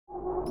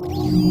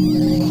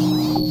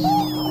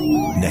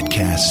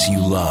Netcasts you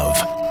love.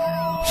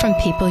 From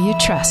people you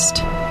trust.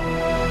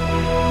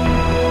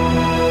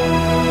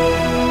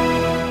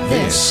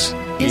 This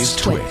is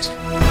Twit.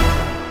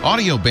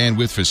 Audio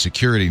bandwidth for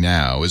Security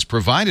Now is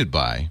provided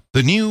by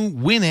the new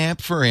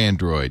Winamp for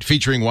Android,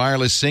 featuring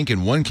wireless sync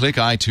and one-click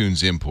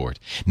iTunes import.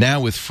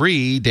 Now with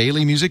free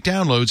daily music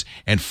downloads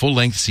and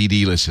full-length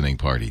CD listening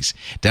parties.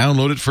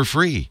 Download it for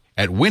free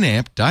at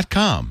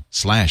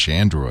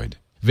winamp.com/Android.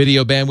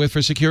 Video bandwidth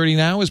for Security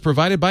Now is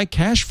provided by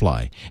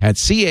CacheFly at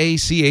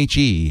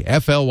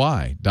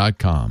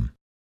CacheFly.com.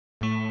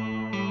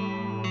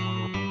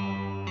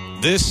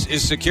 This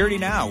is Security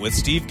Now with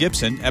Steve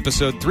Gibson,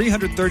 episode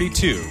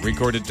 332,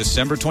 recorded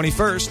December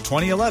 21st,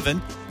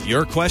 2011.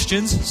 Your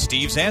questions,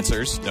 Steve's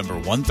answers, number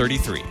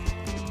 133.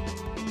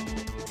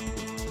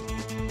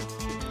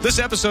 This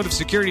episode of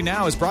Security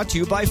Now is brought to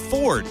you by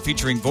Ford,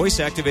 featuring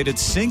voice-activated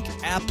Sync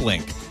App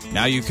Link.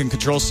 Now you can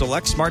control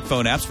select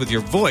smartphone apps with your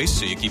voice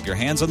so you keep your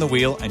hands on the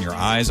wheel and your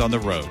eyes on the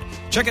road.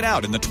 Check it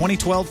out in the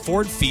 2012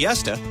 Ford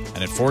Fiesta and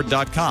at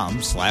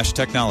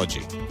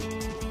Ford.com/technology.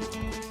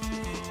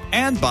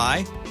 And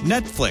by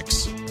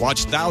Netflix.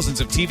 Watch thousands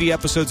of TV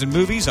episodes and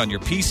movies on your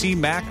PC,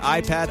 Mac,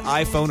 iPad,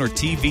 iPhone, or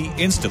TV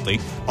instantly,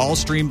 all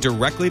streamed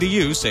directly to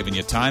you, saving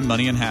you time,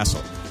 money, and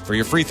hassle. For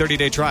your free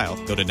 30-day trial,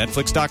 go to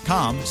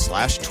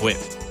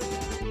netflix.com/twit.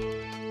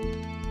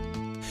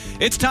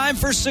 It's time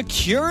for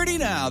Security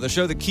Now, the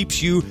show that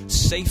keeps you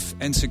safe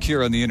and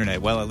secure on the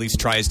internet. Well, at least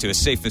tries to, as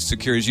safe and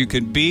secure as you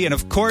can be. And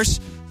of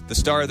course, the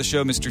star of the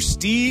show, Mr.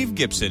 Steve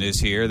Gibson, is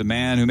here, the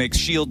man who makes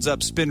Shields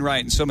Up, Spin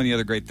Right, and so many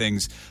other great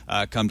things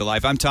come to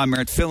life. I'm Tom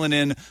Merritt, filling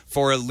in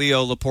for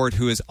Leo Laporte,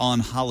 who is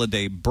on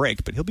holiday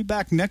break, but he'll be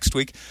back next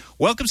week.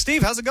 Welcome,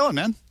 Steve. How's it going,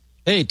 man?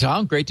 Hey,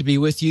 Tom. Great to be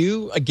with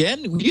you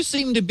again. You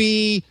seem to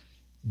be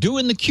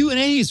doing the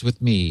Q&As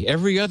with me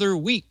every other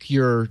week.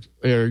 You're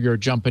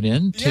jumping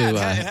in to.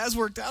 Yeah, it has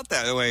worked out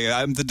that way.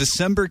 I'm the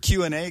December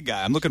Q&A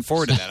guy. I'm looking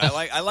forward to that.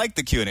 I like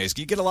the Q&As.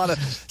 You get a lot of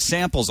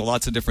samples of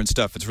lots of different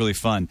stuff. It's really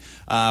fun.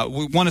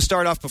 We want to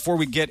start off before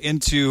we get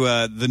into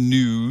the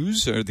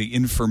news or the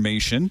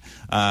information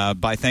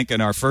by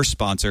thanking our first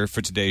sponsor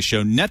for today's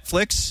show,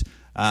 Netflix.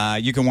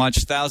 You can watch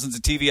thousands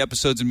of TV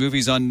episodes and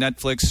movies on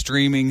Netflix,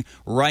 streaming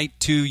right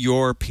to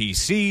your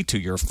PC, to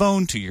your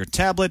phone, to your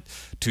tablet,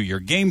 to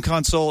your game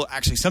console,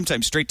 actually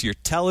sometimes straight to your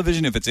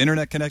television if it's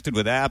internet connected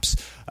with apps.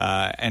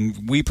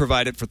 And we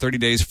provide it for 30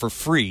 days for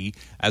free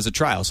as a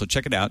trial. So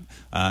check it out.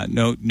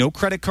 No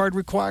credit card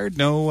required,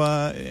 no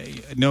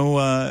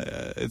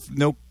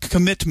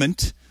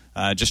commitment.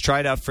 Just try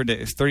it out for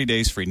 30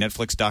 days free.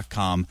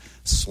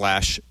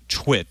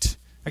 Netflix.com/twit.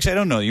 Actually, I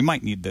don't know. You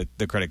might need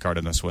the credit card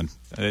on this one.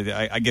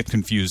 I get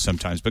confused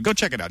sometimes, but go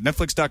check it out.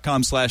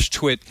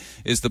 Netflix.com/twit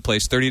is the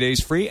place. 30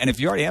 days free. And if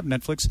you already have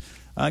Netflix,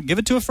 give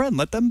it to a friend.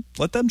 Let them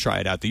try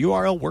it out. The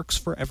URL works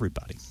for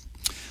everybody.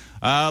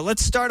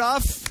 Let's start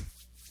off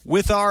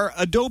with our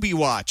Adobe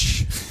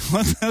Watch.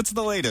 What's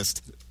the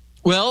latest?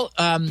 Well,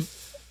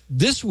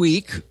 this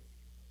week,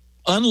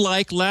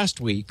 unlike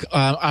last week,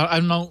 I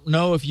don't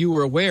know if you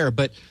were aware,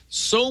 but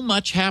so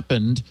much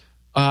happened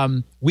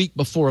week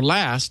before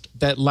last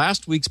that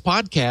last week's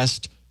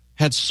podcast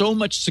had so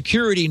much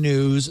security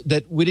news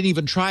that we didn't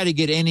even try to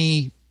get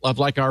any of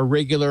like our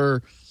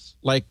regular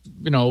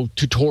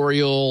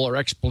tutorial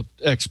or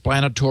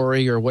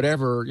explanatory or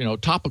whatever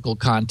topical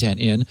content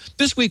in.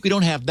 This week we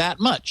don't have that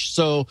much,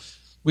 so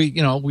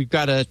we've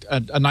got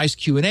a nice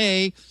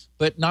Q&A,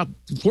 but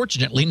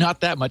fortunately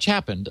not that much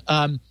happened.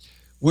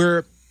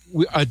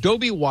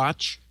 Adobe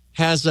Watch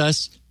has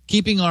us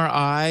keeping our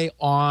eye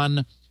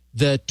on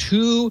the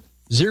two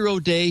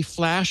zero-day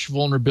flash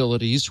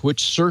vulnerabilities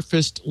which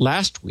surfaced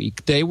last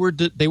week. They were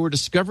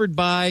discovered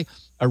by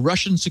a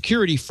Russian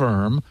security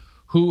firm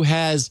who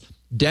has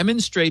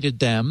demonstrated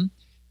them,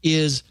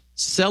 is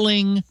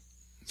selling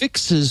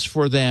fixes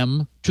for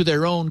them to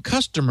their own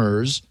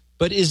customers,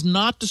 but is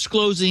not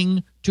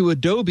disclosing to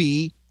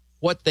Adobe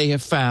what they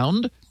have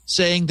found,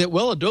 saying that,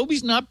 well,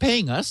 Adobe's not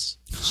paying us,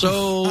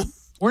 so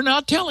we're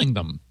not telling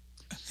them.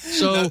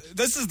 So now,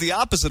 this is the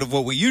opposite of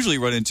what we usually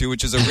run into,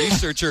 which is a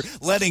researcher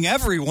letting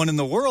everyone in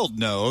the world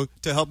know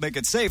to help make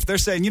it safe. They're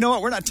saying, you know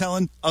what, we're not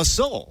telling a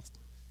soul.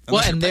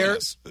 Well, and they're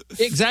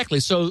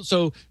exactly so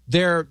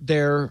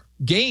their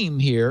game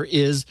here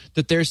is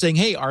that they're saying,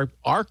 hey,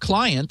 our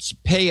clients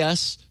pay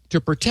us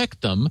to protect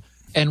them,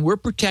 and we're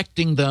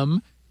protecting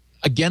them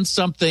against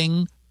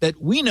something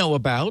that we know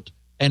about,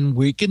 and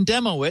we can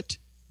demo it,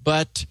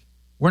 but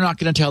we're not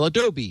going to tell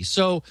Adobe.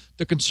 So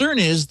the concern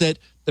is that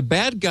the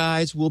bad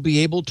guys will be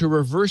able to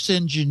reverse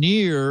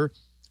engineer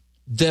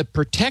the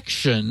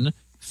protection,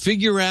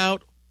 figure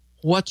out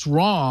what's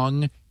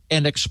wrong,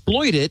 and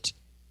exploit it,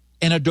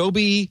 and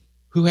Adobe,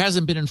 who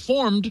hasn't been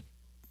informed,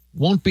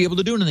 won't be able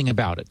to do anything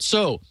about it.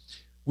 So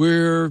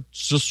we're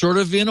just sort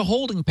of in a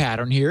holding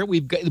pattern here.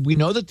 We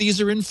know that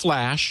these are in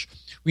Flash.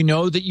 We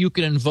know that you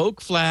can invoke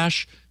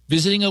Flash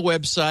visiting a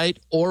website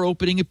or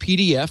opening a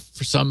PDF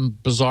for some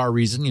bizarre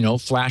reason.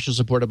 Flash is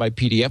supported by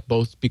PDF,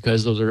 both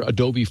because those are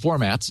Adobe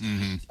formats.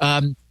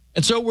 Mm-hmm.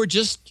 And so we're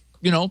just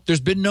there's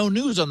been no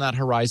news on that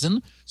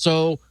horizon.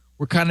 So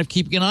we're kind of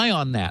keeping an eye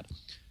on that.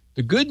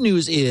 The good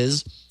news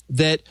is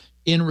that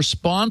in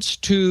response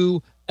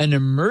to an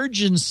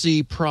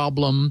emergency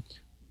problem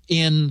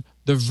in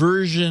the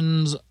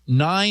versions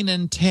 9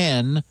 and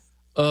 10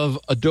 of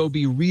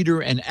Adobe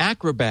Reader and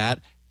Acrobat,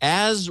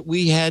 as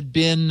we had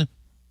been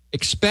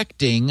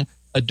expecting,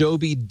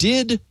 Adobe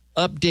did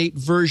update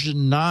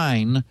version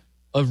 9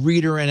 of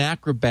Reader and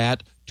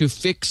Acrobat to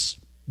fix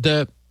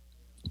the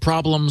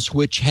problems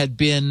which had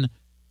been,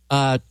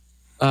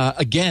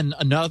 again,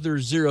 another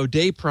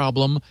zero-day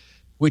problem,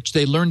 which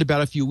they learned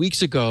about a few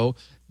weeks ago.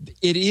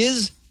 It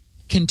is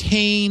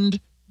contained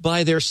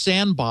by their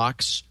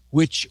sandbox,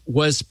 which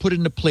was put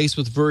into place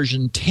with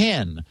version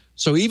 10.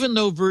 So even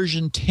though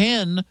version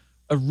 10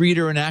 of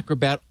Reader and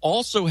Acrobat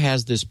also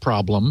has this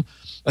problem,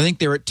 I think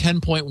they're at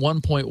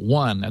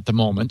 10.1.1 at the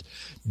moment,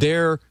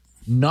 they're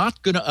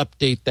not going to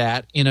update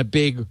that in a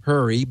big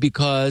hurry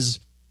because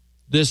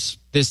this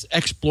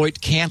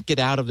exploit can't get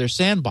out of their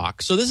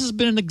sandbox. So this has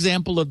been an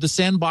example of the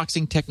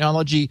sandboxing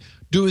technology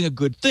doing a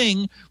good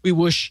thing. We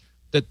wish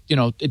that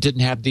it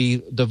didn't have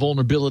the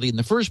vulnerability in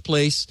the first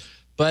place,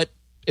 but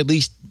at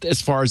least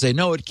as far as they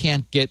know, it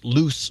can't get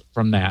loose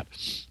from that.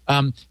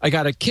 I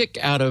got a kick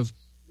out of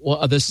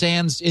the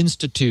SANS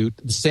Institute,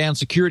 the SANS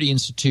Security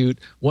Institute.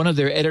 One of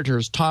their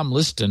editors, Tom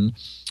Liston,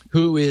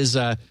 who is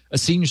a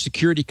senior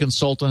security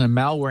consultant and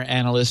malware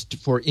analyst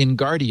for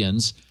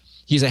InGuardians.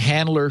 He's a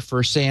handler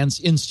for SANS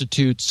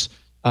Institute's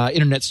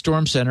Internet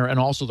Storm Center and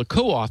also the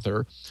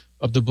co-author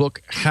of the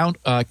book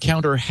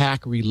Counter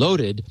Hack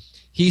Reloaded.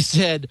 He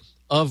said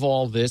of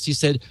all this, he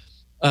said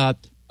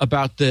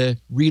about the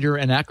Reader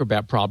and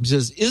Acrobat problem, he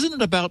says, "Isn't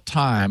it about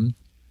time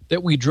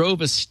that we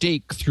drove a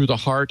stake through the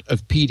heart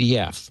of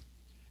PDF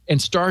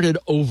and started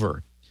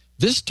over?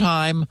 This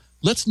time,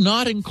 let's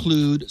not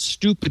include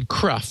stupid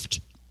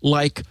cruft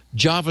like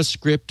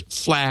JavaScript,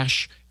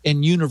 Flash,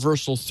 and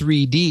Universal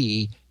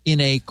 3D in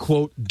a,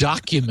 quote,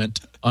 document,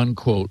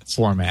 unquote,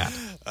 format."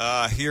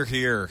 Hear,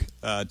 hear.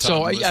 Tom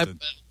so,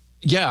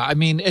 I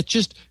mean, it's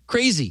just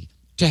crazy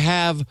to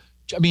have.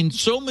 I mean,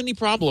 so many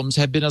problems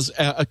have been as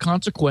a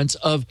consequence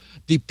of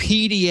the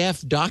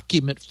PDF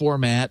document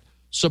format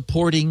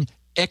supporting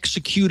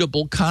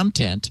executable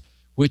content,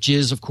 which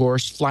is, of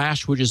course,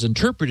 Flash, which is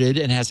interpreted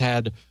and has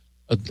had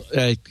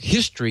a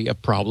history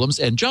of problems,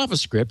 and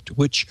JavaScript,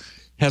 which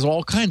has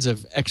all kinds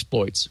of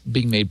exploits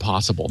being made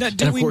possible. Now,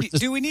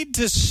 do we need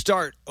to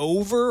start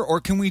over, or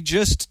can we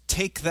just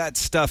take that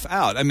stuff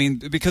out? I mean,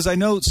 because I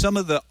know some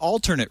of the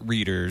alternate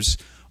readers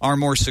are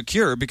more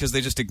secure because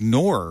they just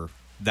ignore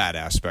that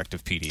aspect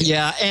of PDF.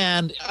 Yeah,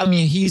 and I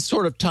mean, he's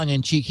sort of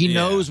tongue-in-cheek. He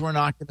knows we're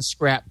not going to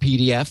scrap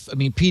PDF. I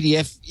mean,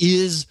 PDF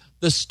is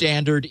the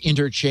standard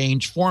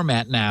interchange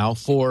format now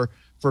for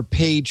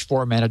page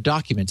formatted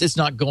documents. It's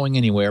not going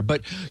anywhere.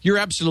 But you're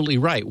absolutely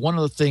right. One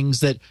of the things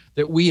that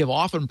we have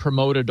often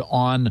promoted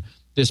on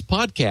this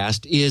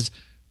podcast is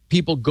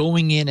people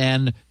going in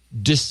and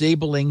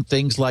disabling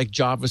things like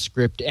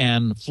JavaScript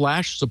and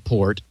Flash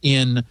support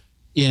in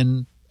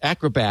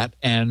Acrobat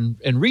and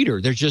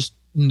Reader. There's just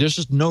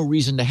no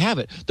reason to have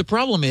it. The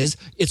problem is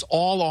it's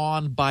all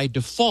on by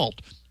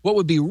default. What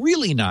would be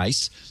really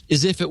nice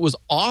is if it was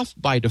off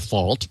by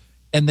default,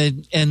 and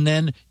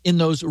then in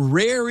those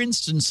rare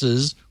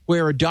instances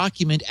where a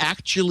document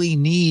actually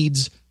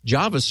needs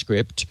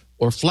JavaScript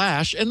or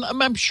Flash, and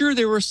I'm sure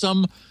there were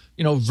some,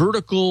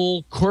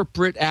 vertical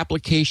corporate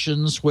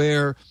applications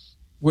where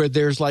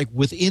there's like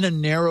within a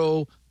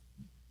narrow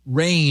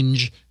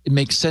range, it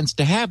makes sense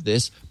to have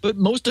this, but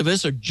most of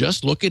us are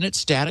just looking at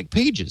static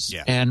pages.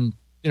 Yeah. And,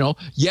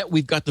 yet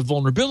we've got the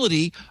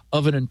vulnerability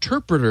of an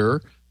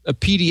interpreter, a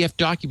PDF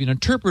document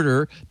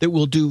interpreter that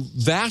will do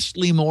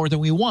vastly more than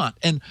we want.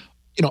 And,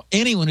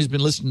 anyone who's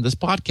been listening to this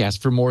podcast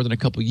for more than a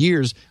couple of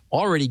years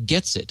already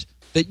gets it,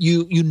 that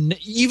you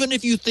even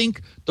if you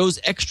think those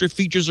extra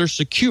features are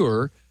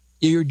secure,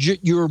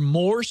 you're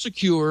more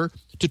secure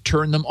to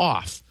turn them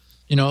off.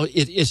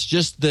 It's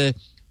just the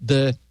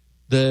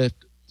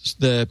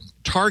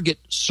target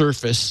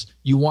surface.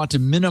 You want to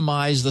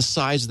minimize the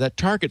size of that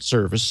target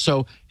surface.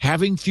 So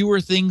having fewer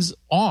things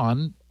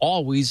on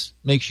always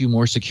makes you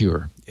more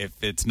secure. If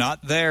it's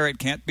not there, it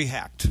can't be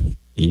hacked.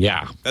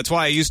 Yeah. That's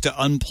why I used to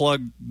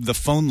unplug the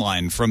phone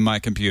line from my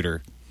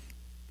computer.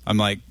 I'm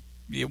like,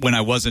 when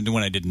I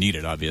didn't need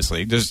it,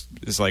 obviously.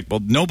 It's like,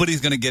 well, nobody's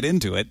going to get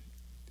into it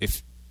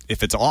if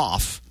it's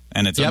off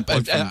and it's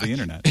unplugged from the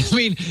internet. I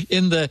mean,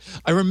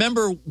 I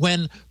remember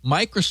when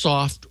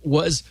Microsoft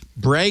was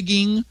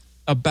bragging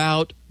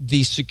about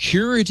the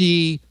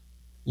security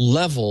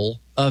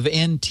level of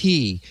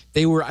NT.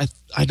 They were, I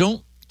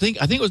think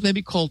it was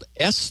maybe called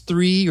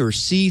S3 or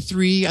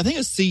C3. I think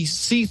it's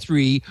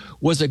C3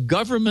 was a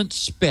government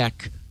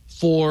spec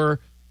for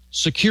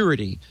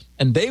security.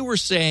 And they were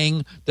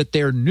saying that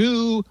their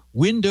new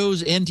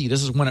Windows NT,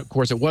 this is when, of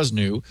course, it was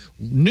new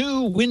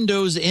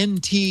Windows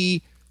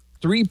NT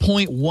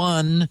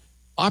 3.1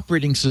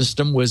 operating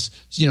system was,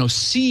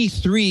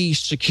 C3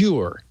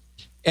 secure.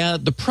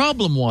 And the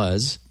problem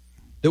was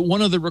that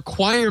one of the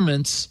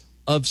requirements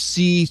of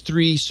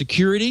C3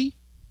 security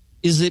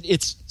is that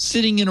it's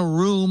sitting in a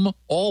room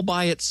all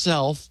by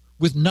itself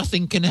with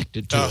nothing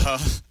connected to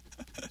it.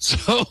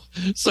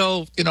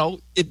 So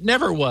it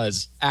never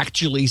was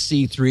actually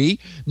C3,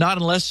 not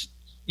unless,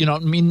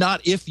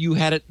 not if you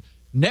had it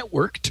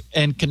networked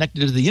and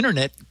connected to the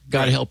internet,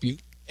 God help you,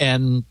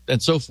 and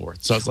so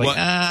forth. So it's like,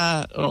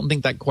 I don't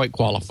think that quite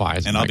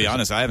qualifies. And I'll be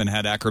honest, I haven't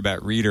had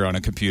Acrobat Reader on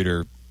a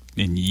computer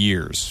in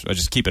years. I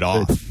just keep it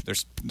off.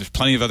 There's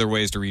plenty of other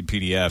ways to read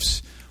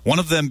PDFs. One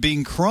of them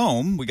being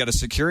Chrome. We got a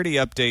security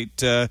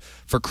update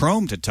for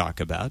Chrome to talk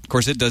about. Of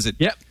course, it does it.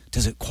 Yep.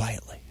 Does it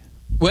quietly?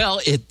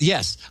 Well,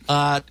 yes.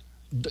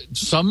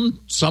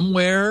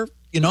 Somewhere,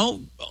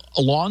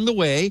 along the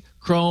way,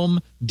 Chrome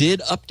did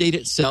update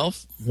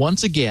itself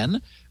once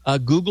again.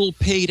 Google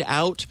paid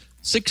out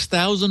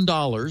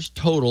 $6,000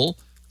 total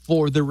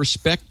for the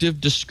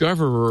respective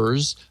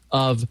discoverers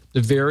of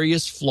the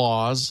various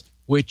flaws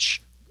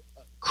which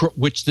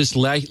this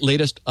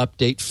latest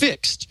update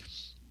fixed.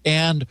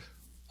 And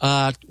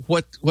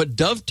what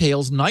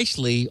dovetails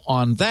nicely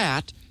on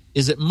that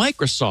is that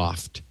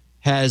Microsoft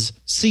has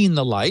seen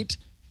the light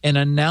and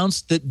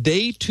announced that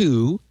they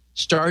too,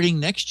 starting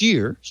next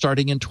year,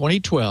 starting in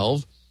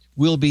 2012,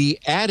 will be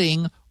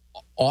adding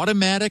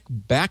automatic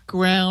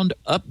background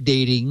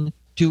updating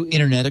to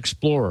Internet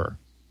Explorer.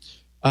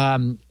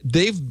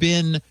 They've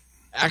been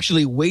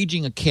actually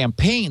waging a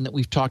campaign that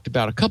we've talked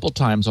about a couple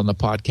times on the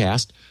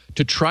podcast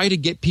to try to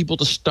get people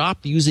to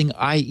stop using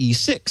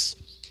IE6.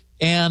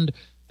 And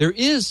there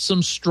is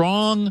some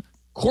strong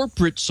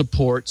corporate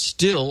support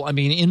still. I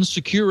mean,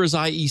 insecure as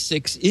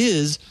IE6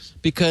 is,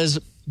 because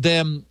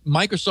then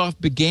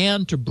Microsoft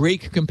began to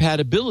break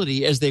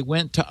compatibility as they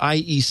went to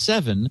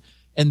IE7.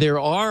 And there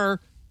are,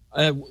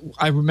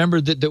 I remember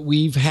that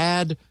we've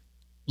had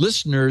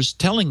listeners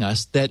telling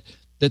us that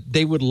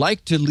they would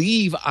like to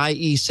leave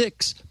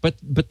IE6,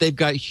 but they've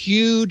got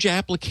huge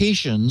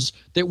applications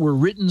that were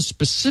written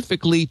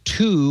specifically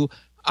to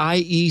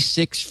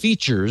IE6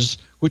 features,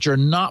 which are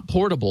not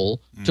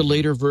portable to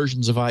later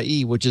versions of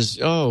IE, which is,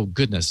 oh,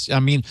 goodness.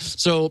 I mean,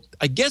 so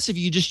I guess if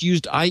you just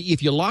used IE,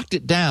 if you locked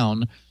it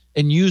down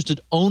and used it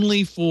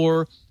only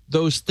for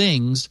those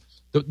things,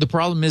 the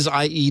problem is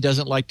IE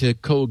doesn't like to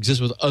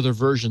coexist with other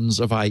versions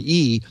of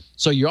IE,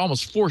 so you're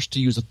almost forced to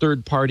use a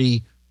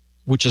third-party,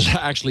 which is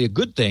actually a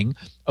good thing,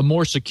 a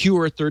more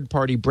secure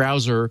third-party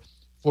browser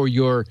for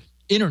your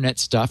internet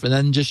stuff, and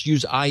then just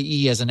use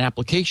IE as an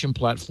application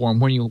platform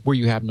where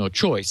you have no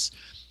choice.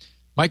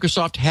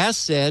 Microsoft has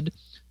said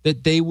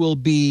that they will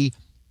be,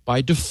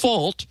 by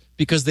default,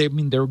 because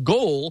their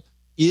goal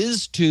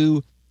is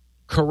to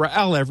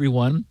corral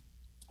everyone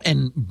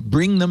and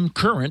bring them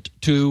current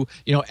to,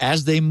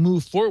 as they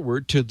move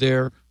forward to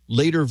their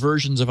later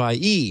versions of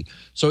IE.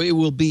 So it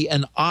will be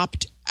an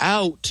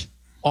opt-out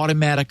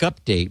automatic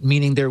update,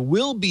 meaning there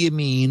will be a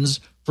means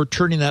for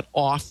turning that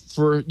off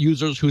for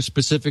users who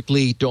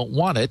specifically don't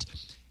want it.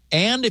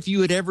 And if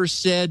you had ever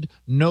said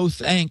no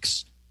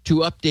thanks to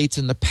updates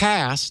in the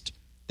past,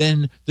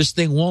 then this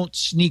thing won't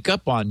sneak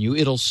up on you.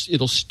 It'll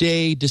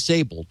stay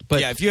disabled.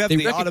 But yeah, if you have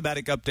the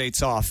automatic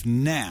updates off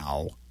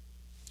now,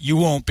 you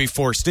won't be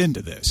forced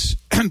into this.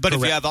 But Correct.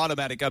 If you have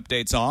automatic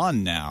updates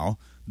on now,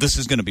 this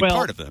is going to be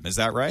part of them. Is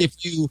that right?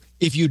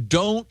 If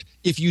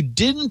you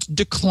didn't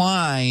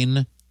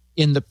decline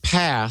in the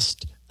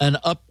past an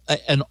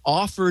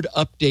offered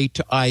update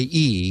to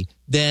IE,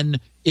 then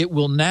it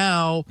will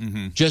now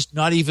just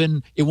not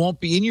even, it won't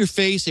be in your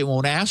face, it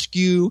won't ask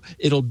you,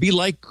 it'll be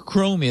like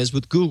Chrome is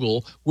with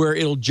Google, where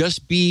it'll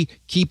just be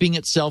keeping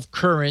itself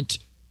current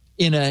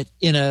in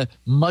a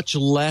much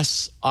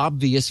less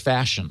obvious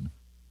fashion.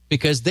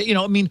 Because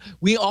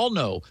we all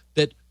know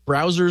that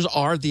browsers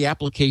are the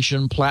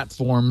application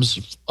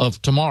platforms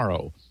of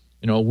tomorrow.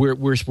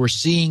 We're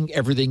seeing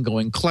everything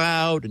going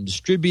cloud and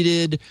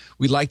distributed.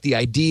 We like the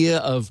idea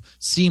of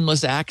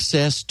seamless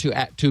access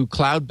to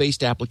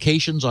cloud-based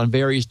applications on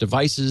various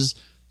devices.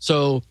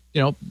 So,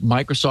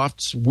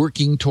 Microsoft's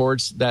working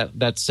towards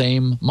that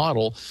same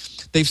model.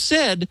 They've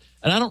said,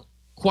 and I don't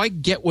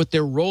quite get what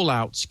their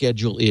rollout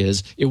schedule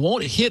is. It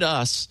won't hit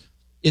us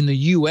in the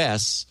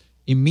U.S.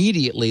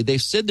 immediately.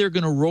 They've said they're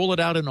going to roll it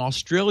out in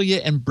Australia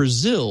and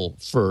Brazil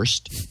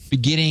first,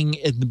 beginning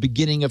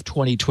of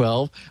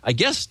 2012. I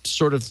guess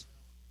sort of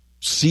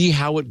see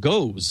how it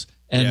goes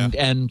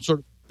and sort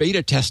of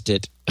beta test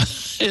it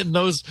in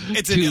those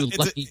it's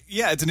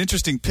an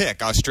interesting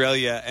pick.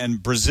 Australia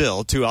and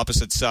Brazil, two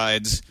opposite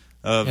sides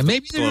of and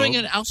maybe they're doing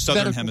an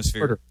southern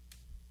hemisphere. Order.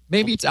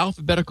 Maybe it's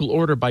alphabetical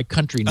order by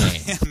country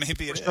name.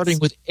 Maybe We're starting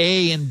with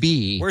A and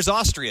B. Where's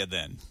Austria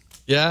then?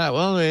 Yeah,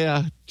 well,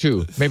 yeah,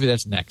 true. Maybe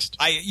that's next.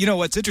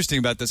 What's interesting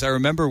about this, I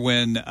remember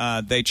when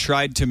they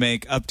tried to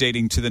make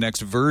updating to the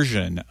next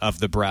version of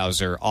the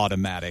browser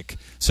automatic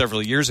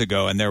several years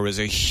ago, and there was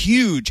a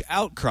huge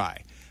outcry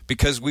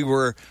because we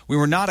were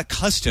not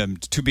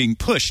accustomed to being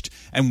pushed,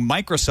 and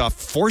Microsoft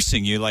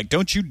forcing you, like,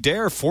 don't you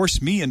dare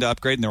force me into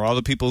upgrade. And there are all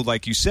the people,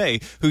 like you say,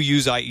 who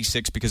use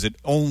IE6 because it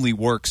only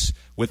works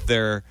with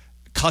their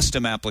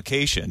custom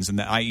applications, and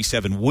the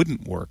IE7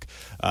 wouldn't work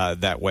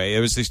that way. It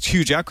was this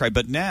huge outcry.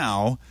 But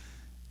now,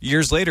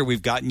 years later,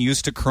 we've gotten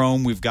used to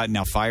Chrome. We've gotten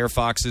now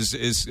Firefox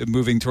is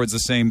moving towards the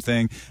same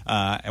thing,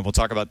 and we'll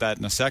talk about that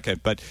in a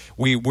second. But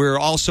we're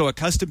also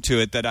accustomed to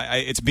it that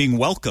it's being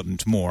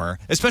welcomed more,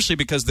 especially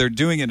because they're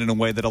doing it in a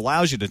way that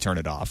allows you to turn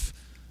it off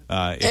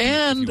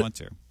if you want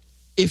to.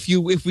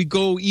 If we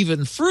go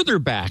even further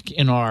back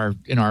in our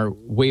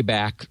way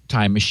back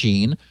time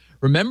machine,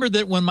 remember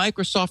that when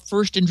Microsoft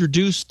first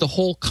introduced the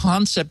whole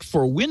concept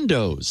for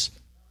Windows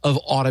of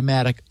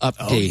automatic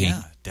updating,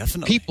 yeah,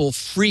 definitely, people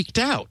freaked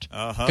out.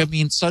 Uh-huh. I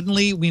mean,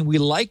 suddenly we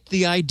liked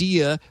the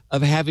idea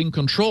of having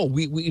control.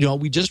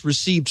 We just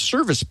received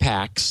service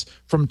packs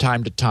from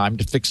time to time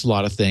to fix a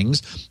lot of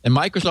things, and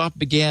Microsoft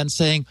began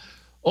saying,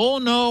 oh,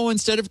 no,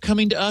 instead of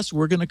coming to us,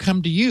 we're going to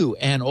come to you.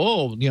 And,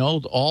 all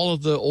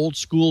of the old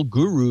school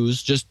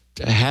gurus just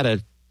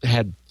had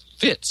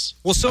fits.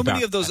 Well, so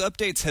many of those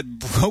updates had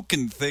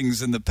broken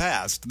things in the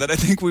past that I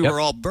think we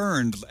were all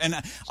burned. And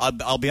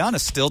I'll be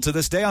honest, still to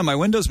this day on my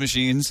Windows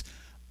machines,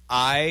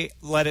 I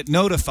let it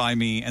notify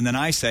me, and then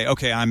I say,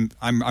 okay, I'm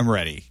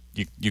ready.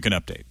 You can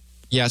update.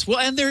 Yes, well,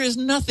 and there is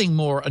nothing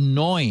more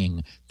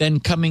annoying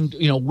than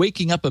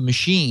waking up a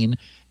machine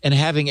and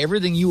having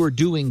everything you were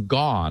doing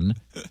gone,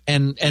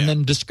 and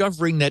then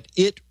discovering that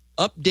it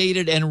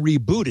updated and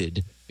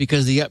rebooted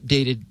because the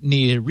updated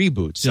needed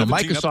reboots.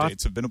 17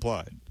 updates have been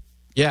applied.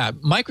 Yeah,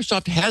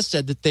 Microsoft has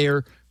said that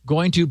they're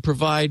going to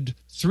provide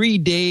 3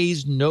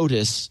 days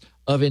notice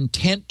of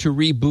intent to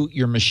reboot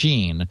your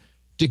machine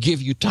to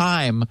give you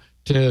time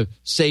to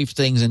save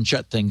things and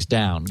shut things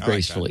down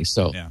gracefully.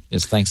 So,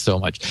 yes, thanks so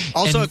much.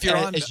 Also, if you're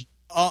on...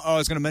 I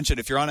was going to mention,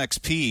 if you're on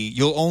XP,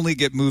 you'll only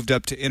get moved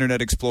up to Internet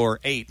Explorer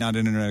 8, not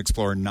Internet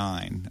Explorer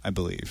 9, I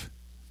believe.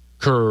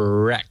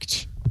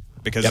 Correct.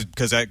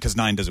 Because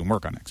 9 doesn't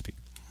work on XP.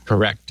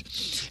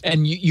 Correct.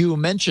 And you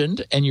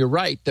mentioned, and you're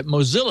right, that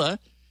Mozilla...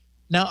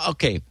 Now,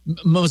 okay,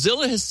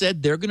 Mozilla has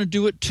said they're going to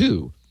do it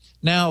too.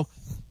 Now,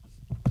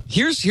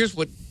 here's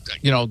what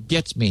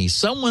gets me.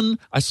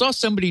 I saw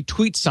somebody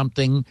tweet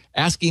something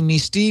asking me,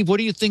 Steve, what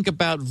do you think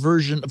about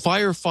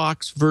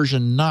Firefox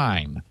version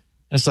 9? And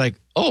it's like,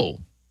 oh,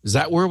 is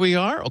that where we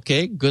are?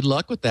 Okay, good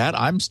luck with that.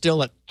 I'm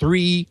still at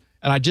 3,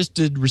 and I just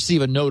did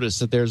receive a notice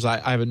that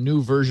I have a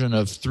new version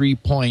of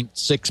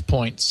 3.6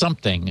 point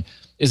something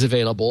is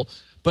available.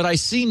 But I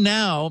see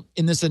now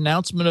in this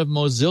announcement of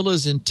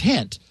Mozilla's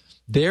intent,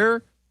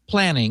 they're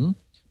planning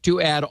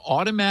to add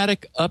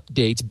automatic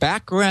updates,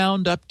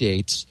 background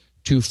updates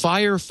to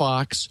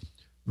Firefox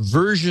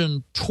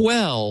version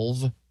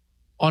 12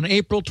 on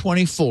April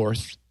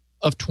 24th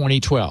of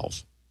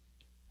 2012,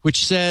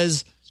 which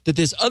says that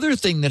this other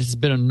thing that has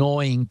been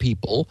annoying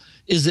people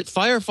is that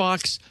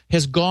Firefox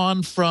has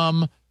gone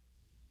from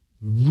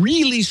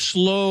really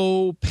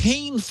slow,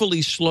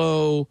 painfully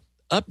slow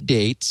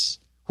updates,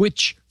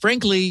 which,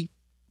 frankly,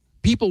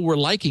 people were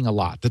liking a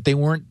lot, that they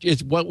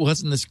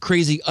wasn't this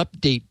crazy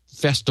update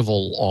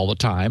festival all the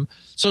time.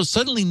 So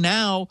suddenly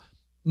now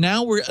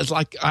we're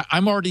like,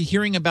 I'm already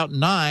hearing about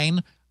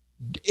 9.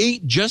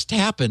 8 just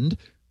happened.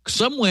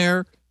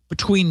 Somewhere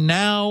between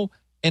now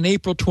and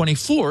April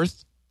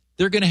 24th,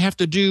 they're going to have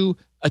to do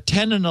a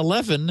 10 and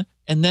 11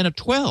 and then a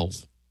 12.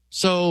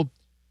 So,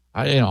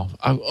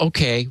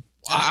 okay.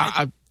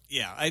 I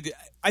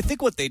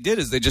think what they did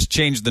is they just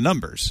changed the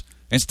numbers.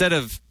 Instead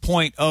of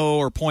 0.0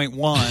 or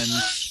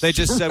 0.1, they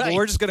just said, well,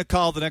 we're just going to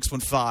call the next one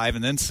 5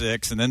 and then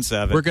 6 and then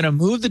 7. We're going to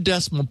move the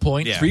decimal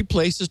point 3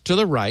 places to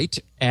the right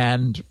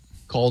and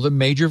call them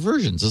major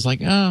versions. It's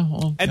like,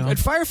 And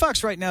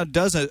Firefox right now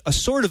does a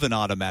sort of an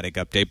automatic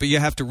update, but you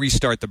have to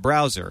restart the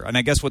browser. And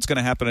I guess what's going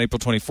to happen on April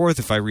 24th,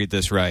 if I read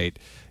this right,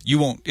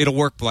 it'll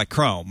work like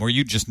Chrome, where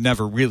you just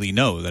never really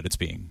know that it's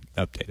being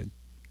updated.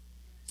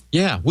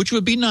 Yeah, which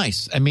would be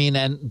nice. I mean,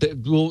 and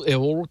it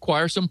will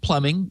require some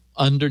plumbing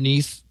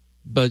underneath,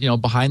 but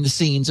behind the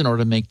scenes in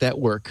order to make that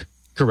work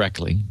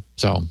correctly.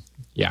 So,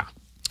 yeah.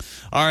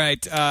 All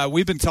right.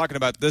 We've been talking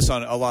about this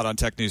a lot on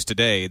Tech News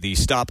Today, the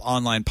Stop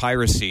Online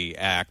Piracy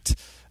Act,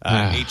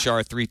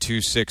 HR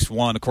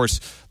 3261. Of course,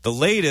 the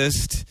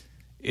latest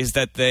is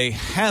that they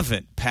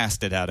haven't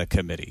passed it out of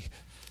committee.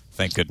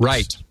 Thank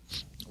goodness.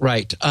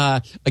 Right.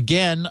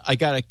 Again, I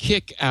got a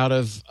kick out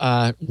of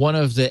one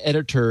of the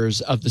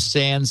editors of the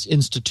SANS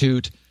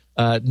Institute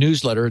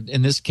newsletter,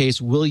 in this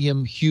case,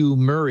 William Hugh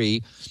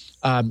Murray.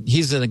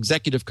 He's an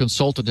executive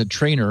consultant and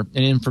trainer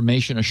in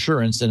information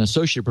assurance and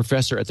associate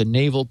professor at the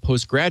Naval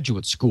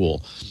Postgraduate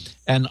School.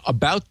 And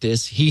about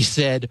this, he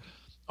said,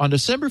 on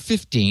December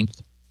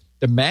 15th,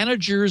 the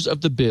managers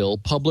of the bill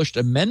published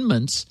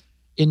amendments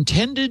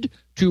intended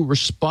to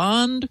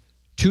respond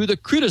to the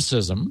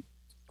criticism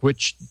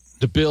which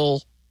the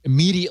bill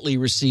immediately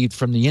received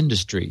from the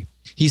industry.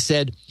 He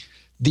said,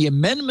 the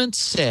amendment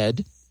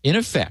said, in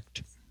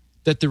effect,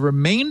 that the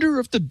remainder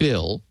of the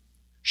bill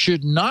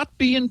should not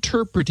be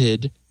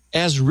interpreted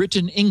as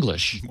written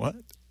English. What?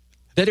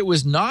 That it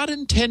was not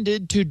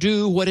intended to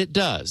do what it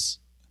does.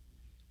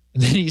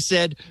 And then he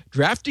said,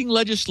 drafting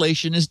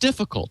legislation is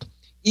difficult,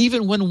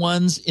 even when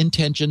one's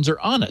intentions are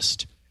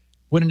honest.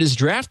 when it is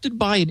drafted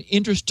by an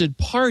interested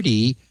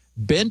party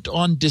bent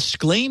on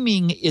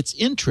disclaiming its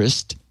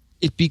interest,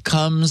 it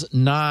becomes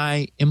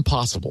nigh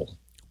impossible.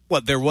 Well,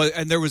 there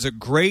was a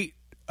great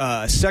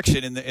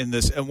section in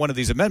one of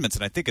these amendments,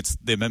 and I think it's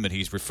the amendment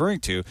he's referring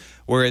to,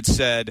 where it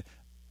said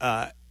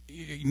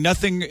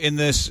nothing in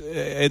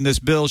this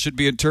bill should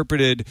be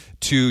interpreted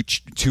to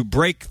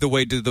break the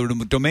way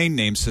the domain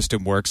name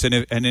system works, and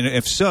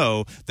if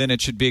so, then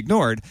it should be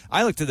ignored.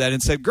 I looked at that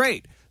and said,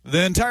 great.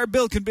 The entire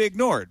bill can be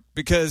ignored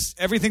because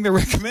everything they're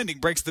recommending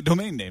breaks the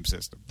domain name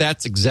system.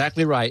 That's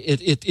exactly right.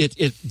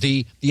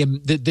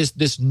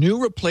 This new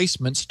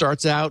replacement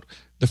starts out.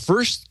 The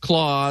first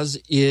clause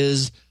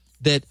is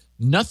that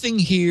nothing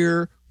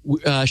here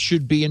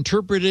should be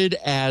interpreted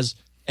as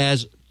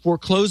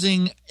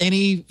foreclosing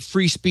any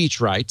free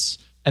speech rights,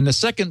 and the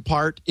second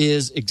part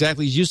is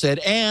exactly as you said.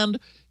 And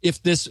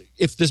if this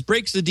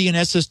breaks the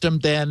DNS system,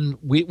 then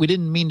we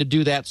didn't mean to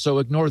do that, so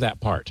ignore that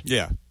part.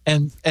 Yeah.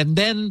 And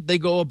then they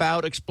go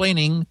about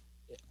explaining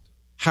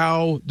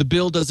how the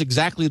bill does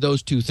exactly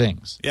those two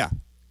things. Yeah.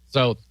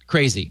 So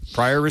crazy.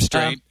 Prior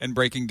restraint and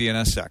breaking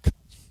DNSSEC.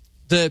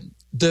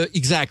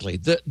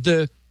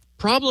 The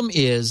problem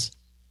is,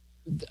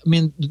 I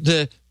mean,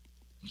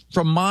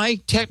 from my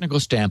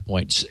technical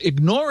standpoint,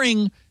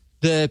 ignoring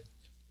the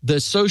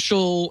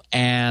social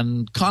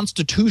and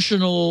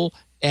constitutional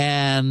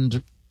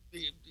and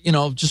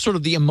just sort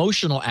of the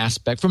emotional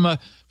aspect from a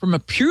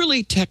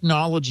purely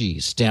technology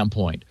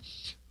standpoint,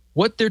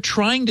 what they're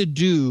trying to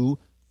do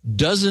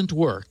doesn't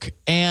work.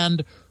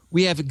 And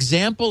we have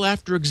example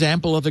after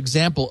example of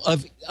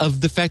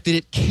the fact that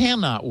it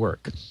cannot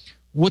work.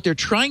 What they're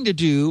trying to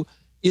do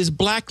is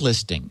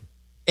blacklisting.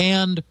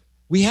 And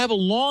we have a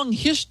long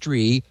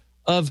history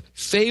of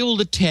failed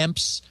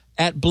attempts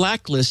at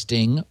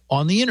blacklisting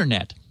on the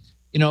internet.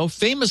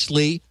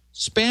 Famously,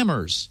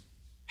 spammers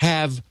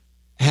are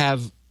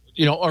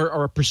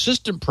a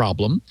persistent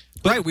problem.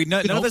 Right.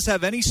 None of us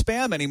have any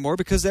spam anymore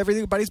because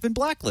everybody's been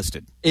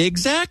blacklisted.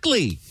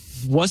 Exactly.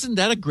 Wasn't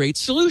that a great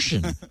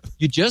solution?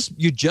 You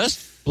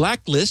just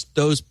blacklist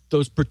those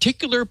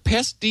particular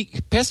pesky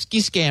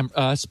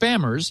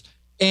spammers,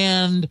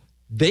 and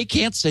they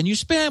can't send you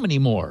spam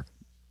anymore.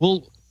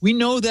 Well, we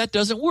know that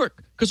doesn't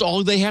work because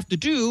all they have to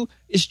do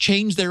is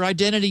change their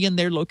identity and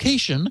their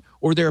location,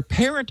 or their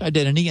parent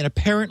identity and a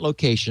parent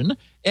location,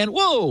 and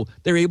whoa,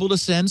 they're able to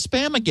send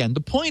spam again.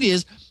 The point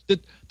is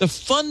that the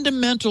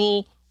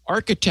fundamental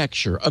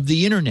architecture of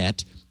the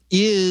internet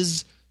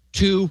is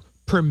to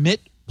permit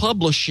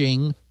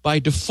publishing by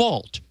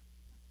default.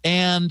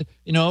 And,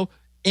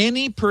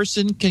 any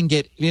person can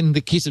get, in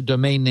the case of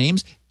domain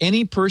names,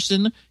 any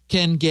person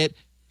can get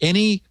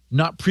any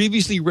not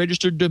previously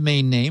registered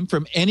domain name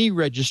from any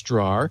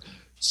registrar,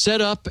 set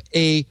up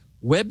a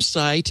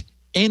website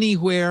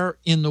anywhere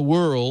in the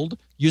world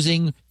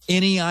using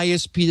any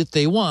ISP that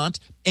they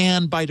want,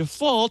 and by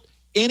default,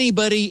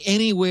 anybody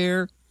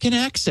anywhere can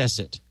access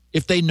it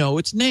if they know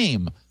its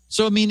name.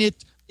 So I mean,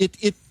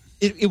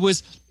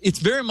 it's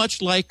very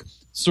much like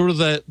sort of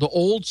the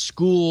old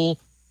school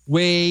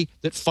way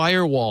that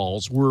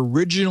firewalls were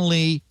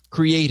originally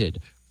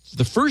created.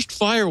 The first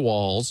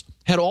firewalls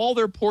had all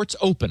their ports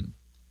open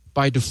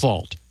by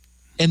default.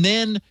 And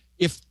then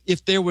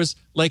if there was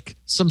like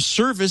some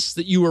service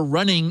that you were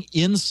running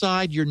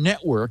inside your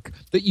network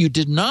that you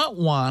did not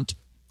want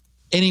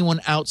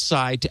anyone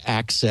outside to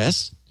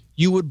access,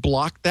 you would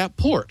block that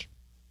port.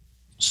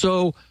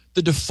 So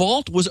the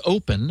default was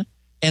open,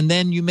 and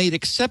then you made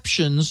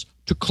exceptions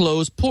to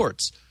close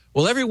ports.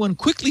 Well, everyone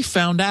quickly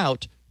found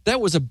out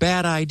that was a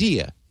bad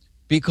idea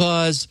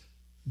because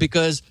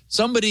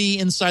somebody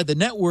inside the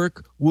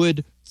network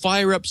would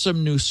fire up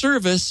some new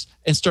service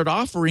and start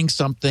offering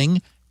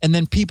something, and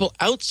then people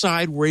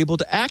outside were able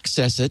to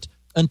access it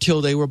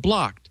until they were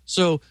blocked.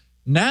 So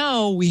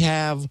now we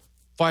have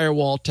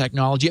firewall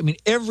technology. I mean,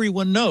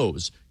 everyone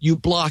knows you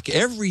block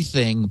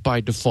everything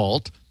by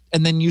default,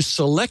 and then you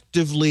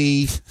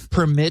selectively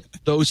permit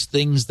those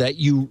things that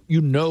you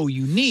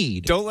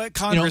need. Don't let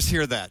Congress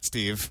hear that,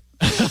 Steve.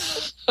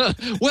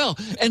 Well,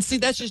 and see,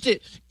 that's just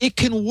it. It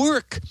can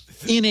work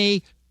in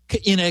a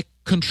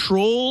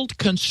controlled,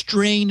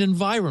 constrained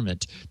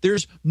environment.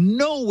 There's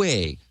no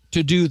way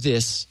to do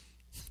this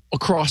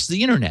across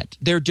the internet.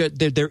 There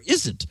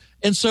isn't.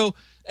 And so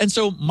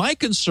my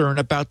concern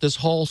about the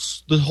whole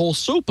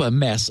SOPA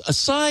mess,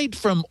 aside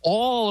from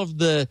all of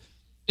the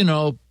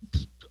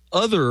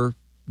other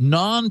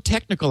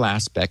non-technical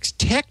aspects,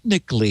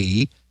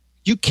 technically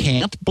you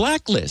can't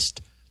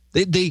blacklist.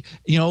 We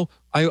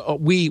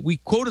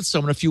quoted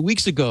someone a few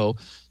weeks ago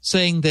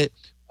saying that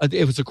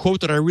it was a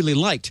quote that I really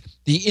liked.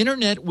 The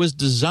internet was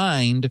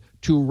designed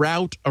to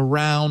route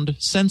around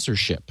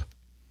censorship.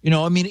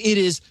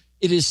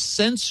 It is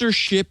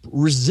censorship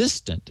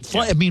resistant.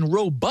 Yeah. I mean,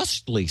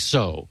 robustly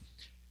so.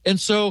 And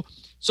so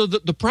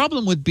the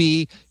problem would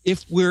be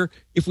if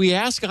we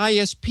ask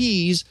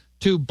ISPs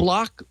to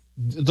block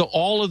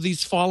all of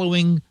these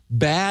following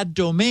bad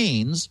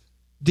domains,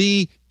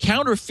 the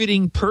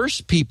counterfeiting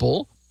purse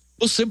people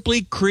we'll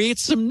simply create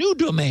some new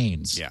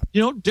domains,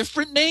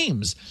 different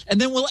names,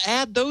 and then we'll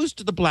add those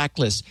to the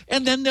blacklist,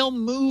 and then they'll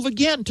move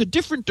again to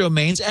different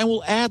domains, and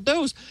we'll add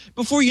those.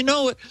 Before you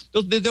know it,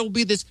 there'll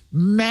be this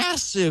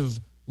massive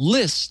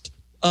list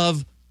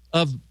of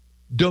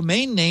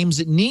domain names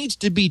that needs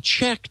to be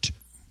checked,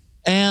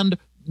 and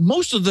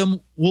most of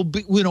them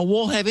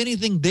won't have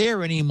anything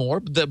there anymore,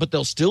 but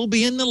they'll still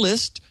be in the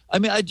list. I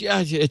mean,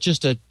 it's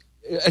just a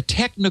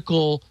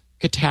technical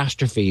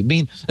catastrophe. I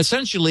mean,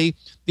 essentially,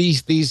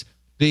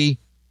 the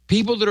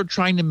people that are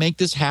trying to make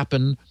this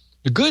happen,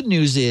 the good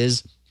news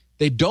is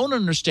they don't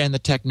understand the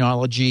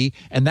technology,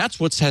 and that's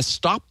what has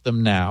stopped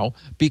them now,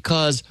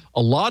 because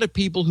a lot of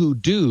people who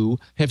do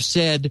have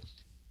said,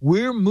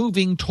 we're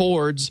moving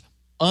towards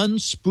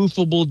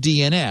unspoofable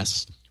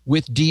DNS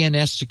with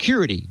DNS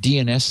security,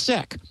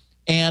 DNSSEC,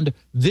 and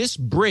this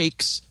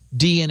breaks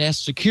DNS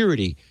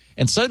security.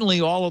 And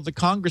suddenly all of the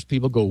Congress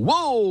people go,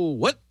 whoa,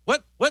 what?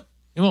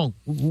 Well,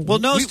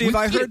 no, Steve,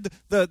 I heard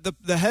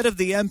the head of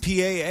the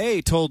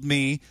MPAA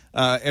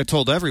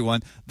told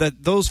everyone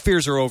that those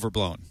fears are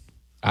overblown.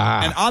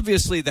 And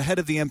obviously the head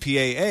of the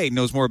MPAA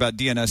knows more about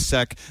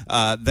DNSSEC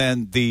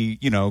than the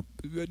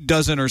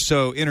dozen or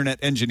so internet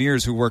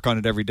engineers who work on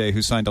it every day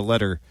who signed a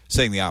letter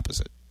saying the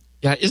opposite.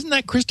 Yeah, isn't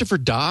that Christopher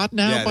Dodd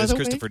now, by the way? Yeah, that's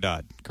Christopher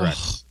Dodd,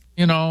 correct.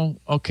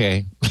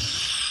 Okay.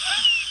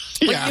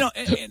 But,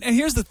 and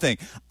here's the thing.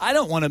 I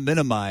don't want to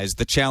minimize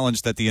the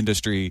challenge that the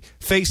industry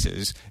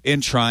faces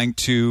in trying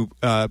to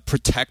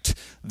protect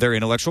their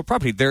intellectual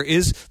property. There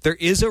is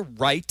a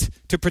right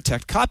to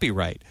protect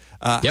copyright.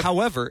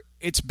 However,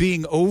 it's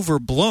being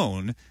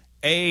overblown,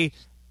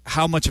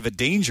 how much of a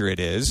danger it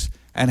is,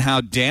 and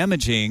how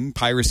damaging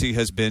piracy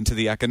has been to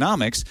the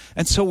economics.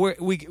 And so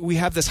we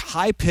have this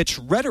high-pitched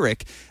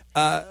rhetoric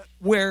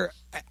where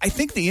I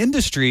think the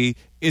industry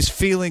is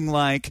feeling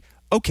like,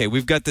 okay,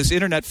 we've got this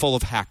internet full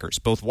of hackers,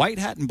 both white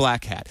hat and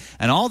black hat,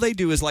 and all they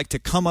do is like to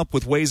come up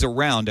with ways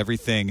around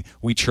everything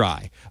we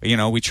try.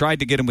 We tried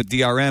to get them with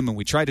DRM, and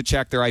we tried to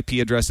check their IP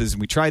addresses,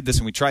 and we tried this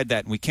and we tried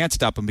that, and we can't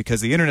stop them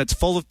because the internet's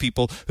full of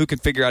people who can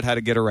figure out how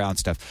to get around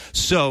stuff.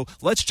 So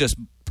let's just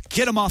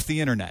get them off the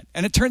internet.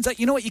 And it turns out,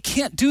 you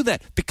can't do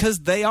that because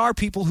they are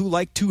people who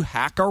like to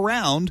hack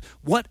around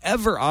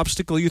whatever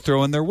obstacle you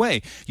throw in their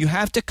way. You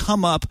have to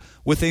come up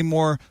with a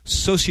more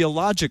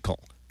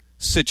sociological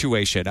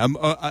situation,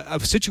 a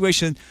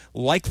situation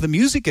like the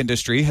music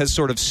industry has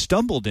sort of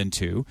stumbled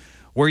into,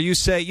 where you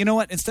say, you know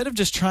what, instead of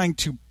just trying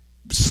to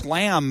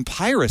slam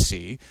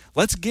piracy,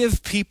 let's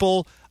give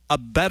people a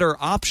better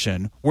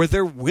option where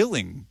they're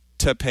willing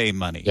to pay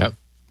money. Yep.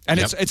 And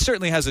it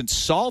certainly hasn't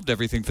solved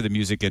everything for the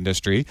music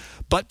industry,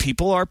 but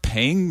people are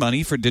paying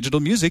money for digital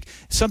music.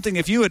 Something,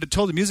 if you had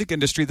told the music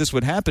industry this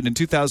would happen in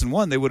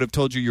 2001, they would have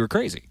told you were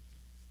crazy.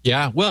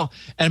 Yeah, well,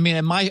 I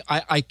mean,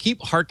 I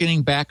keep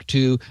hearkening back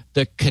to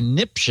the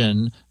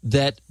conniption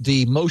that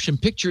the motion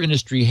picture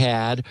industry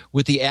had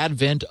with the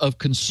advent of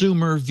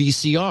consumer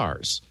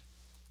VCRs.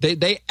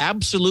 They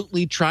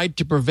absolutely tried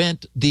to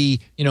prevent the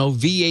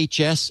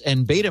VHS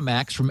and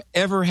Betamax from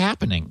ever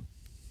happening,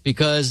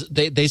 because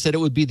they said it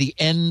would be the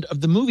end of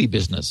the movie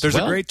business. There's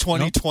a great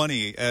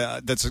 2020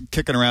 that's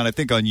kicking around, I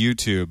think, on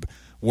YouTube,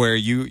 where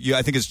you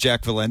I think it's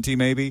Jack Valenti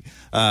maybe,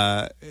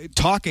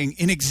 talking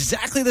in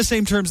exactly the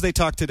same terms they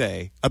talk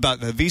today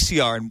about the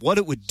VCR and what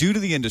it would do to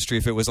the industry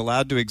if it was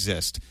allowed to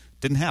exist.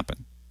 Didn't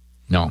happen.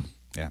 No.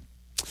 Yeah.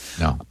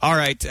 No. All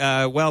right.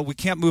 Well, we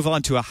can't move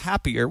on to a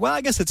happier. Well,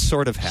 I guess it's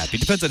sort of happy.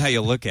 Depends on how you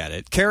look at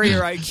it.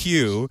 Carrier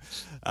IQ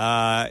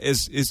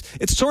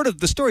it's sort of,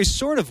 the story's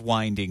sort of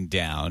winding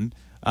down.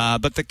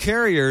 But the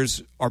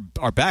carriers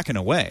are backing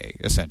away,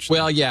 essentially.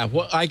 Well, yeah.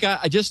 Well, I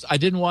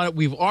didn't want it.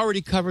 We've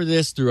already covered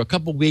this through a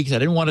couple weeks. I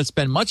didn't want to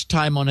spend much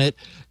time on it,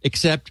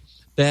 except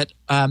that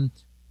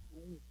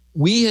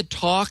we had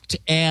talked,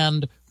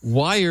 and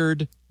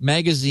Wired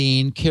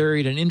magazine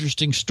carried an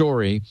interesting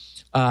story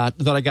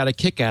that I got a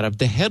kick out of.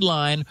 The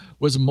headline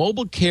was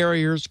 "Mobile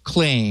Carriers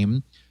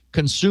Claim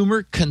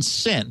Consumer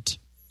Consent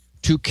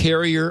to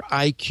Carrier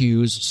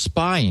IQ's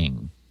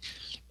Spying."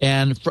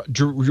 And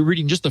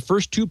reading just the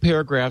first two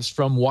paragraphs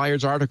from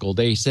Wired's article,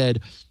 they said,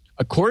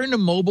 according to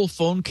mobile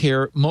phone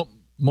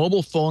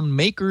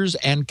makers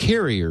and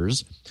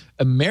carriers,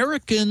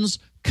 Americans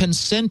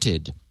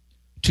consented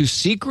to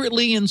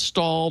secretly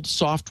installed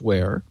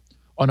software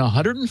on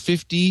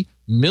 150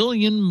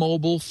 million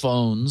mobile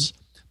phones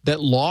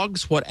that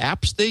logs what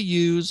apps they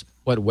use,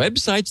 what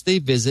websites they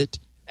visit,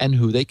 and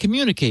who they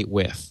communicate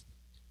with.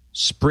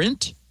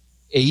 Sprint,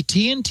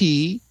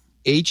 AT&T,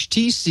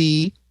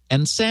 HTC,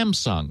 and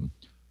Samsung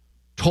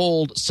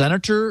told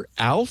Senator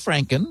Al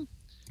Franken,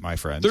 my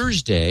friend,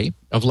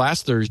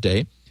 last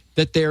Thursday,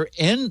 that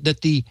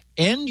the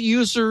end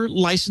user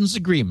license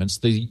agreements,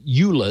 the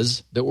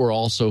EULAs that we're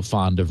also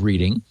fond of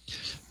reading,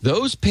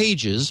 those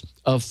pages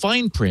of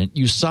fine print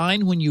you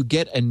sign when you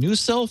get a new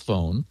cell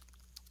phone,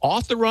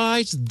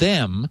 authorize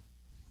them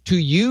to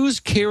use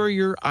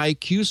Carrier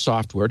IQ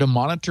software to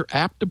monitor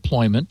app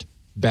deployment,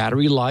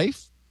 battery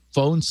life,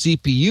 phone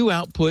CPU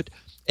output,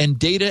 and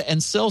data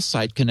and cell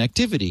site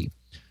connectivity,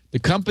 the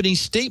company's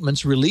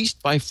statements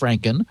released by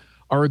Franken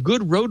are a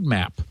good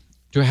roadmap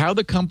to how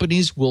the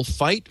companies will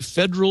fight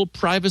federal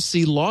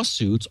privacy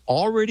lawsuits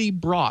already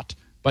brought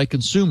by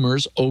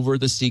consumers over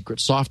the secret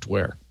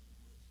software.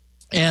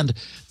 And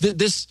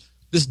this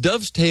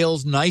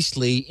dovetails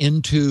nicely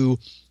into,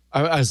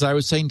 as I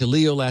was saying to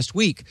Leo last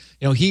week,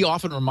 he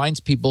often reminds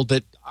people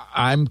that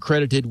I'm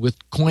credited with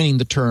coining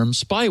the term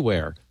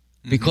spyware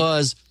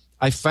because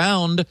I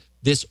found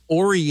this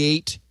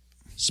Oriate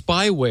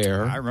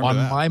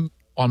spyware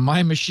on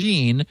my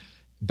machine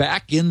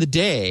back in the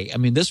day. I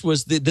mean, this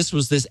was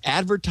this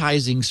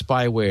advertising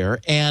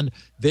spyware, and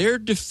their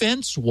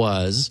defense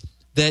was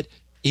that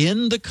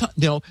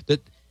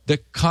that the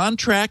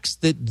contracts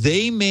that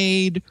they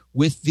made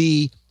with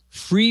the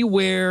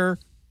freeware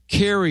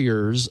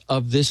carriers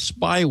of this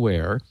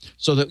spyware,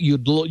 so that you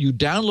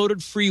downloaded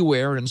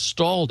freeware and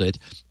installed it,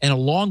 and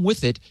along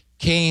with it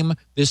came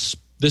this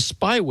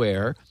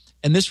spyware.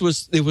 And it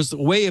was a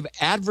way of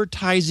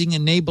advertising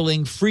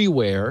enabling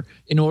freeware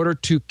in order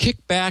to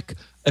kick back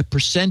a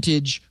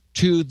percentage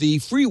to the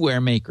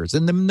freeware makers.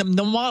 And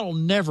the model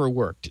never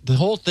worked. The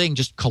whole thing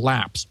just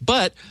collapsed.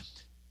 But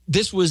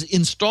this was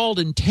installed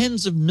in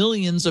tens of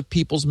millions of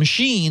people's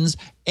machines,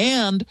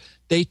 and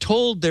they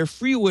told their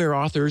freeware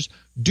authors,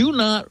 do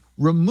not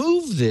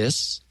remove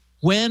this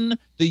when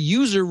the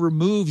user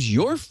removes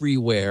your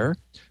freeware,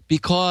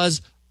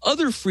 because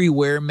other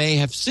freeware may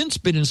have since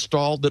been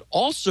installed that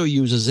also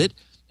uses it,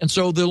 and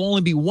so there'll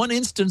only be one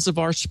instance of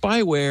our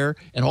spyware,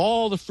 and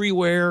all the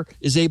freeware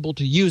is able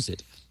to use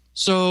it.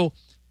 So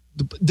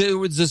there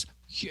was this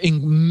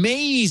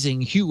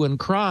amazing hue and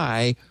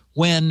cry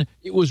when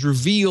it was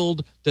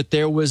revealed that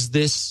there was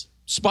this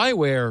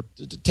spyware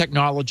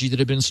technology that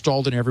had been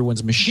installed in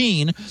everyone's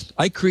machine.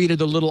 I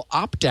created a little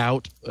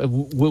opt-out,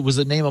 what was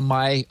the name of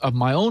my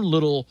own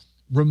little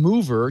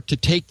remover to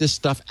take this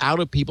stuff out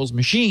of people's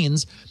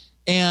machines.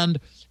 And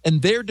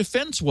their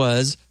defense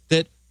was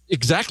that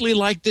exactly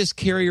like this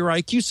Carrier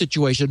IQ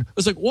situation, it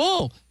was like,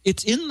 whoa,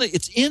 it's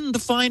in the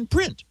fine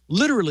print,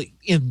 literally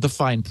in the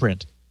fine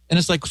print. And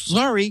it's like,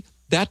 sorry,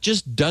 that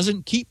just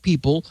doesn't keep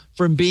people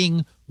from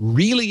being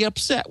really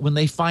upset when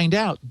they find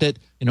out that,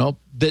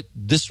 that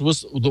this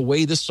was the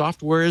way this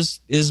software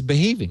is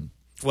behaving.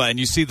 Well, and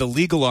you see the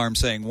legal arm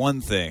saying one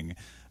thing,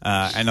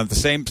 and at the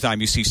same time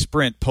you see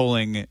Sprint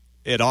pulling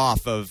it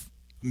off of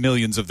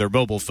millions of their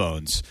mobile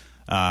phones.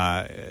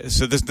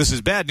 So this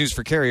is bad news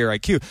for Carrier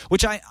IQ,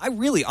 which I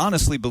really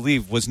honestly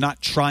believe was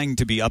not trying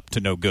to be up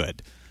to no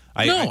good.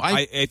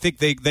 I think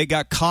they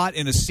got caught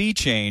in a sea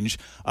change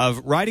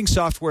of writing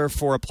software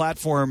for a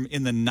platform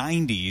in the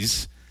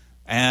 90s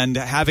and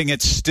having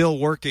it still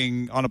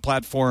working on a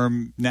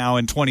platform now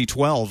in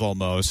 2012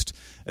 almost.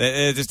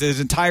 There's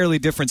an entirely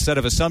different set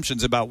of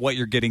assumptions about what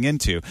you're getting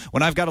into.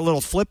 When I've got a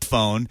little flip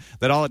phone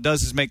that all it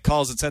does is make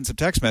calls and send some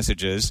text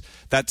messages,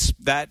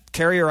 that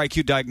Carrier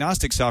IQ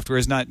diagnostic software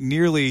is not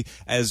nearly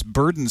as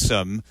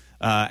burdensome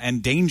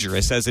and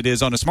dangerous as it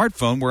is on a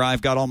smartphone where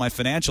I've got all my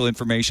financial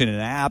information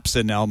and apps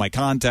and all my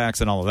contacts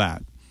and all of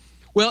that.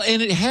 Well,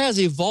 and it has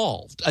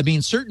evolved. I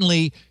mean,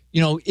 certainly,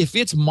 if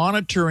it's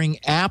monitoring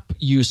app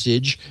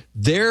usage,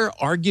 their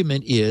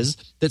argument is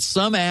that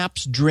some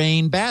apps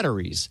drain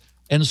batteries.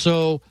 And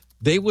so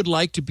they would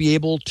like to be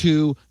able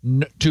to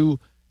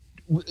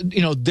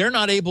they're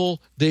not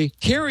able, the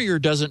carrier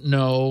doesn't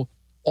know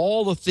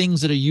all the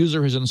things that a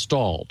user has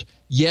installed.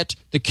 Yet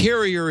the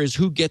carrier is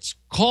who gets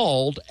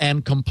called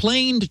and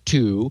complained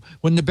to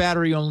when the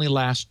battery only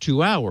lasts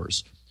 2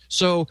 hours.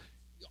 So,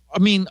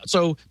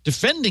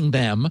 defending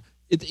them,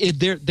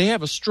 they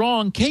have a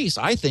strong case,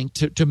 I think,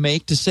 to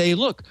make to say,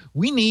 look,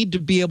 we need to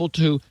be able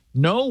to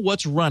know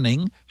what's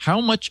running,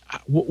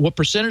 what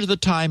percentage of the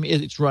time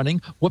it's running,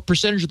 what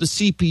percentage of the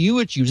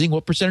CPU it's using,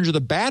 what percentage of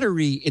the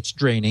battery it's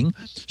draining,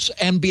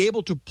 and be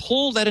able to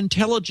pull that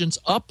intelligence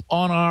up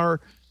on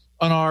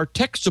our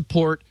tech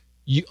support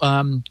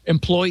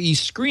employee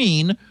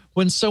screen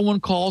when someone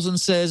calls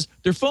and says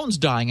their phone's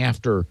dying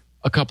after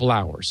a couple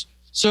hours.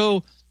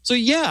 So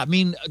yeah,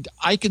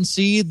 I can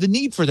see the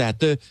need for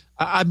that.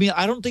 I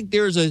don't think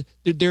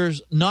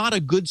there's not a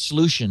good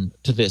solution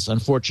to this,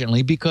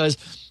 unfortunately, because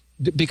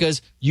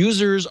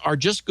users are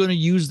just going to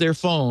use their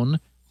phone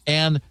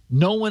and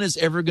no one is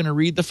ever going to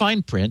read the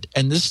fine print,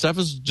 and this stuff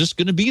is just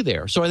going to be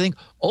there. So I think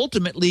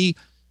ultimately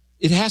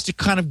it has to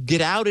kind of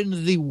get out into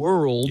the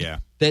world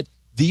that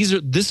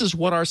this is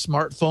what our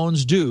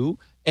smartphones do,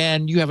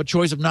 and you have a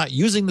choice of not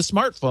using the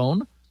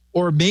smartphone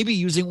or maybe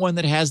using one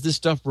that has this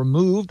stuff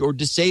removed or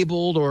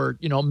disabled, or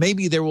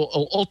maybe there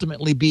will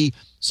ultimately be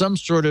some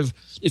sort of,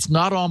 it's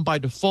not on by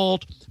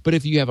default, but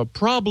if you have a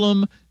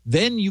problem,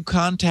 then you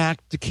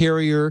contact the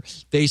carrier.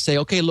 They say,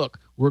 okay, look,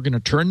 we're going to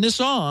turn this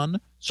on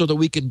so that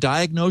we can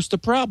diagnose the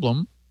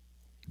problem.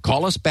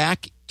 Call us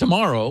back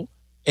tomorrow,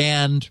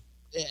 and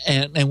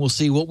we'll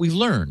see what we've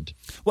learned.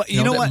 Well,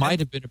 you know that what? might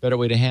have been a better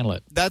way to handle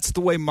it. That's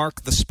the way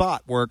Mark the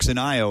Spot works in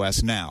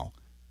iOS now.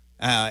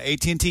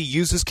 AT&T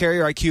uses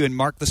Carrier IQ and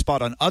Mark the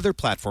Spot on other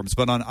platforms,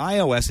 but on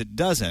iOS it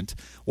doesn't.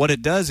 What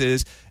it does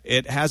is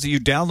it has you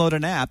download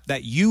an app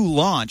that you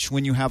launch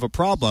when you have a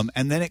problem,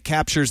 and then it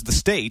captures the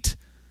state.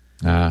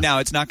 Now,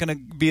 it's not going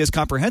to be as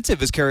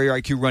comprehensive as Carrier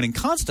IQ running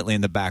constantly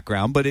in the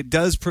background, but it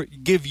does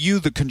give you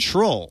the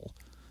control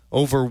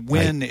over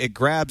when it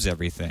grabs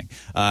everything.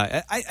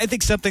 I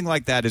think something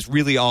like that is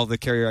really all the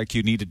Carrier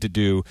IQ needed to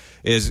do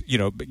is,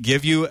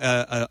 give you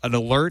an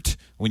alert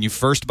when you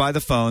first buy the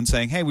phone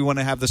saying, hey, we want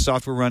to have the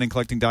software running,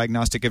 collecting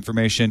diagnostic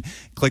information.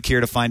 Click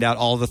here to find out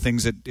all the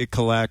things that it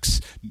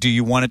collects. Do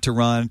you want it to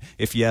run?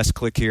 If yes,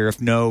 click here. If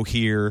no,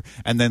 here.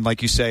 And then,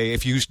 like you say,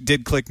 if you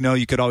did click no,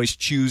 you could always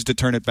choose to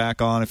turn it back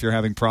on if you're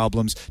having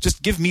problems.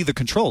 Just give me the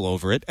control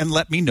over it and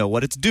let me know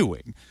what it's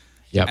doing.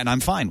 Yep. And I'm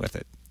fine with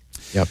it.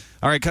 Yep.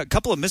 All right, a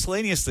couple of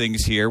miscellaneous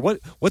things here.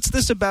 What's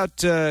this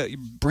about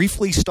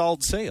briefly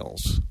stalled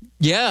sales?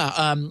 Yeah,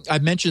 I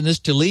mentioned this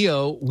to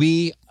Leo.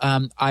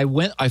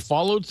 I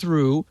followed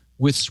through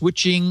with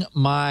switching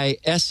my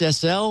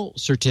SSL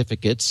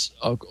certificates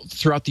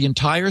throughout the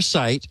entire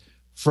site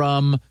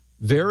from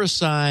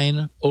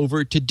VeriSign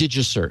over to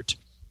DigiCert,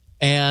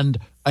 and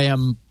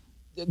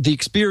the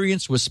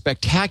experience was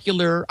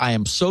spectacular. I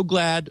am so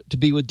glad to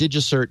be with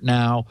DigiCert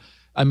now.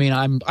 I mean,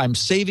 I'm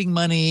saving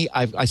money.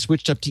 I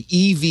switched up to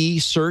EV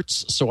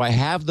certs, so I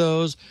have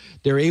those.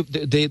 They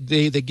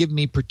give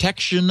me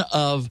protection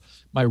of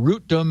my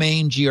root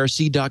domain,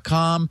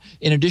 grc.com,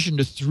 in addition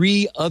to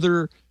 3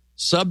 other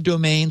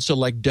subdomains. So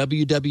like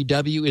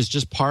www is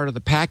just part of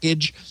the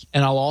package,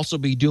 and I'll also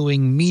be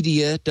doing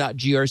media.grc.com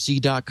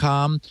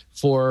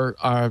for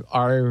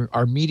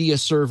our media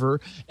server.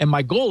 And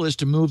my goal is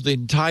to move the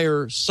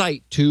entire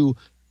site to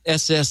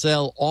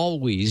SSL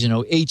always,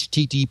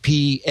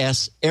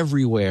 HTTPS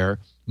everywhere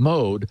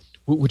mode,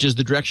 which is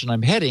the direction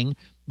I'm heading.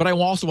 But I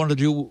also wanted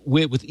to do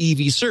with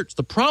EV search.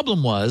 The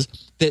problem was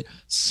that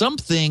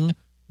something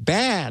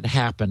bad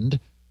happened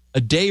a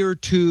day or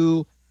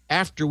two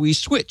after we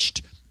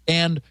switched.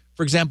 And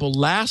for example,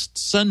 last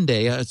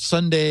Sunday,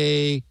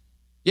 Sunday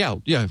a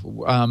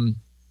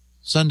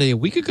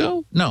week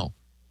ago? No,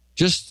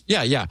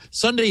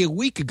 Sunday a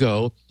week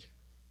ago,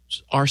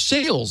 our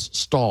sales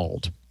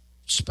stalled.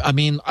 I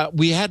mean,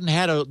 we hadn't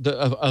had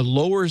a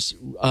lower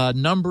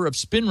number of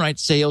SpinRite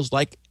sales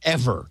like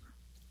ever.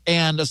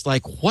 And it's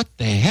like, what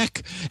the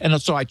heck?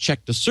 And so I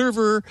checked the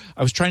server.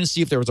 I was trying to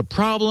see if there was a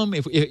problem,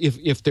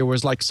 if there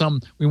was like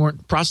we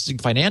weren't processing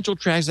financial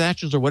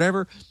transactions or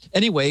whatever.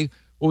 Anyway,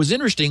 what was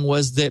interesting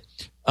was that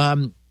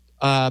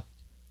a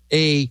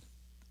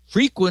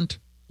frequent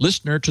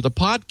listener to the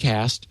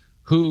podcast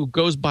who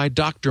goes by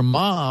Dr.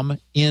 Mom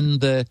in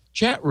the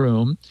chat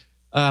room,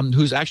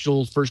 whose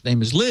actual first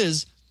name is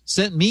Liz,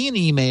 sent me an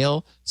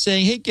email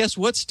saying, hey, guess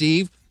what,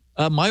 Steve?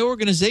 My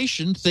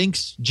organization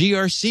thinks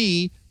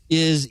GRC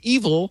is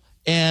evil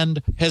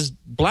and has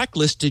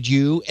blacklisted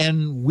you,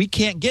 and we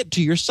can't get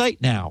to your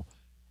site now.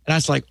 And I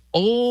was like,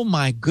 oh,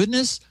 my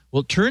goodness.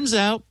 Well, it turns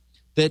out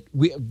that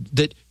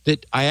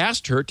that I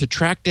asked her to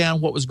track down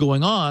what was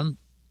going on.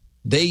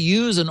 They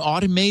use an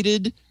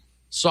automated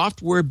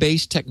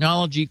software-based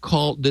technology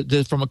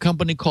from a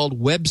company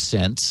called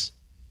WebSense,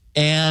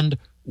 and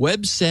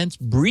WebSense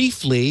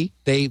briefly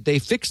they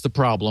fixed the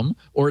problem,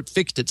 or it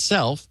fixed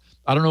itself.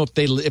 I don't know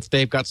if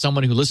they've got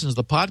someone who listens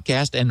to the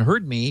podcast and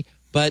heard me,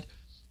 but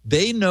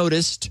they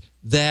noticed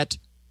that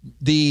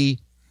the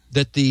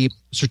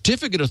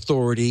certificate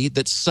authority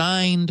that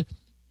signed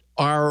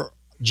our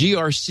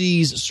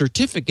GRC's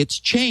certificates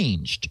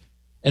changed.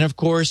 And of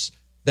course,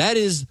 that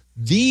is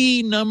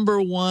the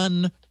number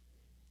one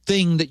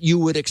thing that you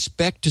would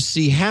expect to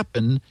see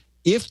happen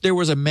if there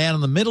was a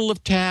man-in-the-middle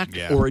attack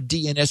or a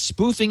DNS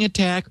spoofing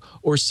attack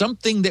or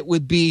something that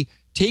would be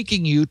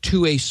taking you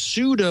to a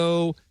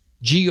pseudo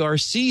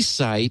GRC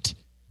site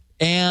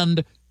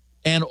and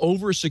an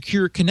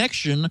over-secure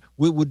connection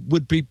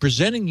would be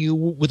presenting you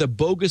with a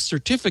bogus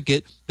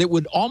certificate that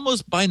would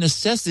almost by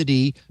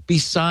necessity be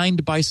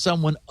signed by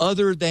someone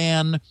other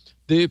than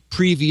the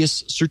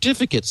previous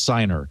certificate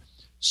signer.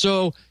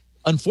 So,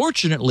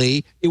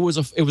 unfortunately, it was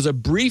a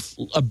brief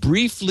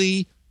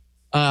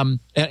and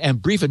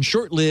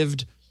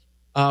short-lived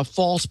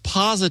false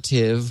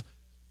positive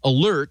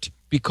alert,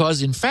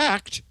 because in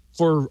fact,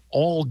 for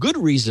all good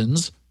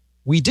reasons,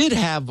 we did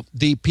have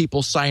the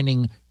people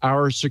signing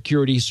our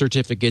security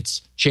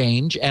certificates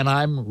change, and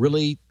I'm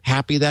really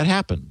happy that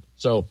happened.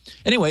 So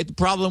anyway, the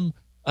problem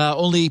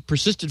only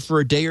persisted for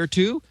a day or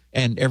two,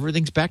 and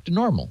everything's back to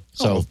normal.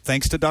 So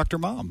thanks to Dr.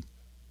 Mom.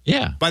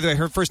 Yeah. By the way,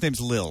 her first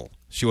name's Lil.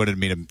 She wanted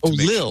me to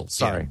Lil.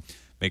 Sorry.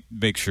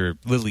 Make sure.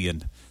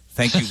 Lillian.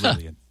 Thank you,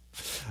 Lillian.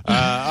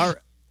 All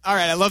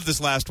right. I love this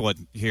last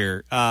one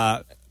here.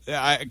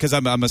 Because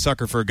I'm a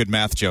sucker for a good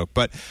math joke.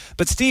 But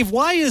Steve,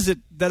 why is it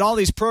that all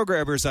these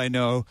programmers I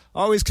know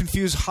always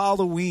confuse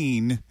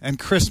Halloween and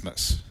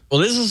Christmas?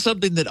 Well, this is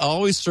something that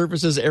always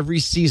surfaces every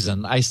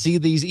season. I see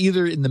these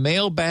either in the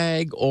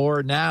mailbag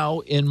or now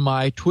in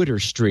my Twitter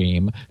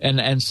stream.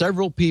 And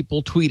several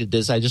people tweeted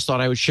this. I just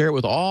thought I would share it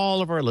with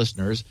all of our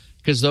listeners,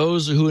 because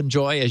those who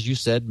enjoy, as you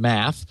said,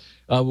 math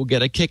will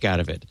get a kick out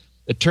of it.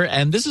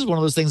 And this is one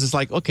of those things that's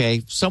like,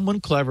 okay,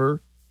 someone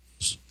clever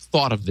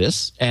thought of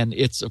this, and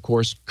it's, of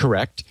course,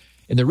 correct.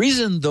 And the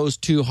reason those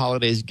two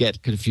holidays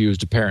get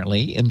confused,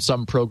 apparently, in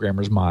some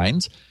programmers'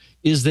 minds,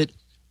 is that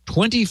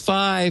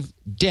 25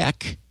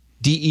 dec,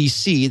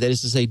 DEC, that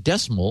is to say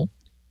decimal,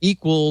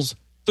 equals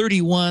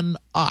 31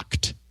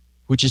 oct,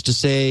 which is to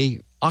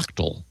say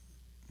octal.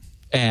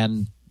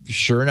 And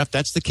sure enough,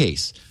 that's the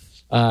case.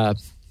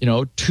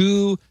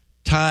 2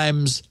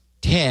 times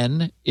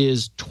 10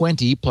 is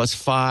 20 plus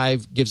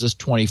 5 gives us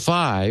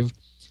 25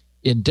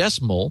 in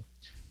decimal,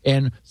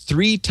 and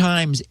 3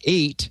 times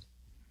 8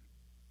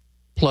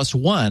 plus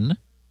 1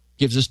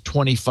 gives us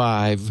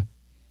 25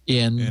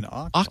 in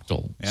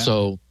octal. Yeah.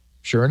 So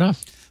sure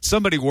enough.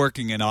 Somebody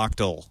working in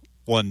octal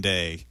one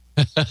day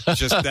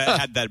just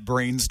had that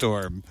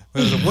brainstorm.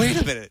 Wait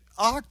a minute.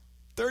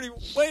 30.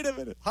 Wait a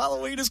minute.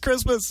 Halloween is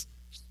Christmas.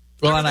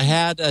 Well, and I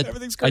had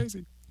everything's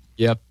crazy.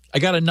 Yep. I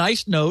got a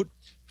nice note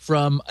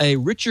from a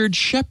Richard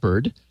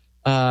Shepard,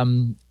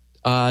 dated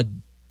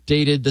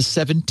the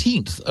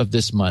 17th of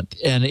this month,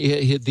 and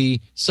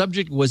the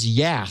subject was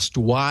YAST,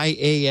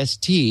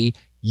 Y-A-S-T.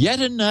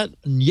 Yet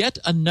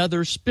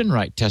another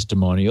SpinRite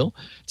testimonial.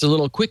 It's a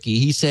little quickie.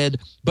 He said,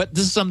 but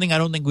this is something I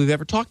don't think we've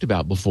ever talked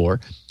about before.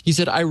 He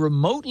said, I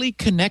remotely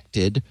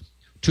connected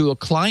to a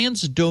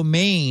client's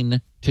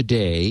domain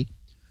today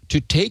to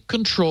take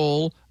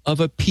control of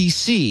a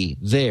PC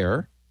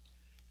there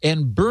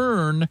and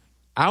burn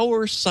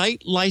our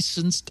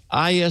site-licensed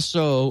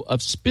ISO of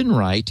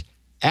SpinRite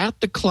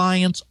at the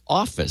client's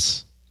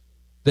office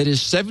that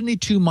is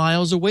 72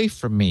 miles away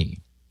from me.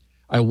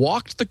 I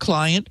walked the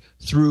client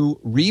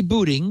through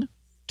rebooting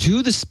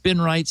to the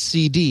SpinRite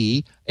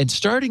CD and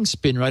starting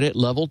SpinRite at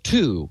level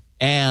 2.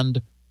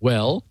 And,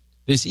 well,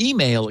 this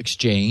email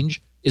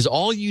exchange is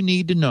all you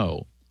need to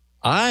know.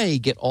 I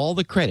get all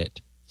the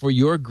credit for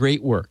your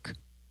great work.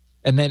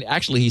 And then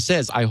actually he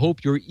says, I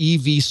hope your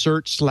EV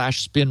search /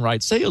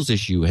 SpinRite sales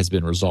issue has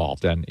been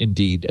resolved. And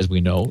indeed, as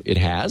we know, it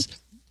has.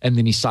 And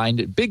then he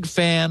signed it, big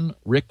fan,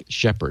 Rick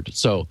Shepard.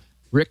 So,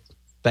 Rick,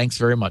 thanks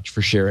very much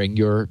for sharing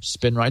your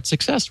SpinRite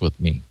success with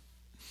me.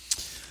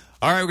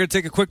 All right, we're going to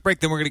take a quick break.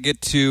 Then we're going to get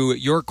to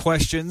your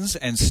questions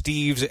and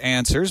Steve's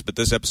answers. But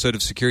this episode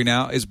of Security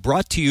Now is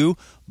brought to you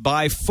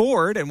by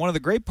Ford. And one of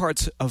the great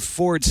parts of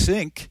Ford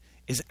Sync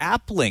is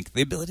AppLink,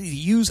 the ability to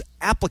use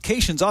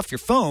applications off your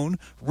phone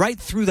right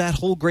through that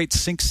whole great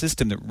Sync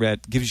system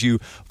that gives you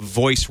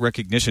voice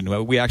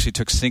recognition. We actually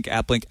took Sync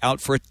AppLink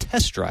out for a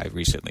test drive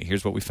recently.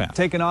 Here's what we found.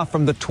 Taking off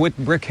from the Twit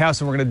Brick House,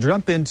 and we're going to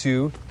jump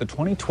into the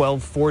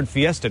 2012 Ford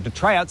Fiesta to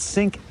try out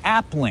Sync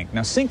AppLink.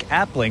 Now, Sync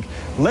AppLink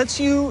lets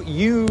you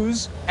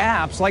use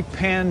apps like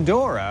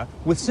Pandora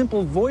with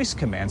simple voice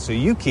commands, so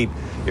you keep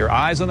your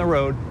eyes on the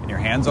road and your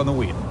hands on the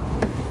wheel.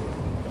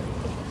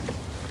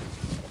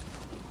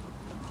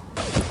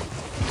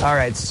 All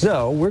right,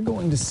 so we're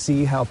going to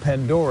see how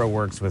Pandora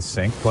works with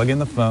Sync. Plug in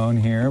the phone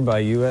here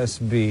by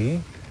USB.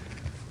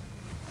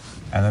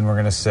 And then we're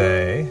going to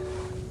say...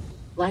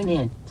 Line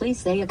in. Please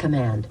say a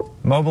command.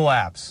 Mobile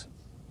apps.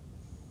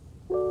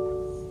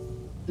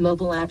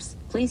 Mobile apps.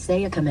 Please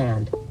say a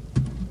command.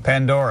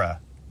 Pandora.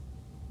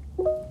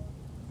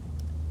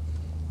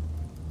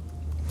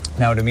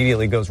 Now it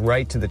immediately goes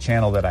right to the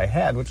channel that I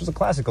had, which was a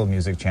classical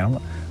music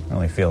channel. I don't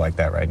really feel like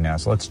that right now,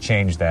 so let's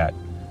change that.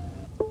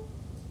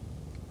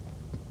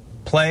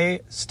 Play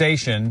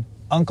station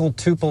Uncle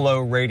Tupelo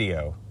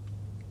radio.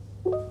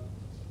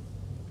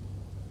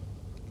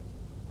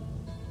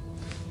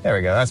 There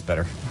we go, that's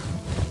better.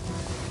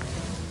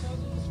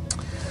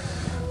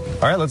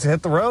 All right, let's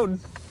hit the road.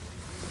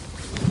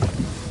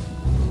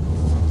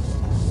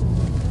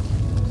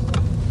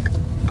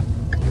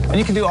 And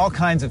you can do all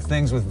kinds of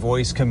things with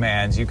voice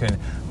commands. You can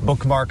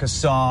bookmark a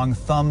song,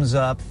 thumbs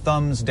up,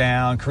 thumbs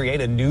down, create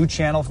a new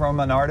channel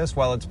from an artist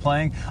while it's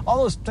playing.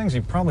 All those things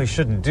you probably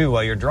shouldn't do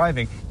while you're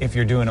driving if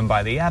you're doing them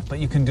by the app, but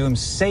you can do them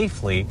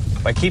safely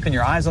by keeping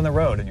your eyes on the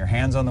road and your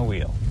hands on the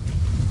wheel.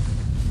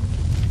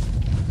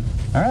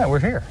 All right, we're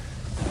here.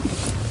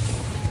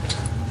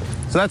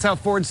 So that's how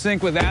Ford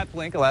Sync with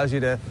AppLink allows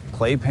you to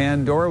play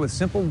Pandora with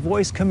simple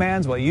voice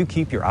commands while you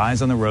keep your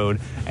eyes on the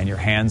road and your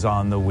hands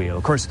on the wheel.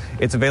 Of course,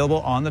 it's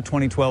available on the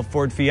 2012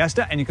 Ford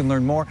Fiesta, and you can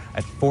learn more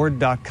at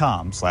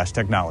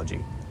Ford.com/technology.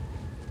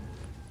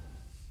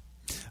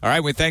 All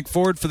right, we thank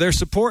Ford for their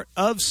support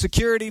of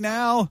Security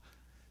Now.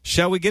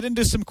 Shall we get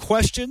into some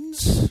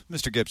questions,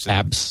 Mr. Gibson?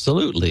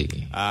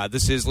 Absolutely.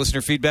 This is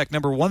listener feedback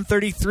number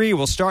 133.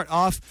 We'll start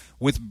off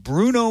with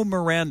Bruno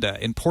Miranda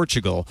in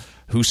Portugal,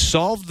 who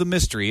solved the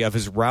mystery of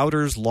his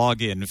router's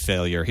login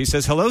failure. He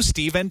says, hello,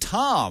 Steve and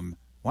Tom.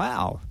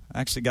 Wow. I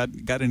actually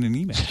got in an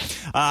email.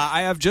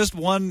 I have just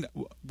won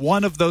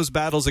one of those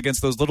battles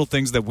against those little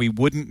things that we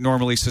wouldn't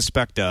normally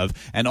suspect of,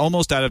 and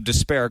almost out of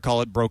despair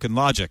call it broken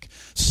logic.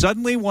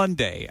 Suddenly one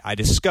day, I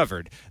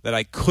discovered that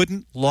I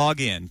couldn't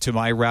log in to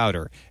my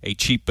router, a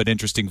cheap but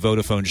interesting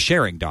Vodafone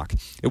sharing dock.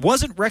 It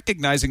wasn't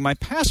recognizing my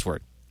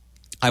password.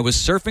 I was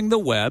surfing the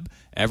web.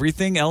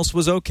 Everything else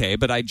was okay,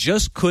 but I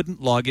just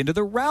couldn't log into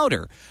the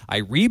router.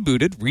 I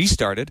rebooted,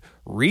 restarted,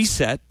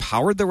 reset,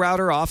 powered the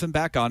router off and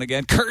back on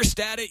again, cursed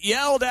at it,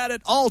 yelled at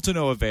it, all to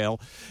no avail.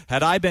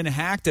 Had I been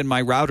hacked and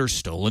my router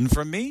stolen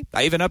from me?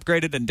 I even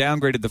upgraded and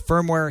downgraded the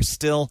firmware,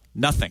 still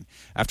nothing.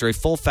 After a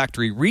full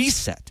factory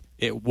reset,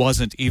 it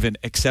wasn't even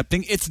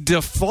accepting its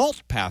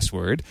default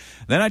password.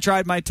 Then I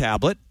tried my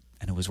tablet,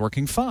 and it was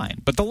working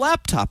fine. But the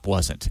laptop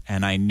wasn't,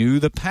 and I knew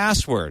the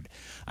password.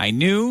 I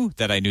knew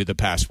that I knew the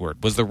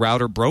password. Was the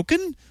router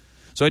broken?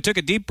 So I took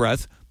a deep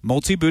breath,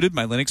 multi-booted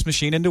my Linux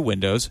machine into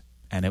Windows,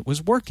 and it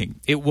was working.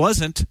 It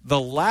wasn't the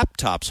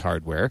laptop's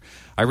hardware.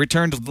 I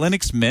returned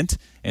Linux Mint,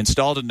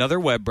 installed another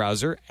web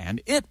browser,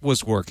 and it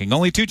was working.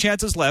 Only 2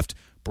 chances left: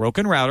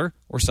 broken router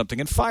or something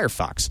in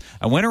Firefox.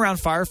 I went around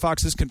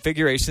Firefox's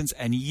configurations,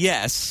 and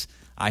yes,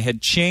 I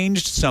had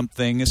changed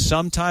something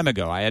some time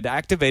ago. I had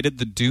activated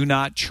the Do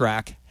Not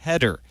Track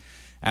header.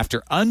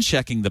 After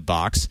unchecking the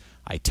box,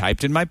 I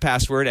typed in my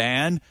password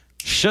and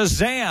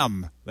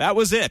Shazam! That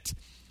was it.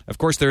 Of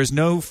course, there is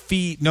no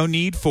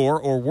need for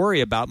or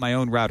worry about my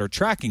own router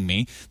tracking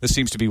me. This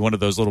seems to be one of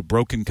those little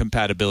broken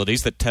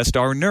compatibilities that test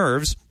our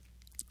nerves.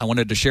 I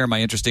wanted to share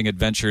my interesting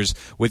adventures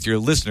with your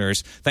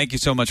listeners. Thank you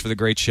so much for the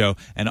great show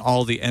and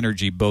all the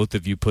energy both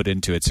of you put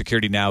into it.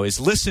 Security Now is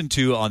listened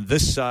to on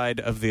this side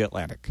of the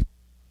Atlantic.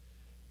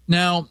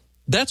 Now,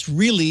 that's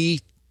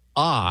really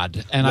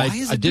odd. And Why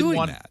is it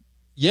doing that?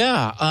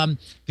 Yeah.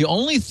 The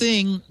only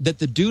thing that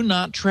the Do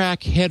Not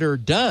Track header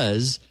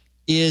does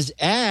is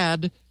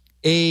add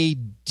a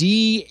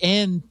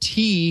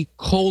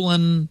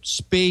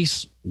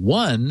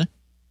DNT:1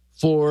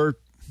 for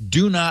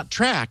Do Not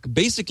Track.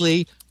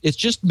 Basically, it's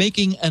just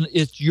making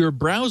it's your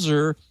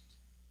browser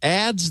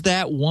adds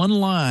that one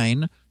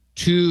line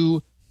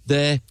to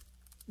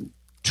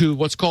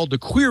what's called the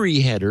query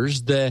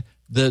headers, the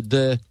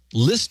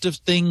list of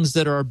things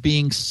that are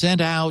being sent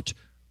out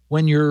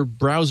when your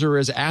browser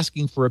is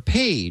asking for a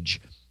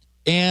page.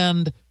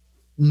 And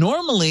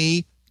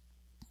normally,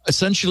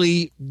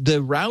 essentially,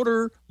 the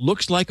router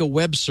looks like a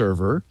web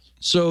server.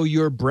 So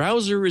your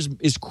browser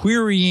is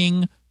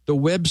querying the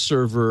web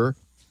server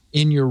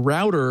in your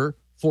router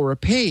for a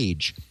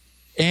page.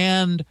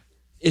 And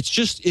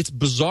it's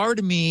bizarre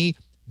to me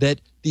that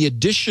the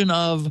addition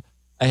of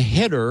a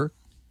header,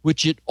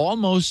 which it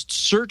almost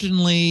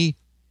certainly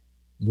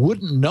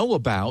wouldn't know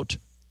about,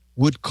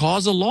 would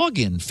cause a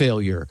login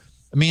failure.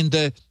 I mean,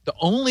 the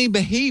only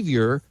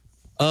behavior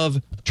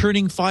of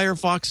turning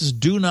Firefox's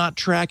Do Not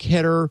Track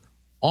header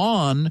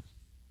on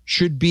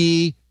should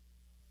be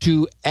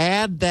to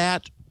add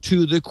that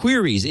to the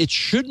queries. It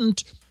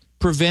shouldn't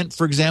prevent,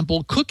 for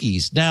example,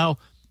 cookies. Now,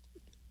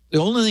 the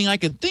only thing I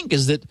can think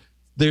is that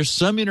there's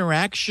some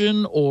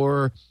interaction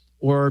or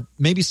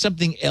maybe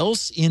something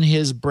else in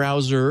his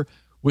browser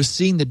was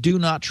seeing the Do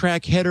Not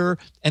Track header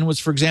and was,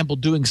 for example,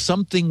 doing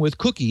something with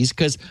cookies,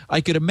 because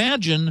I could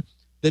imagine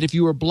that if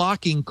you were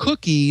blocking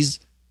cookies,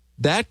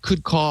 that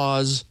could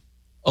cause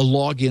a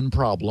login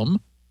problem,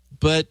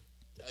 but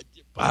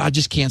I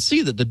just can't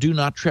see that the Do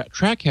Not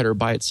Track header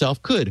by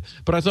itself could.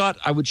 But I thought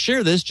I would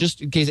share this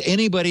just in case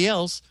anybody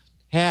else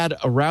had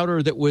a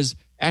router that was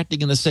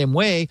acting in the same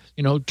way.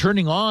 You know,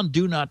 turning on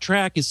Do Not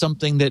Track is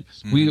something that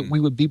we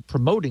would be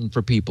promoting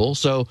for people.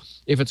 So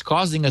if it's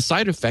causing a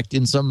side effect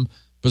in some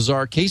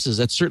bizarre cases,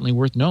 that's certainly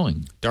worth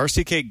knowing.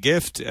 Darcy K.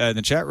 Gift in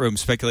the chat room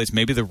speculates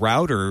maybe the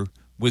router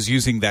was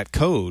using that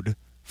code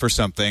for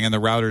something, and the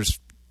routers,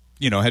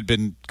 had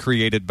been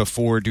created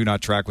before Do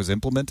Not Track was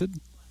implemented.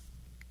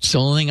 It's the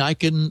only thing I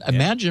can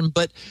imagine,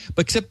 but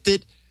except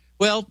that,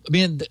 well, I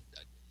mean,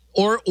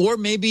 or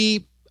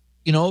maybe,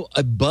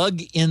 a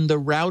bug in the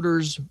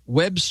router's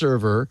web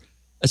server.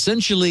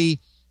 Essentially,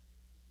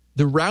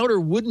 the router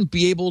wouldn't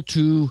be able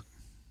to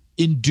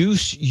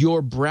induce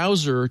your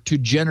browser to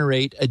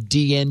generate a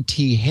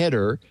DNT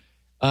header,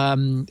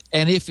 and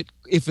if it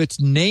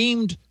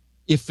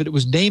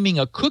was naming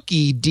a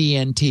cookie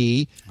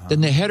DNT,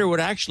 then the header would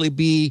actually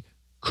be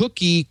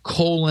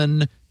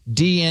cookie:DNT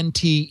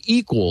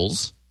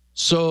equals.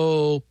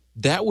 So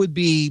that would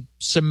be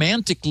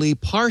semantically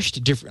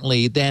parsed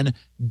differently than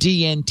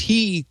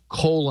DNT: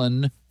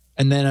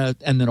 and then a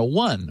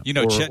 1.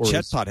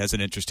 Chetpot has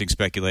an interesting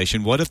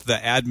speculation. What if the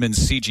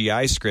admin's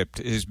CGI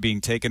script is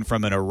being taken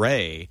from an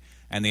array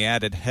and the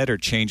added header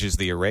changes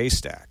the array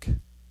stack?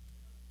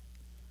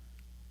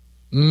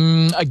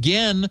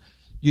 Again,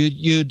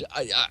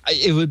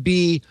 it would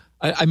be.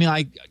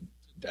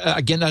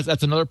 Again,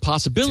 that's another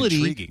possibility.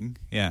 It's intriguing,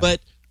 yeah.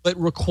 But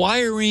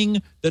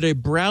requiring that a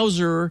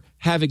browser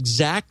have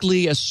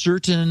exactly a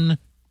certain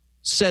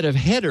set of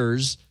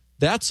headers,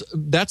 that's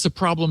a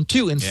problem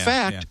too. In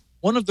fact,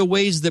 one of the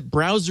ways that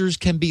browsers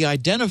can be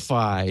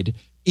identified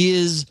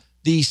is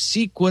the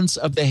sequence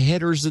of the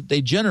headers that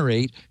they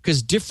generate,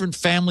 because different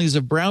families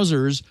of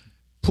browsers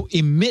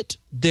emit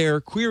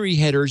their query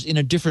headers in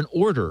a different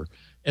order.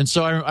 And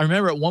so I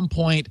remember at one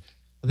point,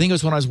 I think it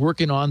was when I was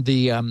working on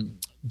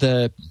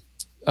the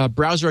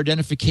browser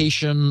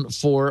identification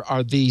for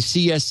the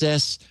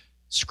CSS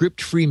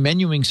script-free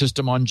menuing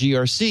system on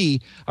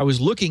GRC, I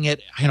was looking at,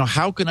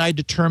 how can I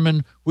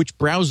determine which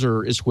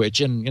browser is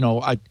which? And,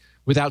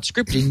 without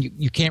scripting,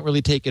 you can't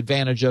really take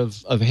advantage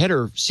of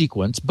header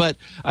sequence. But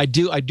I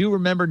do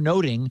remember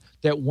noting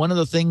that one of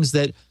the things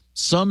that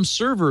some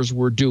servers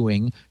were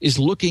doing is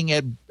looking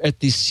at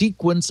the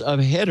sequence of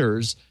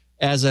headers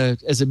as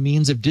a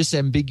means of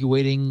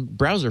disambiguating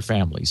browser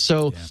families.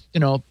 So,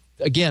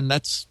 again,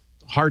 that's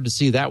hard to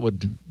see that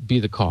would be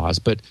the cause,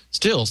 but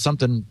still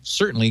something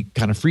certainly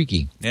kind of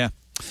freaky. Yeah.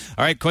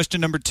 All right,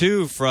 question number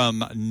 2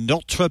 from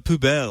Notre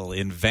Poubelle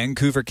in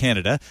Vancouver,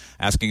 Canada,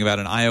 asking about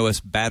an iOS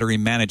battery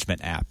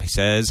management app. He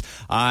says,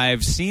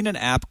 I've seen an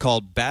app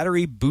called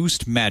Battery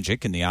Boost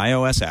Magic in the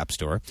iOS App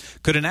Store.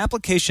 Could an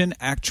application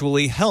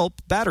actually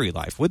help battery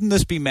life? Wouldn't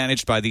this be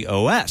managed by the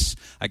OS?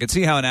 I could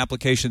see how an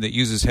application that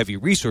uses heavy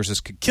resources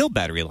could kill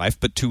battery life,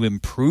 but to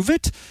improve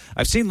it?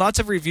 I've seen lots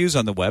of reviews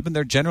on the web, and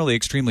they're generally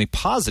extremely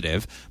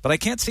positive, but I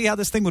can't see how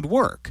this thing would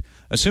work.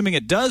 Assuming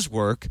it does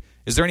work,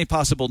 is there any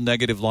possible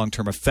negative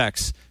long-term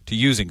effects to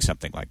using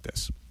something like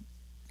this?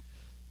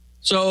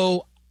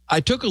 So I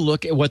took a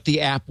look at what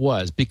the app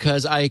was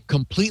because I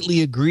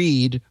completely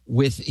agreed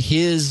with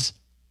his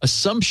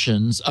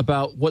assumptions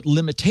about what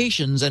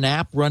limitations an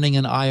app running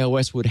in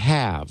iOS would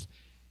have.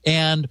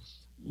 And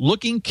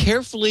looking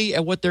carefully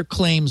at what their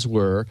claims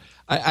were,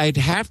 I'd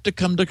have to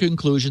come to the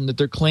conclusion that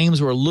their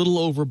claims were a little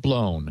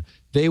overblown.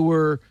 They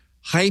were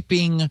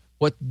hyping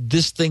what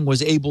this thing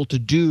was able to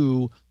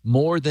do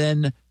more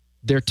than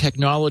their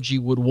technology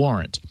would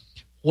warrant.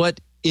 What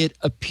it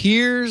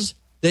appears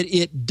that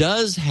it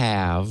does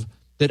have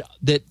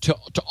that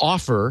to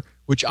offer,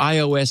 which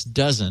iOS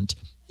doesn't,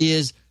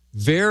 is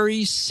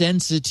very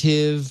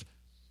sensitive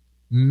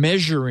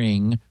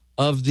measuring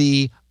of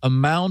the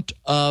amount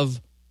of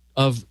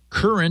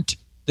current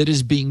that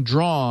is being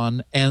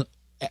drawn, and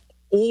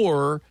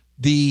or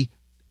the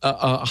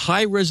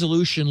high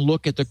resolution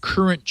look at the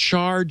current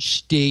charge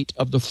state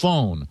of the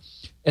phone.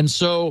 And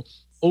so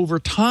over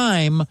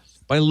time,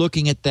 by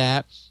looking at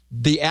that,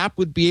 the app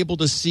would be able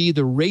to see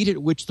the rate at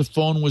which the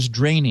phone was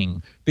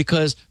draining,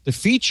 because the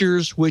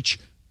features which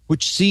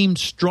seemed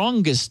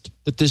strongest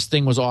that this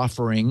thing was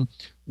offering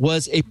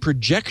was a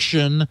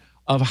projection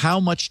of how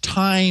much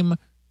time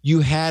you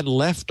had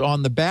left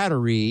on the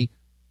battery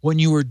when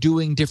you were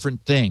doing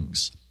different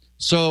things.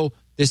 So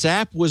this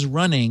app was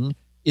running,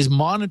 is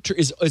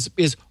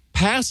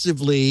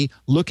passively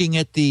looking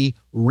at the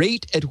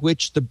rate at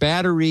which the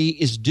battery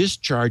is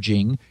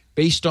discharging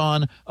based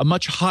on a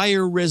much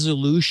higher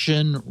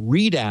resolution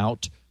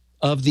readout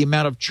of the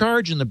amount of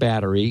charge in the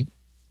battery.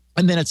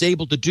 And then it's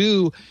able to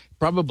do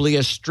probably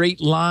a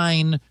straight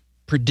line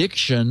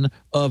prediction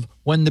of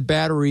when the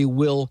battery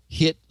will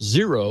hit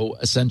zero,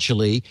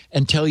 essentially,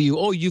 and tell you,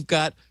 oh, you've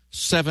got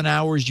 7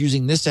 hours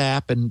using this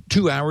app and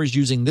 2 hours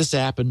using this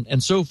app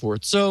and so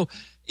forth. So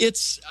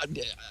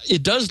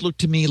it does look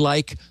to me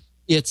like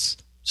it's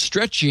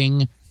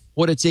stretching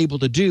what it's able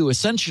to do.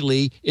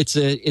 Essentially, it's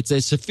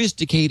a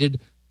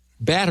sophisticated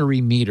battery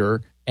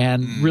meter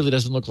and really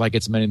doesn't look like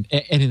it's meant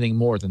anything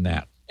more than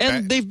that.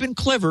 And they've been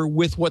clever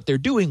with what they're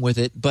doing with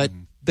it, but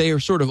they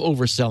are sort of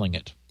overselling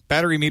it.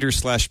 Battery meter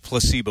 /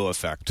 placebo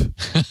effect.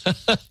 That's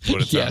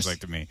what it sounds like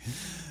to me.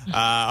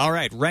 All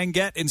right.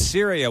 Ranget in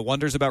Syria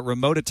wonders about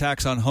remote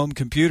attacks on home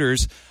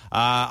computers.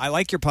 I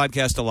like your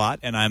podcast a lot,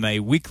 and I'm a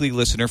weekly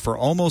listener for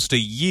almost a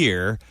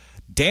year.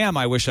 Damn,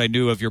 I wish I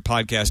knew of your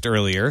podcast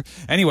earlier.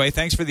 Anyway,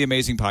 thanks for the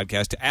amazing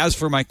podcast. As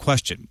for my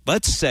question,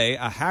 let's say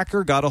a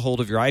hacker got a hold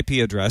of your IP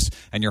address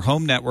and your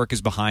home network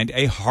is behind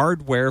a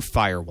hardware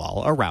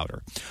firewall, a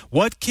router.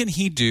 What can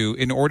he do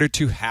in order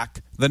to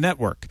hack the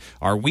network?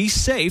 Are we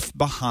safe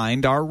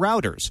behind our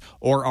routers?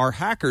 Or are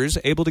hackers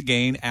able to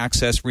gain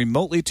access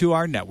remotely to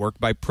our network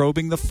by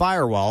probing the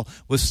firewall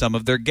with some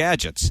of their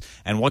gadgets?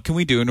 And what can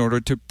we do in order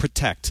to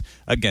protect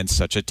against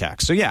such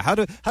attacks? So yeah, how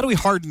do we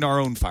harden our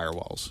own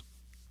firewalls?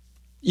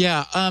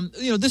 Yeah,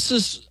 this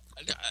is,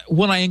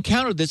 when I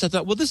encountered this, I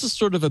thought, well, this is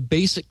sort of a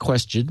basic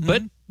question,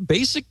 but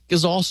basic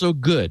is also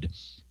good,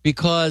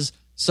 because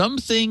some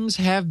things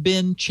have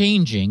been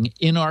changing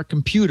in our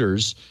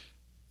computers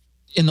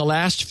in the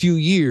last few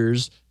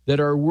years that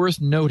are worth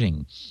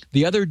noting.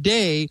 The other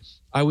day,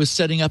 I was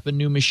setting up a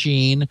new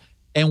machine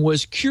and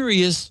was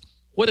curious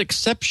what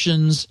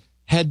exceptions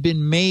had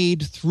been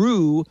made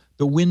through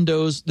the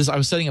Windows. I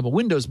was setting up a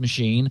Windows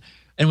machine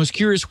and was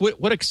curious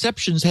what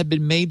exceptions had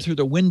been made through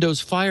the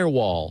Windows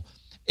firewall.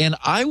 And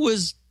I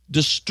was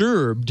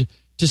disturbed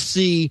to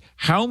see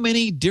how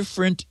many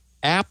different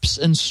apps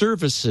and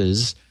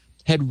services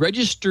had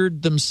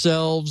registered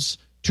themselves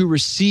to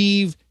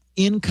receive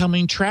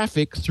incoming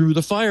traffic through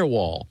the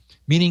firewall,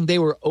 meaning they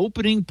were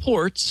opening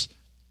ports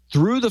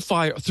through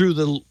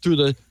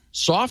the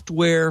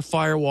software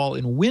firewall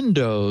in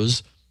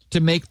Windows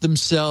to make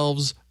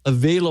themselves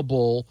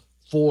available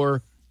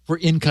for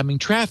incoming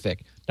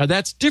traffic. Now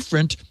that's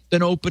different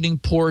than opening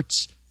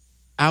ports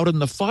out in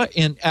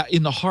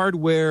the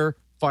hardware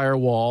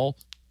firewall,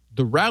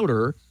 the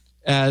router,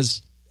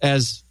 as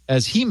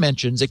he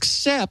mentions,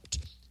 except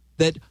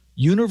that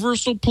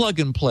universal plug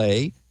and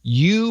play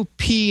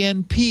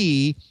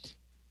UPnP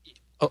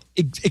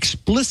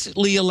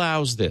explicitly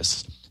allows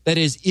this. That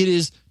is, it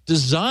is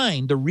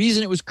designed, the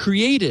reason it was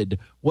created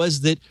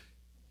was that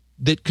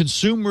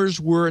consumers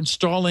were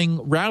installing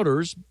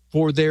routers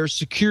for their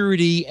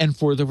security and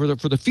for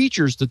the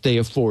features that they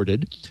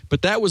afforded,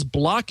 but that was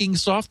blocking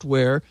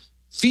software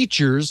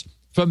features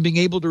from being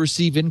able to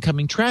receive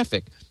incoming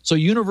traffic. So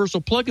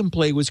Universal Plug and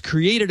Play was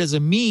created as a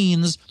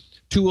means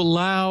to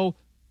allow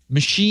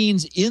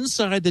machines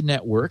inside the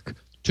network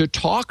to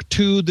talk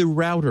to the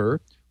router,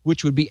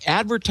 which would be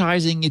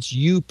advertising its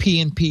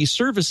UPnP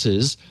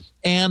services,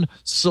 and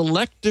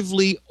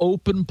selectively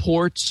open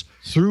ports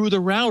through the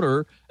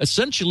router,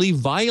 essentially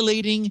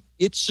violating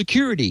its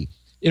security.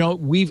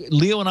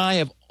 Leo and I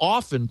have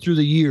often through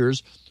the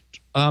years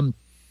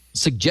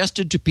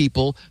suggested to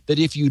people that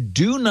if you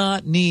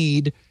don't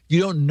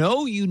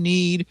know you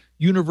need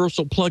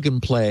Universal Plug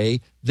and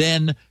Play,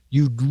 then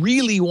you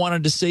really want to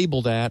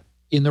disable that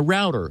in the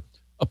router.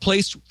 A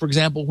place, for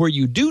example, where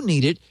you do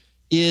need it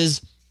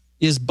is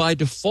by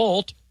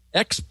default,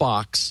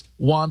 Xbox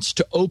wants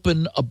to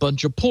open a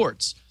bunch of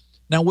ports.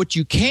 Now, what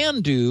you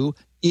can do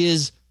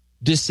is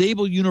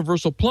disable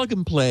Universal Plug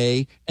and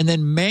Play and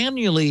then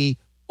manually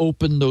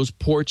open those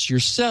ports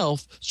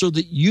yourself so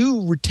that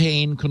you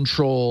retain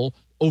control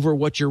over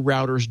what your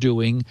router's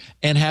doing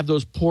and have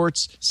those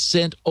ports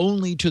sent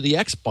only to the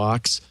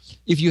Xbox.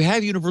 If you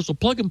have Universal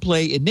Plug and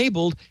Play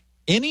enabled,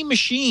 any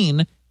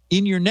machine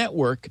in your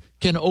network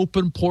can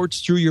open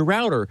ports through your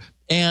router.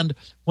 And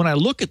when I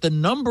look at the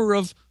number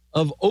of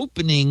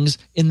openings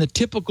in the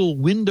typical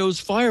Windows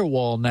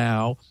firewall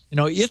now,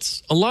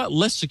 it's a lot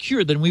less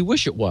secure than we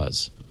wish it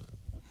was.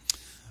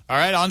 All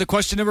right, on to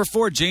question number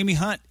 4. Jamie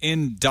Hunt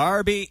in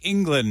Derby,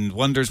 England,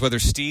 wonders whether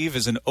Steve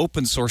is an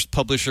open source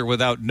publisher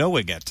without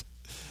knowing it.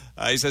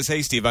 He says,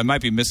 hey, Steve, I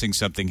might be missing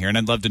something here, and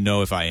I'd love to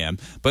know if I am.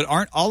 But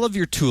aren't all of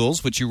your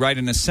tools, which you write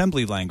in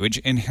assembly language,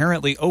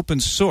 inherently open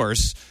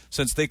source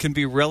since they can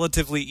be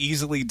relatively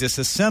easily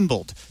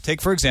disassembled?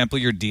 Take, for example,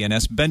 your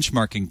DNS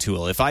benchmarking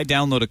tool. If I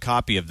download a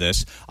copy of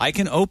this, I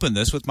can open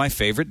this with my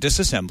favorite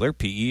disassembler,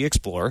 PE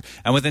Explorer,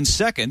 and within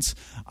seconds,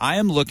 I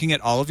am looking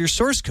at all of your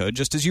source code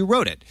just as you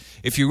wrote it.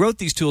 If you wrote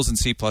these tools in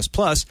C++,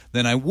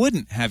 then I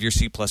wouldn't have your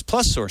C++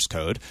 source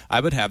code. I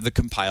would have the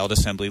compiled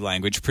assembly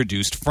language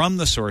produced from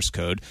the source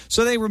code,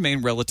 so they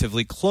remain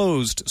relatively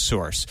closed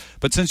source.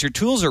 But since your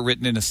tools are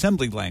written in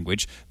assembly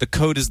language, the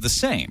code is the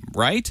same,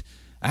 right?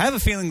 I have a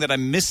feeling that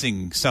I'm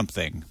missing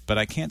something, but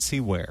I can't see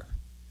where.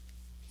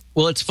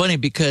 Well, it's funny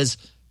because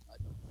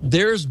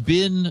there's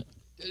been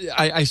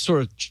I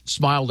sort of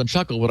smiled and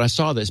chuckled when I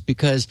saw this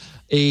because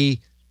a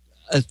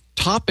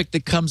topic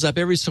that comes up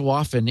every so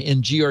often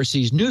in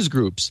GRC's news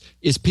groups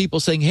is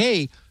people saying,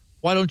 hey,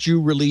 why don't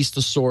you release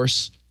the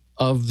source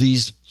of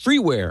these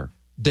freeware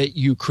that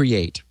you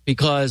create?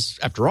 Because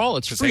after all,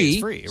 it's free.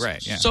 It's free,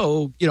 right? Yeah.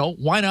 So,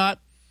 why not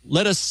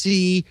let us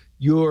see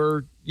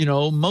your,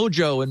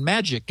 mojo and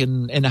magic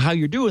and how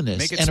you're doing this?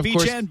 Make it and speech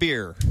of course, and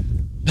beer.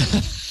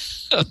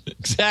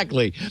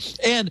 Exactly.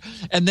 And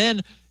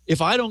then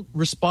if I don't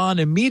respond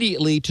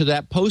immediately to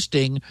that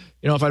posting,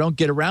 if I don't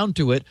get around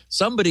to it,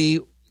 somebody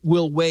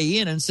will weigh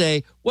in and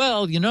say,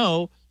 well,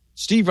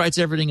 Steve writes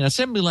everything in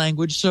assembly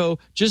language, so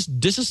just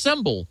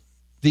disassemble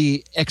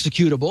the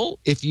executable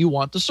if you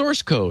want the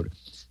source code.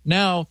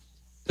 Now,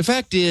 the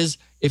fact is,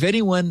 if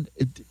anyone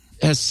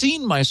has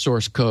seen my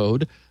source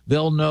code,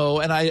 they'll know,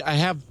 and I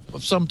have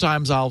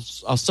sometimes I'll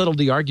settle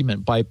the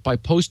argument by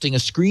posting a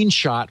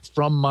screenshot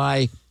from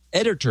my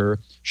editor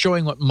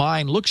showing what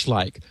mine looks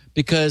like,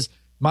 because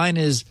mine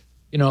is,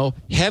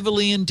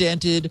 heavily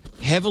indented,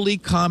 heavily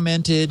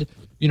commented,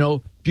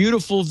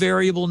 beautiful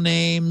variable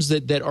names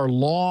that are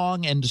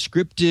long and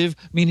descriptive.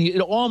 I mean,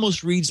 it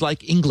almost reads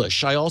like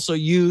English. I also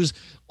use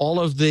all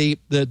of the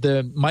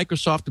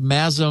Microsoft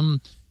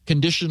MASM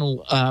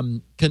conditional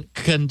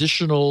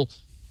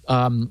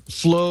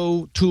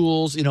flow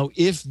tools,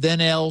 if,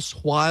 then, else,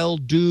 while,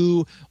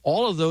 do,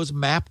 all of those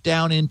map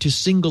down into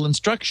single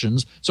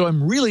instructions. So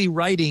I'm really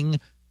writing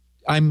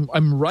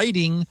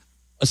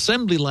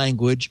assembly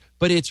language,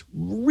 but it's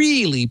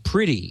really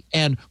pretty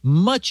and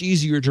much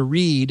easier to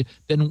read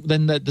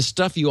than the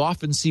stuff you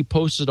often see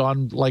posted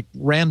on like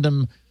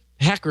random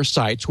hacker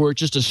sites where it's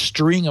just a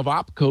string of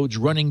opcodes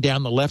running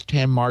down the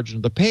left-hand margin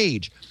of the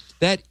page.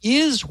 That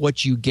is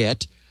what you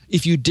get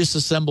if you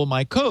disassemble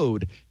my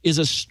code, is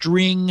a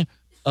string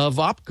of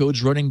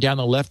opcodes running down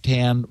the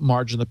left-hand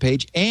margin of the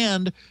page,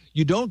 and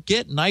you don't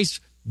get nice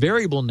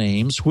variable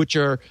names, which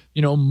are,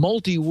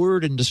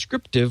 multi-word and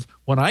descriptive.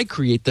 When I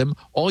create them,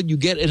 all you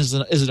get is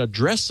an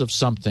address of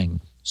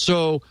something.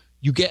 So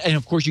you get, and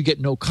of course you get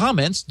no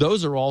comments.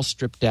 Those are all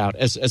stripped out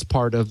as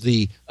part of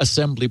the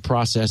assembly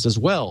process as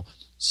well.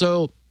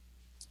 So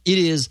it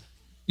is,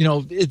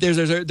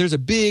 there's a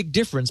big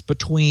difference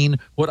between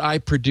what I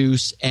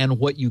produce and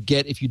what you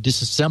get if you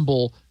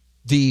disassemble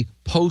the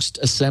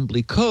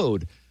post-assembly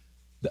code.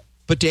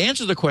 But to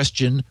answer the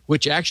question,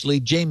 which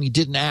actually Jamie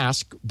didn't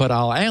ask, but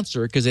I'll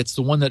answer because it's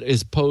the one that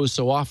is posed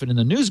so often in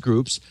the news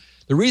groups,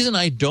 the reason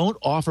I don't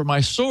offer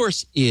my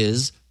source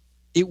is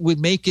it would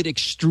make it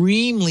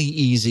extremely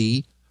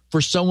easy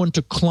for someone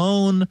to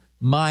clone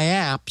my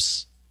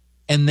apps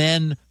and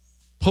then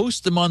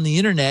post them on the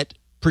internet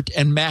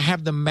and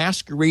have them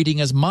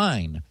masquerading as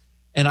mine.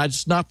 And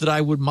it's not that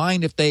I would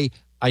mind if they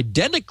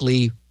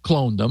identically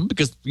cloned them,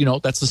 because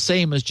that's the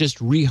same as just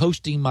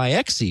rehosting my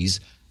exes.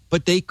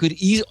 But they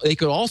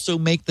could also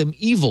make them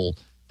evil.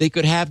 They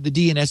could have the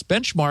DNS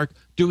benchmark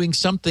doing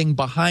something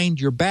behind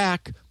your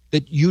back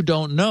that you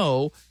don't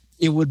know.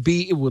 It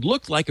would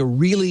look like a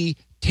really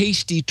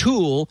tasty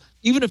tool,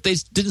 even if they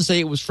didn't say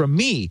it was from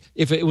me.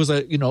 If it was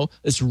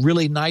this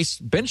really nice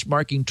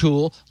benchmarking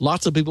tool,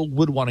 lots of people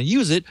would want to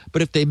use it.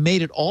 But if they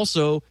made it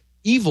also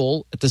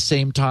evil at the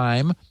same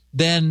time,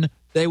 then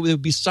they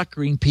would be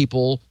suckering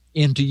people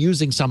into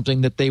using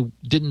something that they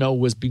didn't know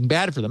was being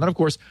bad for them. And of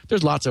course,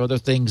 there's lots of other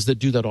things that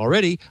do that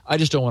already. I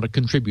just don't want to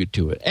contribute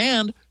to it.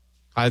 And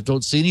I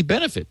don't see any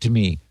benefit to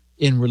me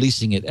in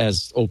releasing it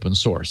as open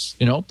source.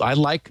 I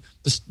like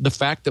the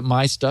fact that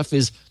my stuff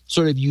is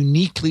sort of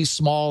uniquely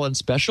small and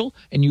special,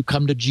 and you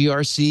come to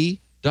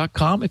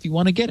grc.com if you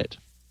want to get it.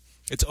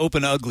 It's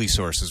open ugly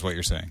source is what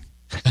you're saying.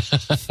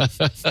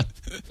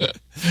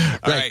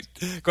 All right.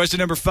 Question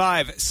number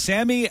 5.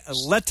 Sami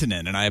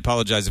Lettinen, and I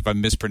apologize if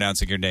I'm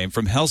mispronouncing your name,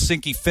 from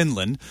Helsinki,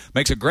 Finland,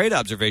 makes a great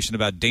observation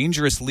about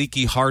dangerous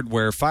leaky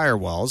hardware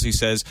firewalls. He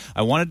says,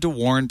 I wanted to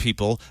warn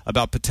people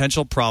about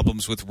potential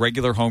problems with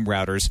regular home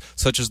routers,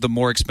 such as the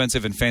more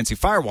expensive and fancy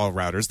firewall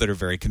routers that are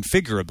very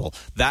configurable.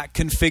 That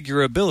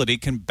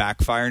configurability can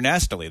backfire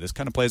nastily. This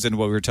kind of plays into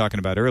what we were talking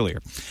about earlier.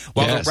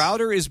 While the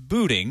router is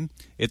booting,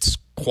 it's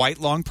quite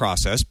long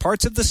process.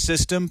 Parts of the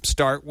system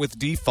start with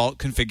default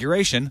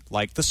configuration,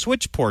 like the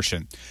switch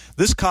portion.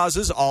 This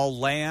causes all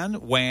LAN,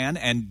 WAN,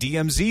 and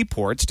DMZ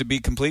ports to be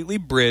completely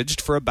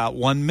bridged for about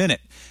 1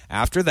 minute.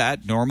 After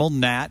that, normal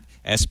NAT,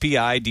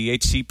 SPI,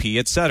 DHCP,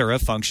 etc.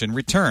 function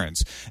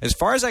returns. As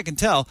far as I can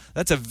tell,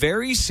 that's a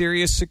very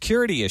serious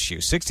security issue.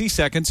 60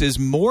 seconds is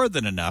more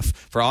than enough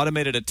for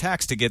automated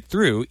attacks to get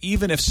through,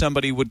 even if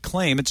somebody would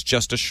claim it's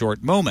just a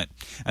short moment.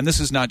 And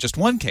this is not just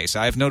one case.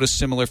 I have noticed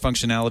similar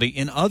functionality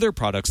in other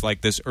products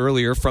like this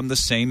earlier from the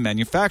same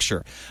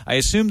manufacturer. I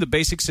assume the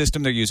basic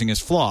system they're using is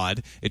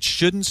flawed. It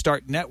shouldn't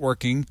start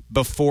networking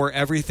before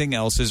everything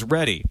else is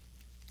ready.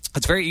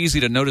 It's very easy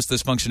to notice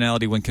this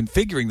functionality when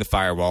configuring the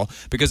firewall,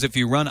 because if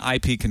you run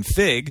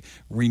ipconfig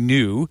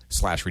renew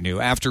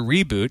after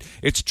reboot,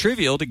 it's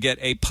trivial to get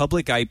a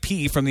public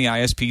IP from the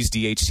ISP's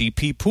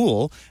DHCP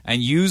pool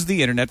and use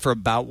the internet for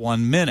about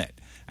 1 minute.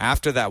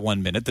 After that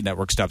 1 minute, the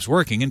network stops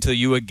working until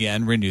you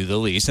again renew the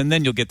lease, and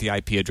then you'll get the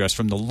IP address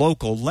from the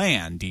local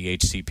LAN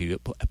DHCP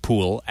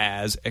pool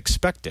as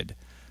expected.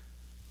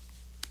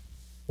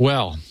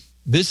 Well,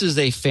 this is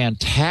a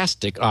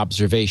fantastic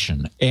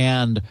observation,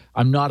 and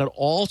I'm not at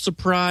all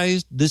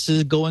surprised this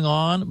is going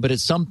on, but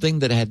it's something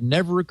that had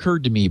never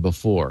occurred to me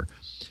before.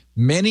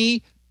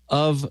 Many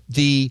of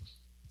the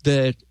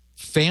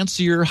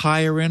fancier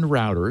higher-end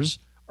routers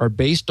are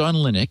based on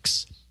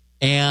Linux,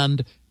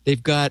 and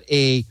they've got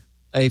a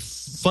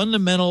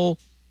fundamental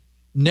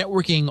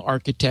networking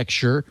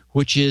architecture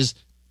which is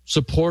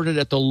supported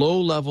at the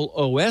low-level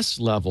OS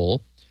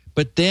level,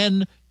 but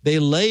then they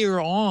layer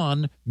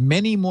on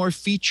many more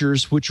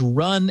features which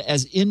run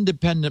as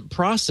independent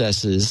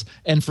processes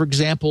and, for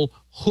example,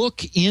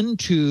 hook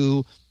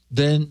into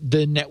the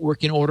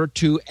network in order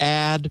to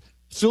add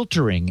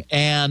filtering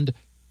and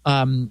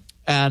NAT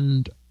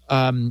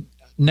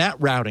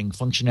routing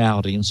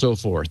functionality and so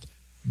forth.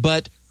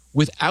 But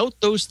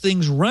without those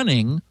things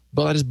running,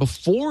 but that is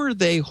before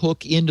they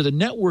hook into the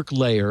network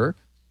layer,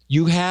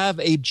 you have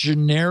a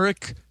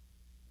generic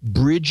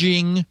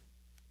bridging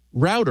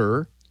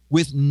router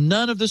with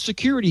none of the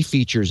security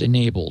features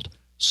enabled.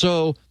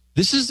 So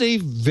this is a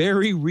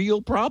very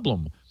real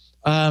problem.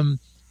 The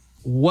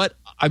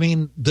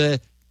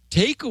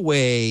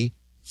takeaway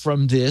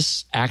from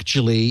this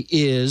actually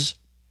is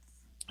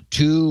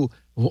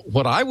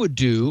what I would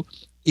do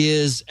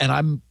is, and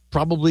I'm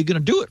probably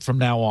going to do it from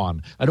now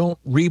on. I don't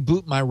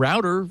reboot my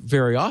router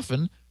very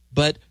often,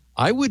 but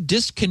I would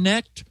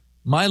disconnect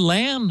my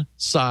LAN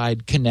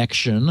side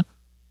connection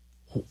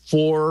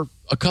for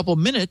a couple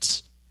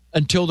minutes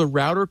until the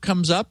router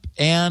comes up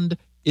and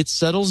it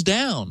settles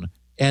down,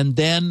 and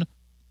then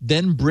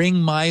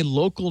bring my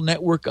local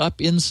network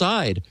up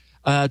inside.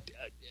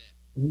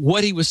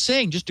 What he was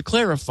saying, just to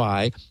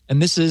clarify,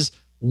 and this is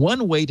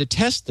one way to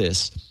test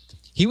this,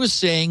 he was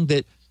saying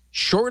that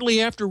shortly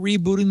after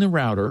rebooting the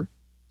router,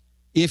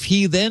 if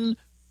he then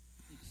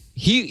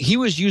he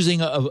was using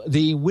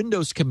the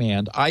Windows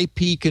command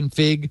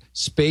ipconfig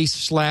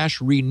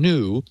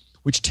 /renew,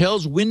 which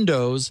tells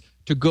Windows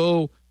to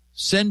go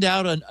send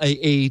out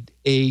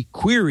a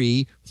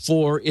query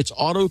for its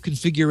auto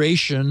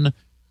configuration,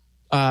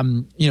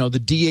 the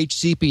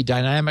DHCP,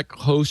 Dynamic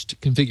Host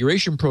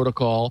Configuration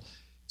Protocol,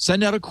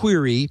 send out a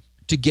query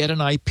to get an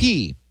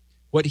IP.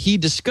 What he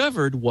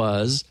discovered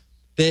was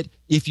that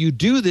if you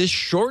do this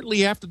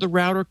shortly after the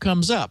router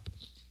comes up,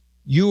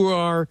 you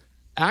are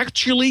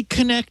actually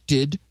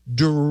connected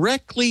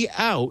directly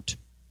out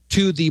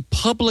to the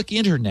public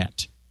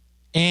internet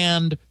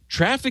and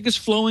traffic is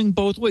flowing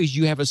both ways.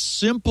 You have a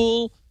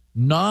simple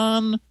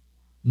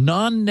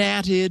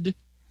non-natted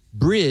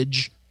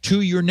bridge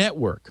to your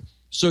network.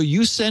 So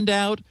you send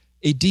out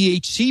a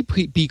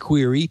DHCP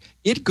query,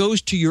 it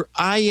goes to your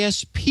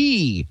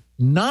ISP,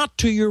 not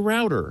to your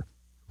router,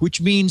 which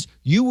means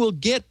you will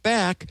get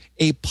back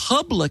a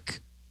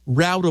public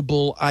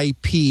routable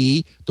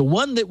IP, the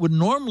one that would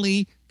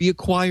normally be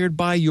acquired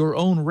by your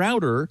own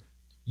router.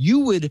 You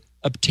would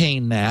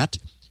obtain that,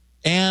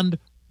 and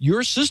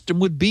your system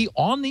would be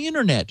on the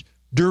internet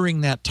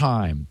during that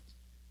time.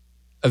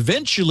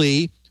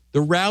 Eventually, the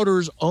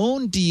router's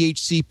own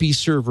DHCP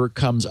server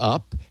comes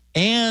up,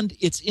 and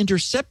its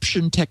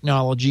interception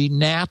technology,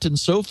 NAT and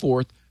so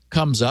forth,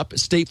 comes up,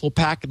 stateful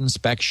packet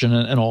inspection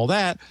and all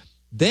that.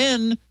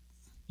 Then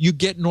you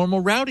get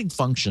normal routing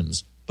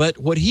functions. But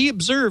what he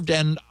observed,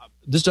 and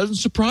this doesn't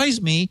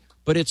surprise me,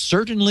 but it's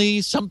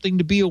certainly something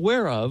to be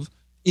aware of,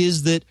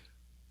 is that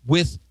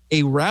with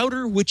a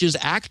router which is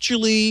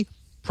actually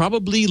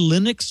probably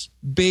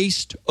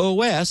Linux-based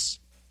OS,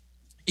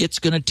 it's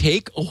going to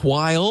take a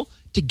while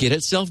to get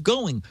itself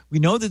going. We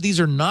know that these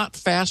are not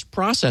fast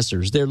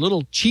processors. They're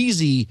little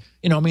cheesy,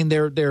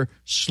 they're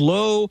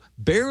slow,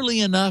 barely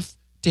enough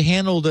to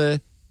handle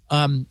the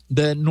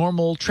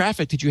normal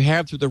traffic that you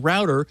have through the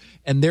router,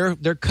 and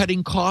they're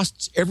cutting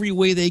costs every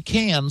way they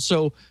can.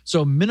 So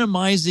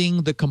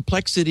minimizing the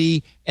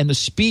complexity and the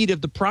speed of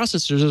the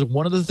processors is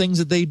one of the things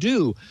that they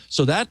do.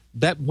 So that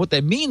what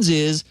that means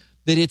is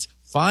that it's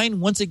fine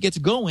once it gets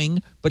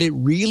going, but it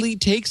really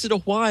takes it a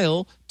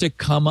while to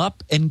come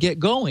up and get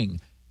going.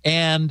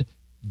 And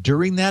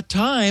during that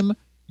time,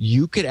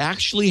 you could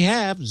actually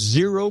have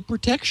zero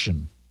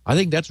protection. I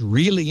think that's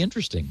really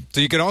interesting.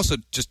 So you could also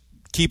just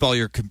keep all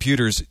your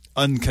computers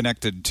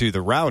unconnected to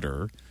the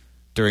router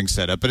during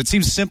setup, but it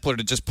seems simpler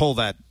to just pull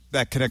that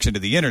connection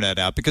to the internet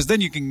out, because then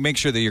you can make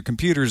sure that your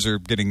computers are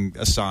getting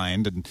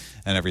assigned and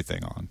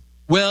everything on.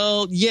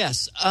 Well,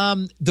 yes.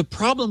 The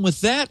problem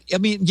with that,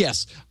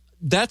 yes,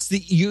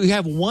 you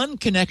have one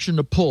connection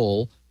to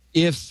pull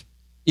if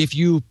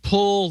you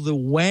pull the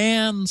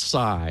WAN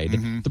side.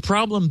 Mm-hmm. The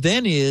problem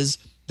then is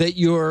that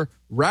your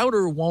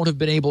router won't have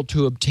been able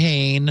to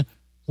obtain,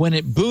 when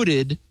it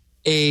booted,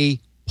 a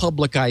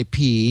public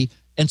IP,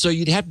 and so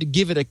you'd have to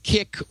give it a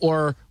kick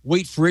or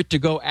wait for it to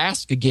go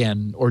ask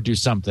again or do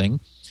something.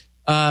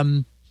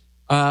 What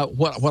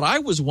I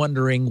was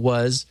wondering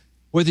was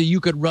whether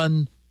you could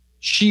run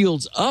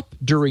Shields up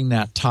during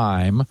that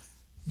time,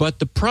 but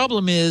the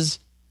problem is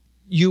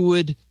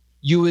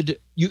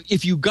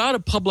if you got a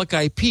public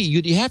IP,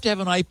 you have to have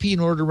an IP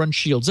in order to run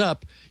Shields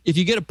up. If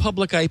you get a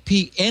public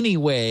IP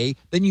anyway,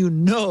 then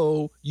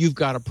you've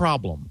got a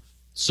problem.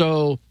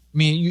 So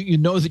you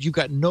know that you've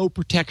got no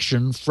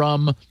protection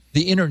from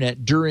the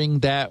internet during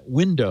that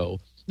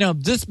window. Now,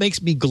 this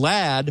makes me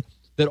glad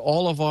that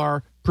all of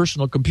our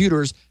personal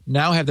computers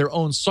now have their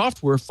own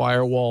software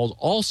firewalls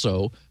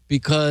also,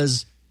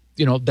 because,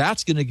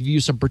 that's going to give you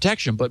some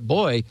protection. But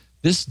boy,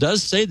 this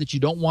does say that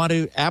you don't want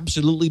to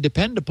absolutely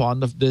depend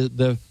upon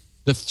the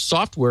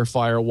software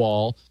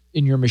firewall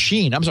in your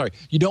machine. I'm sorry,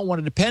 you don't want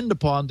to depend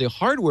upon the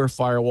hardware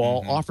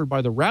firewall offered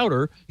by the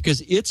router,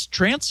 because it's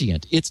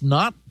transient. It's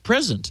not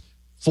present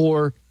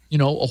for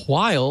a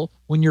while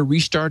when you're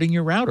restarting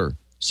your router.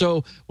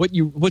 So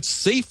what's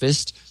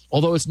safest,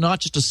 although it's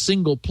not just a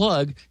single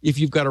plug, if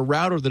you've got a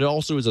router that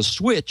also is a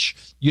switch,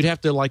 you'd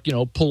have to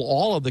pull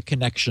all of the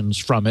connections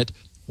from it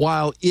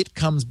while it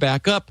comes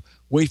back up,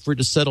 wait for it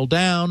to settle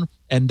down,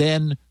 and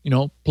then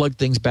plug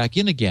things back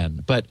in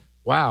again. But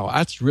wow,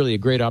 that's really a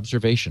great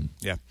observation.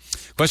 Yeah.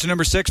 Question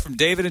number 6 from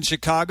David in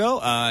Chicago.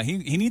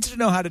 He needs to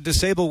know how to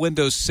disable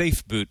Windows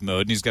Safe Boot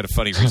mode, and he's got a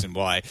funny reason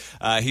why.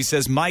 He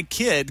says, my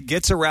kid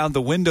gets around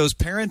the Windows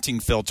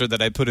parenting filter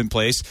that I put in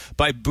place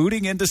by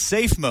booting into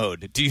safe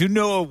mode. Do you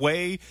know a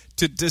way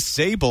to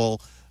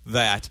disable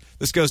that?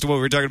 This goes to what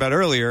we were talking about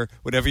earlier.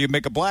 Whenever you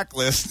make a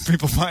blacklist,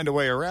 people find a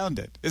way around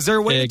it. Is there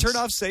a way to turn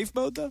off safe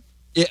mode, though?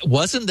 It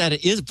wasn't that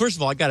it is. First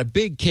of all, I got a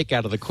big kick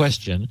out of the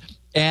question.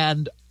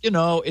 And,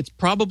 it's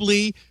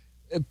probably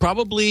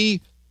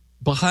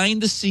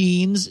behind the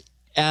scenes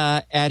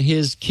at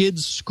his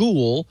kid's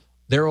school.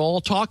 They're all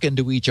talking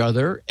to each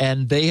other,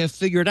 and they have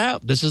figured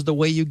out this is the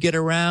way you get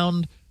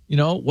around,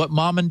 what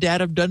mom and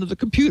dad have done to the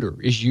computer,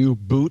 is you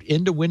boot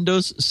into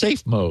Windows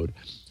Safe Mode.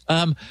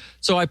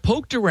 So I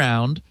poked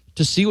around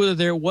to see whether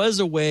there was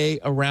a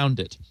way around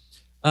it.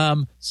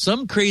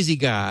 Some crazy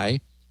guy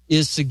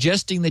is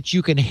suggesting that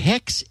you can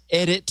hex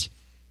edit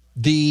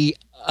the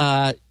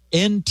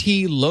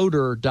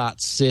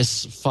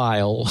ntloader.sys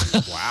file.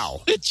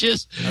 Wow. It's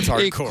just that's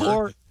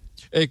hardcore.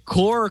 A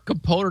core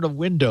component of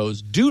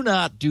Windows. Do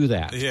not do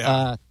that.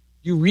 Yeah.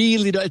 You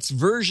really don't. It's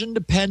version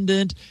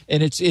dependent,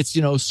 and it's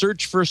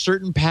search for a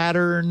certain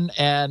pattern,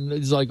 and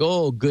it's like,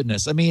 oh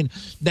goodness.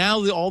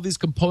 Now all these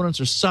components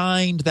are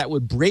signed. That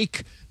would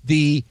break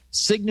the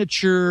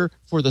signature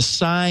for the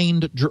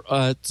signed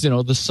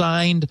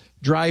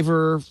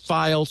driver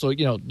file. So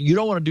you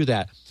don't want to do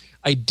that.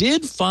 I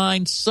did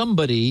find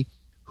somebody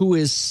who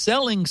is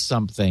selling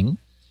something.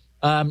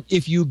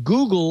 If you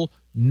Google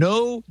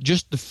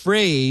just the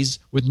phrase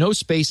with no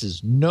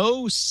spaces,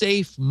 no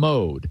safe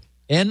mode,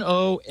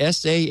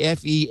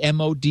 NOSAFEMODE.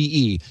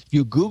 If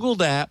you Google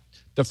that,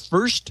 the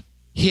first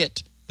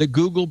hit that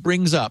Google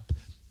brings up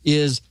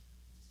is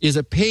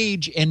a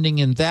page ending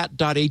in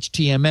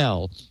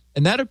that.html.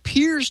 And that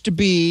appears to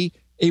be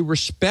a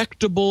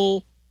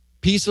respectable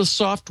piece of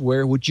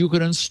software which you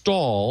can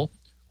install,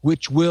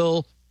 which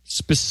will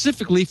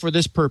specifically for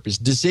this purpose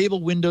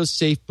disable Windows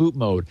Safe Boot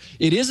Mode.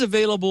 It is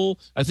available,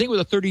 I think,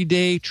 with a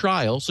 30-day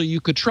trial, so you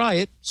could try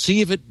it,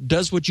 see if it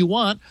does what you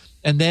want,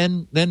 and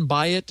then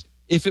buy it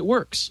if it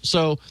works.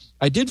 So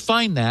I did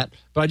find that,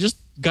 but I just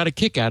got a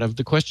kick out of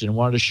the question and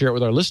wanted to share it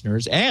with our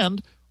listeners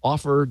and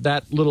offer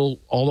that little,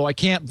 although I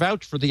can't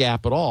vouch for the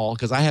app at all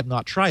because I have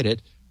not tried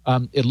it,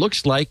 it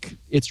looks like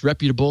it's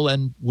reputable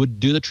and would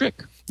do the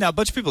trick. Now, a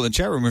bunch of people in the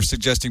chat room are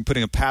suggesting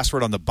putting a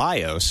password on the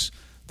BIOS.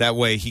 That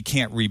way he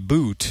can't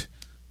reboot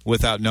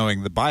without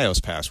knowing the BIOS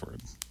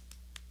password.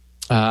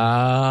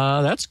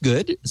 That's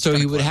good. So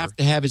he would clever. have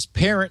to have his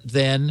parent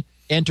then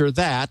enter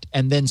that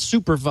and then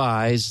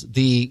supervise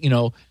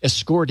the,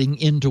 escorting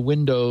into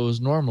Windows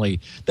normally.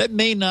 That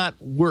may not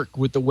work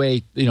with the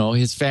way,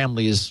 his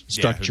family is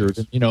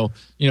structured.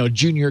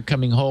 Junior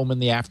coming home in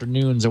the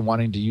afternoons and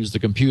wanting to use the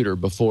computer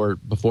before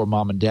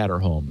mom and dad are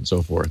home and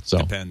so forth. So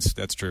Depends.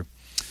 That's true.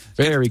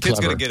 Very Kid's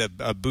clever. going to get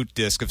a boot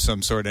disk of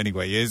some sort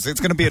anyway. It's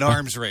going to be an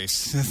arms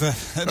race.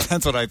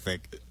 That's what I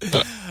think.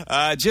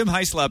 Jim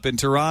Heislop in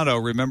Toronto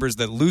remembers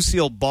that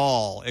Lucille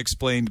Ball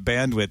explained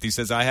bandwidth. He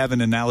says, I have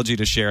an analogy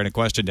to share and a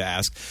question to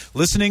ask.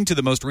 Listening to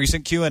the most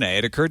recent Q&A,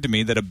 it occurred to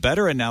me that a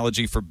better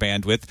analogy for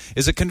bandwidth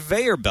is a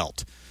conveyor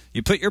belt.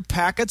 You put your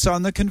packets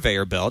on the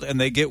conveyor belt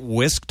and they get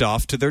whisked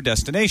off to their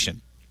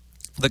destination.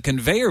 The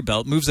conveyor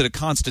belt moves at a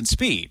constant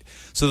speed.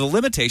 So the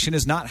limitation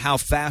is not how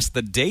fast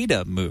the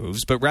data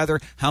moves, but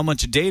rather how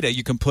much data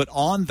you can put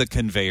on the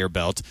conveyor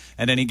belt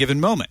at any given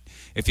moment.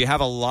 If you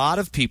have a lot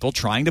of people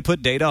trying to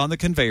put data on the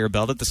conveyor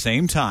belt at the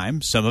same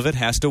time, some of it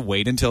has to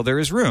wait until there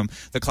is room.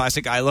 The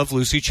classic I Love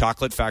Lucy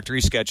Chocolate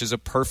Factory sketch is a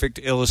perfect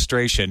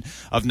illustration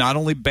of not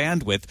only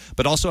bandwidth,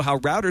 but also how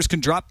routers can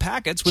drop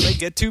packets when they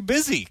get too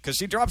busy, because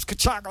she drops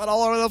chocolate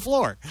all over the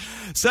floor.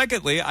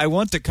 Secondly, I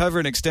want to cover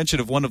an extension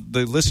of one of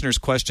the listeners'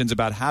 questions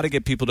about how to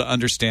get people to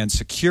understand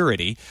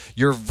security.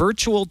 Your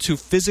virtual to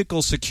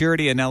physical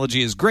security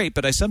analogy is great,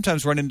 but I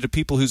sometimes run into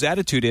people whose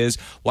attitude is,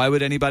 why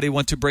would anybody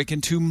want to break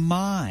into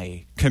my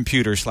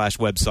computer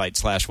 /website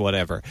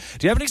 /whatever?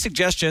 Do you have any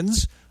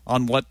suggestions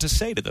on what to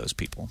say to those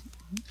people?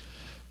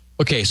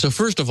 Okay, so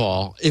first of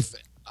all, if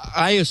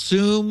I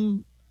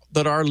assume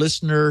that our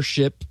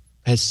listenership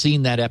has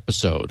seen that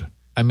episode.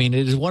 I mean,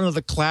 it is one of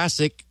the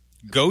classic.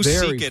 Go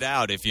seek it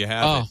out if you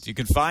haven't. You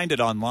can find it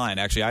online.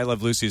 Actually, I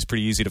Love Lucy is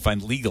pretty easy to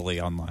find legally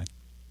online.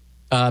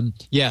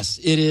 Yes,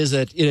 it is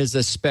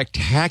a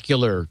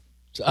spectacular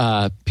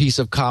piece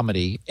of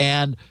comedy,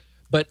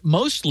 but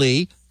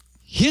mostly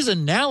his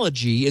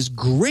analogy is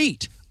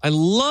great. I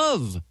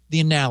love the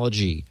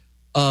analogy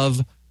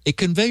of a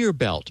conveyor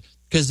belt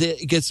because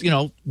it gets,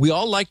 we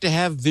all like to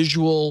have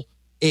visual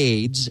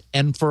aids,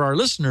 and for our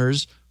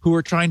listeners who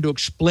are trying to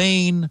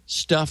explain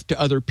stuff to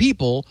other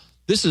people,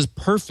 this is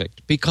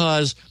perfect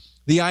because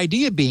the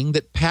idea being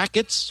that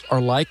packets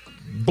are like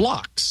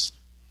blocks,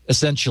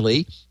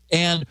 essentially,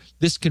 and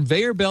this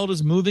conveyor belt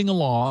is moving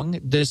along,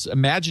 this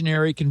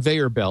imaginary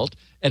conveyor belt,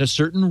 at a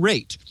certain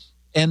rate.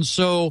 And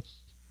so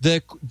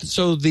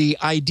the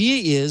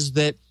idea is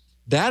that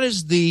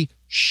is the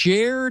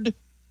shared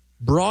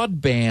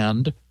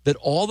broadband that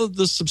all of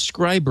the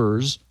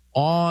subscribers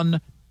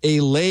on a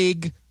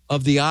leg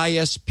of the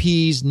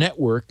ISP's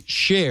network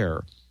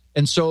share.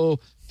 And so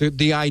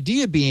the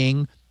idea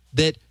being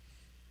that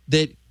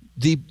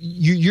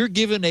you're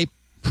given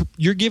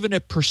a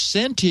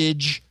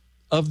percentage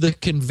of the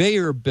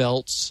conveyor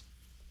belt's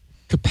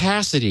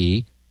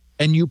capacity,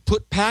 and you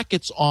put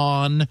packets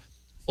on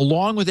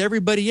along with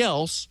everybody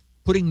else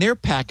putting their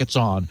packets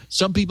on.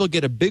 Some people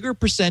get a bigger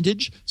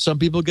percentage, some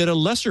people get a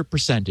lesser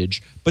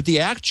percentage, but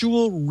the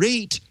actual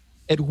rate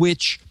at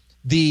which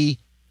the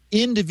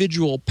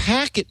individual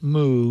packet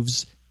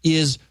moves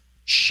is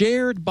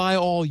shared by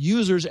all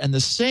users and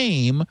the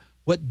same.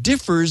 What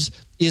differs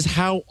is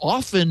how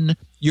often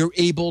you're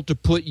able to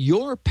put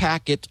your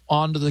packet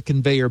onto the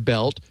conveyor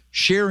belt,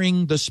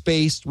 sharing the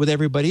space with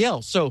everybody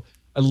else. So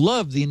I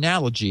love the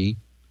analogy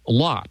a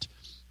lot.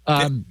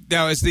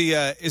 Now,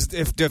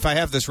 if I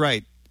have this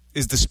right,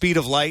 is the speed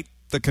of light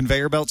the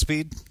conveyor belt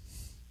speed?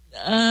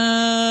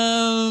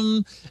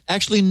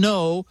 Actually,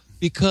 no,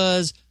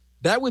 because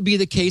that would be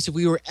the case if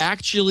we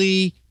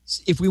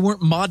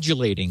weren't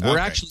modulating.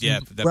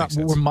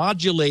 We're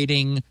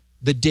modulating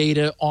the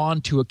data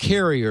onto a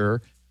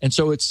carrier, and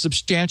so it's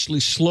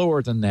substantially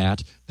slower than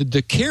that.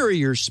 The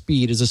carrier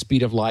speed is the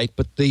speed of light,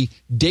 but the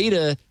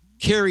data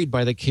carried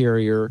by the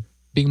carrier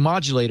being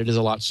modulated is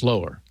a lot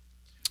slower.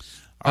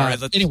 All right.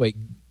 Anyway,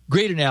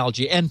 great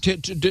analogy. And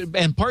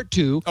and part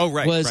two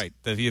was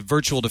the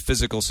virtual to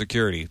physical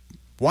security.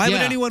 Why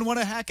would anyone want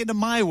to hack into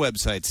my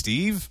website,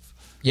 Steve?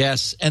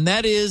 Yes, and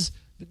that is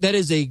that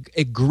is a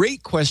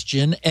great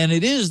question, and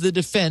it is the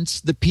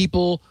defense that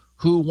people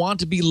who want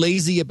to be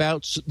lazy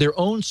about their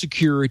own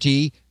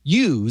security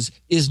use,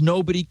 is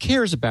nobody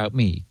cares about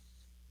me.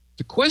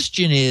 The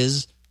question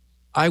is,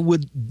 I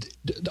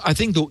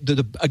think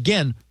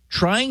again,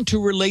 trying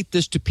to relate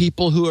this to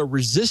people who are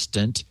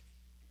resistant,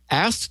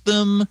 ask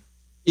them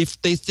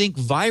if they think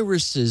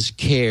viruses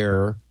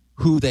care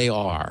who they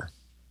are.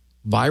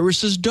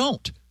 Viruses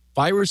don't.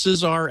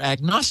 Viruses are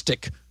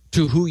agnostic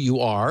to who you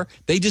are.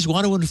 They just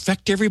want to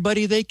infect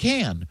everybody they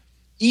can.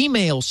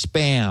 Email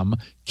spam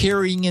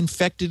carrying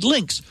infected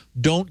links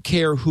don't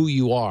care who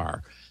you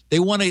are.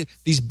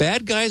 These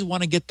bad guys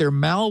want to get their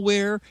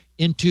malware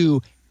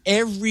into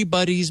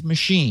everybody's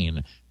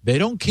machine. They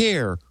don't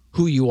care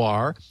who you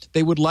are.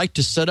 They would like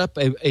to set up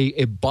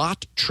a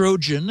bot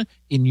Trojan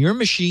in your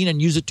machine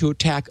and use it to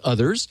attack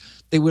others.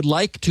 They would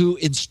like to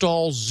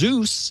install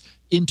Zeus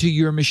into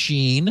your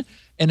machine,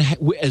 and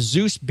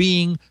Zeus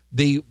being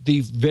the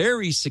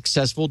very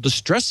successful,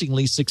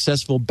 distressingly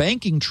successful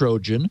banking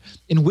Trojan,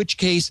 in which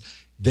case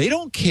they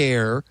don't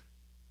care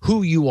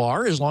who you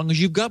are as long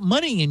as you've got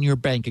money in your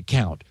bank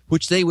account,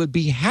 which they would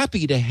be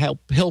happy to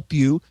help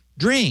you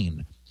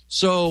drain.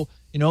 So,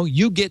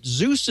 you get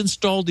Zeus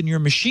installed in your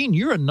machine,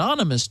 you're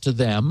anonymous to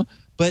them,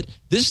 but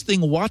this thing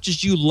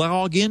watches you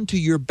log into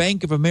your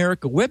Bank of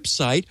America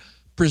website,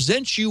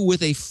 presents you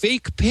with a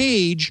fake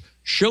page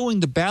showing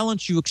the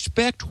balance you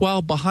expect,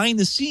 while behind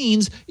the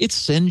scenes it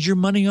sends your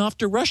money off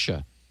to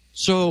Russia.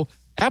 So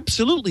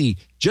absolutely,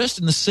 just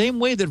in the same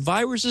way that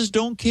viruses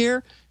don't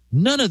care,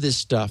 none of this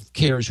stuff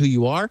cares who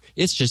you are.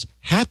 It's just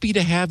happy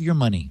to have your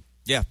money.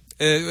 Yeah.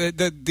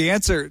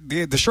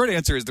 The short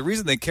answer is the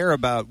reason they care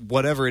about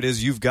whatever it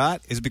is you've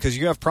got is because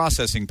you have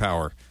processing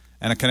power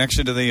and a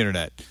connection to the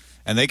internet,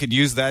 and they could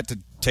use that to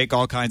take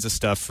all kinds of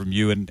stuff from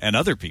you and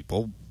other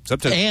people,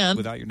 sometimes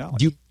without your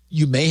knowledge.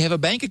 You may have a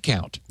bank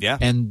account,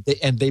 and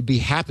they'd be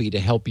happy to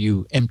help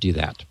you empty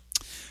that.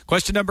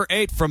 Question number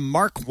 8 from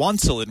Mark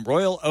Wansel in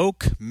Royal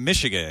Oak,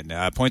 Michigan.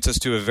 Points us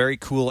to a very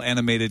cool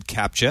animated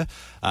CAPTCHA.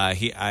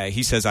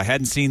 He says, I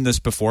hadn't seen this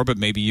before, but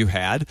maybe you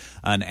had.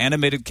 An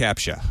animated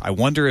CAPTCHA. I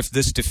wonder if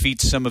this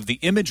defeats some of the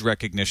image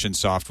recognition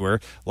software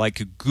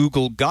like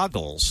Google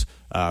Goggles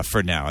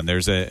for now. And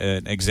there's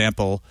an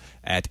example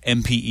at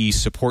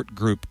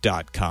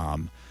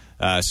mpesupportgroup.com.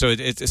 So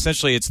it's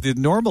essentially, it's the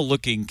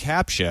normal-looking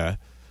CAPTCHA,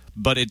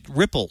 but it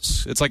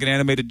ripples. It's like an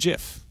animated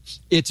GIF.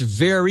 It's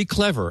very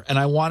clever, and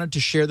I wanted to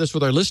share this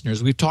with our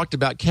listeners. We've talked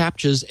about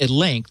CAPTCHAs at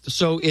length.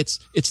 So it's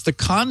the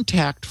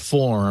contact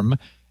form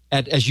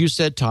at, as you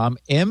said, Tom,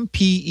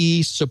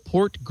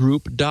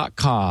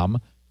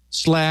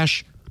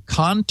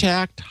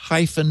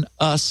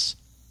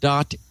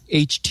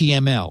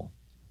 mpesupportgroup.com/contact-us.html.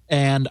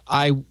 And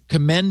I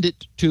commend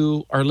it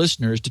to our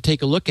listeners to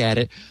take a look at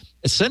it.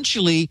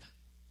 Essentially,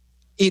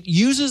 it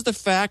uses the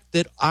fact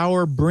that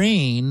our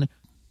brain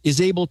is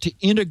able to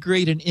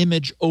integrate an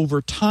image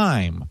over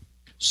time,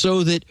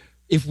 so that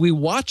if we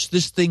watch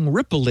this thing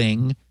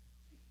rippling,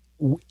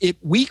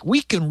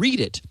 we can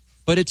read it,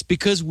 but it's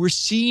because we're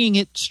seeing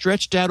it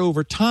stretched out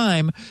over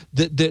time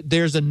that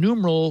there's a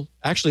numeral.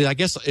 Actually, I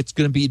guess it's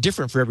going to be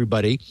different for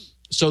everybody.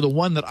 So the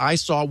one that I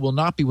saw will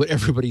not be what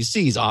everybody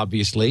sees,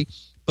 obviously.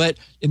 But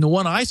in the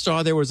one I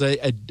saw, there was a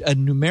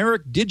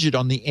numeric digit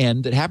on the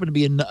end that happened to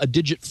be a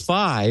digit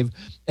 5,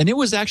 and it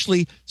was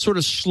actually sort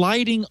of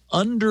sliding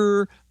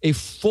under a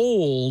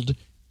fold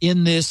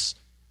in this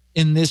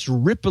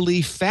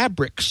ripply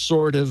fabric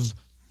sort of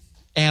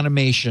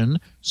animation,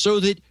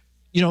 so that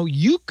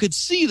you could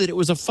see that it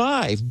was a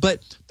 5.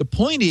 But the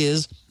point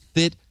is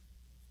that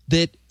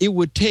it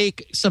would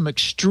take some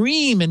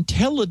extreme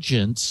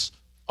intelligence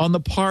on the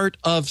part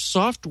of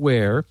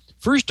software,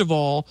 first of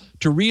all,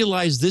 to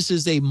realize this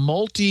is a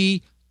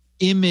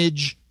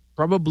multi-image,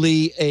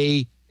 probably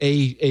a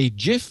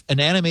GIF, an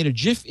animated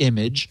GIF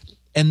image,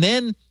 and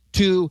then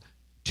to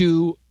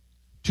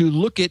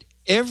look at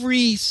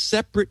every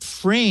separate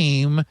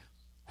frame,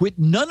 with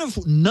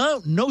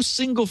no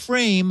single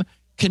frame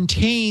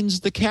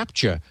contains the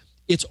CAPTCHA.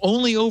 It's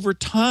only over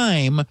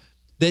time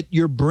that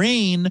your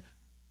brain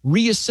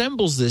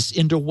reassembles this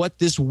into what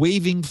this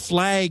waving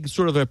flag,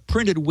 sort of a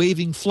printed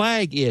waving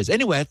flag is.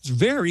 Anyway, it's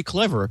very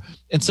clever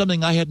and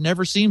something I had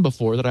never seen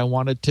before that I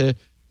wanted to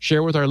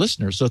share with our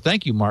listeners. So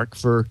thank you, Mark,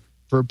 for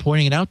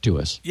pointing it out to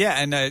us. Yeah,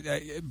 and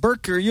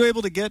Burke, are you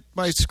able to get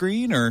my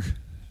screen or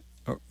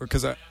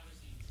because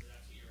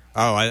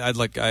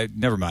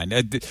never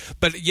mind.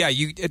 But yeah,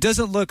 it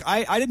doesn't look.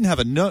 I didn't have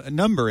a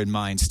number in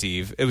mind,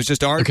 Steve. It was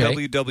just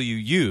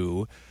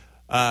RWWU.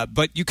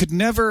 But you could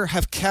never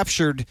have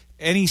captured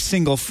any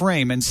single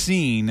frame and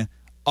seen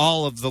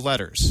all of the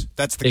letters.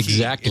 That's the key.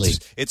 Exactly.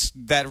 It's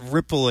that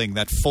rippling,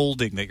 that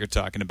folding that you're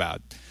talking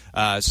about.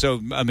 So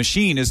a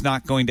machine is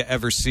not going to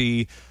ever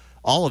see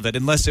all of it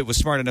unless it was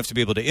smart enough to be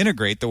able to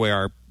integrate the way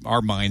our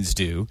minds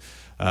do.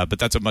 But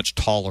that's a much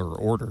taller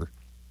order.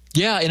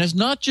 Yeah, and it's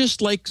not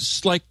just like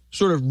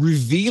sort of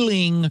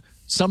revealing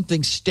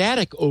something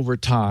static over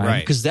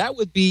time, because that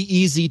would be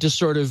easy to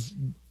sort of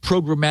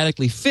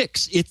programmatically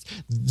fix.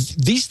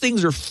 These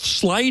things are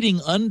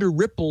sliding under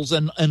ripples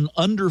and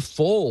under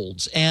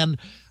folds, and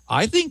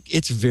I think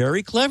it's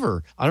very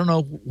clever. I don't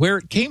know where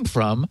it came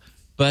from,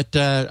 but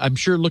I'm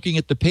sure looking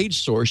at the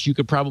page source, you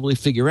could probably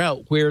figure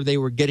out where they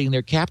were getting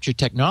their capture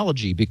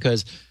technology,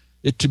 because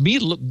to me,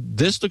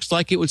 this looks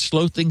like it would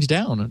slow things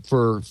down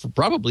for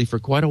probably for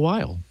quite a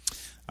while.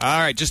 All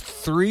right, just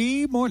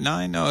 3 more.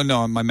 9.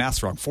 No, my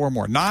math's wrong. 4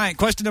 more. 9.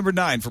 Question number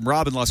 9 from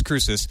Rob in Las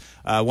Cruces,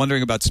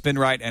 wondering about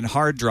SpinRite and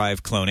hard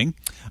drive cloning.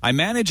 I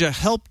manage a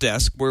help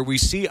desk where we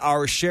see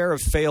our share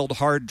of failed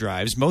hard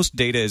drives. Most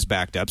data is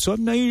backed up, so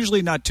I'm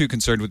usually not too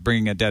concerned with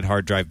bringing a dead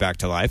hard drive back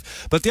to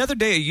life. But the other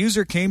day, a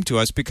user came to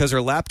us because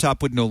her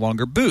laptop would no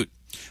longer boot.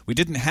 We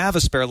didn't have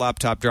a spare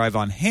laptop drive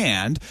on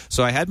hand,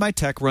 so I had my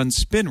tech run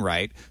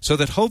SpinRite so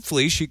that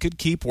hopefully she could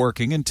keep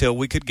working until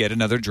we could get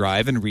another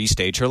drive and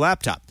restage her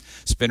laptop.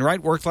 SpinRite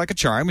worked like a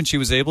charm, and she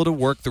was able to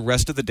work the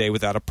rest of the day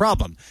without a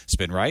problem.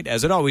 SpinRite,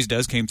 as it always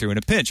does, came through in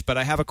a pinch. But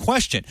I have a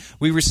question.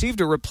 We received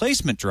a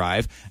replacement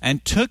drive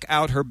and took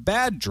out her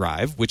bad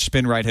drive, which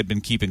SpinRite had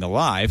been keeping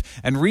alive,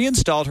 and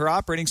reinstalled her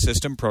operating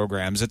system,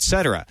 programs,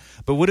 etc.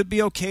 But would it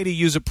be okay to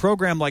use a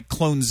program like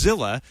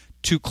Clonezilla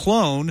to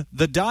clone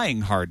the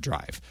dying hard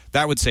drive?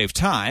 That would save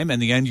time,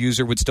 and the end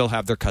user would still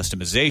have their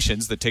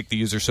customizations that take the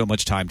user so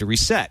much time to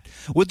reset.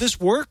 Would this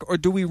work, or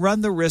do we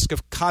run the risk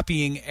of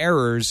copying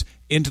errors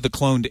into the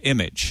cloned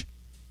image?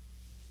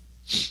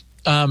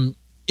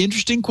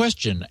 Interesting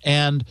question.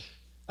 And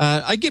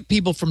I get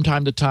people from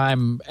time to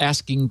time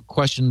asking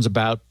questions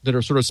about that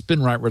are sort of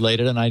SpinRite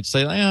related, and I'd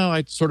say,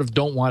 I sort of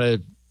don't want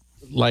to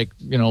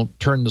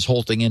turn this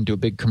whole thing into a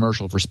big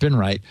commercial for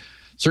SpinRite.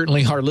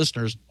 Certainly our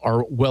listeners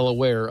are well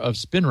aware of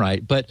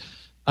SpinRite, but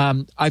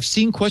I've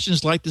seen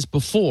questions like this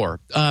before.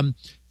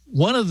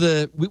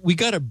 We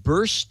got a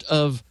burst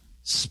of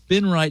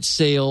SpinRite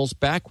sales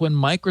back when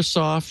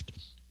Microsoft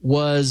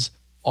was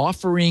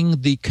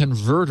offering the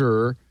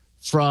converter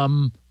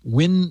from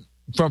the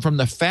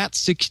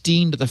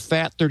FAT16 to the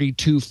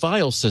FAT32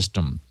 file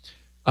system.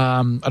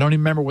 I don't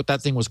even remember what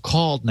that thing was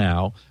called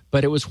now,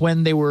 but it was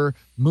when they were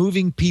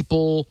moving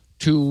people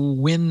to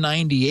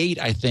Win98,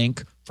 I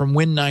think, from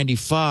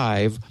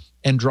Win95,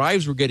 and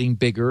drives were getting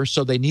bigger,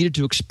 so they needed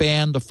to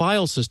expand the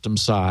file system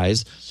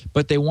size,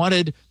 but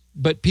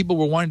people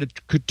were wanting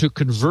to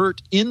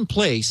convert in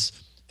place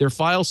their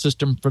file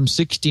system from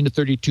 16 to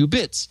 32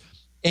 bits.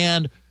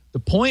 And the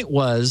point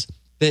was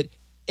that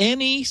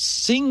any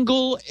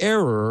single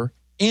error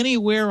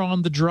anywhere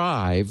on the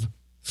drive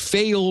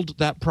failed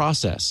that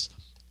process.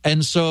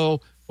 And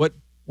so what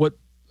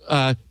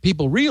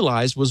people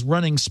realized was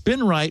running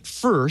SpinRite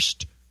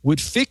first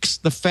would fix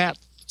the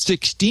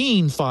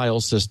FAT16 file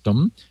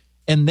system,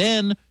 and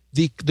then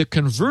the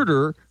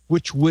converter,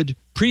 which would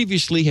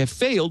previously have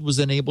failed, was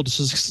then able to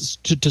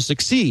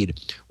succeed.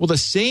 Well, the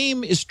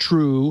same is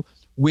true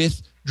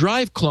with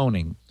drive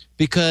cloning,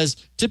 because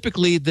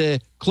typically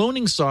the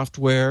cloning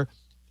software,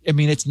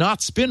 it's not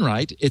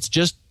SpinRite. It's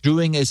just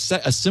doing a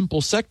simple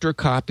sector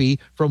copy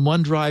from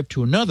one drive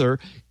to another.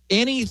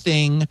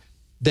 Anything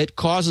that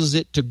causes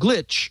it to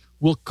glitch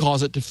will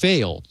cause it to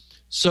fail.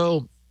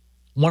 So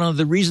one of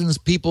the reasons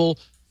people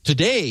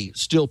today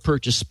still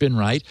purchase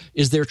SpinRite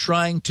is they're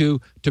trying to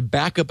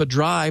back up a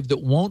drive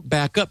that won't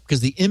back up,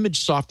 because the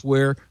image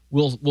software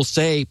will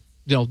say,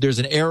 there's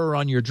an error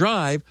on your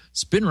drive.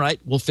 SpinRite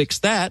will fix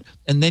that,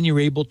 and then you're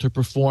able to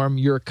perform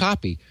your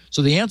copy.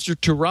 So the answer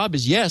to Rob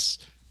is yes.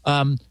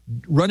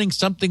 Running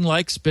something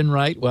like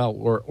SpinRite,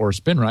 or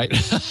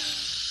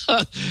SpinRite.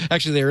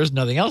 Actually, there is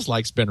nothing else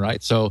like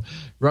SpinRite. So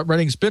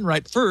running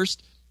SpinRite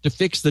first to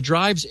fix the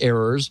drive's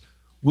errors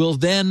will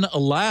then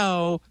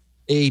allow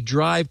a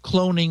drive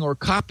cloning or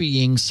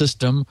copying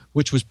system,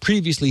 which was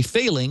previously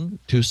failing,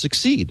 to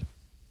succeed.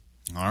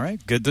 All right,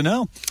 good to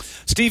know.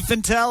 Steve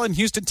Fintel in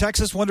Houston,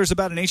 Texas, wonders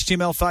about an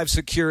HTML5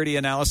 security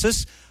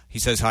analysis. He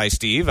says, "Hi,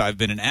 Steve. I've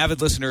been an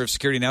avid listener of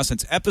Security Now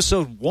since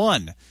episode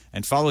 1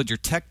 and followed your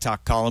Tech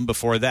Talk column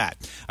before that.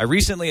 I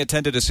recently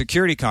attended a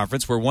security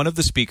conference where one of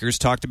the speakers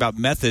talked about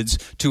methods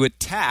to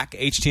attack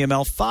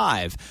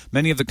HTML5.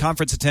 Many of the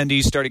conference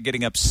attendees started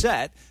getting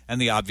upset,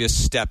 and the obvious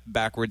step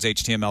backwards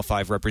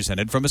HTML5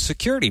 represented from a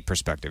security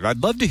perspective.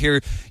 I'd love to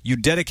hear you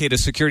dedicate a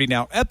Security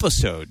Now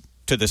episode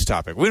to this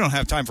topic. We don't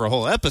have time for a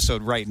whole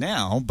episode right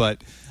now,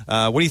 but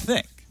what do you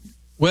think?"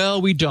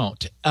 Well, we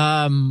don't.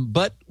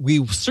 But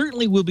we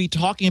certainly will be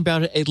talking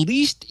about it, at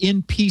least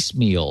in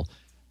piecemeal.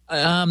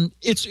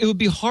 It would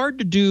be hard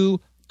to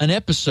do an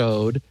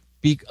episode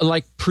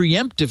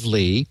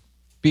preemptively,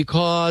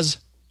 because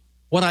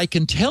what I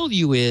can tell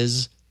you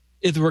is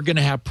we're going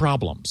to have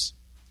problems.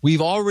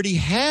 We've already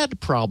had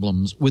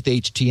problems with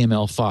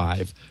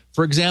HTML5.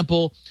 For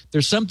example,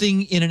 there's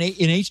something in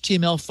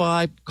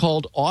HTML5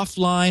 called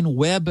offline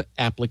web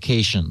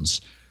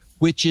applications,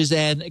 which is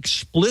an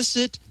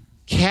explicit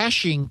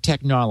caching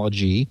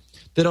technology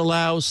that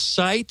allows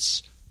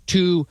sites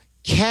to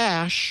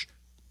cache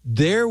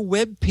their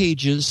web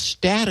pages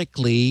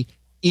statically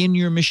in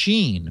your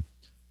machine.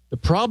 The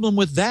problem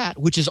with that,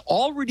 which has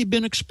already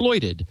been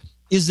exploited,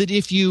 is that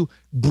if you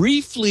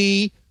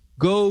briefly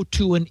go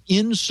to an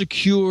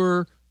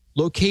insecure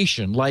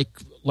location like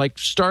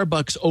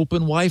Starbucks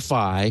Open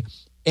Wi-Fi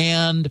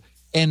and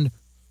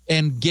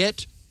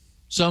get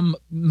some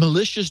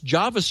malicious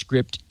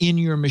JavaScript in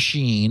your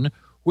machine,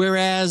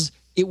 whereas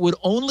it would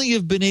only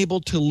have been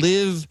able to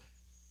live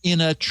in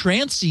a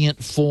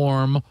transient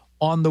form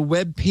on the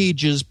web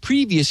pages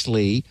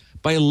previously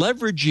by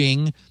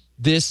leveraging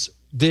this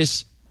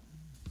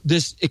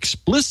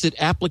explicit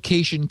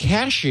application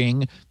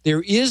caching.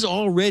 There is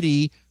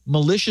already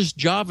malicious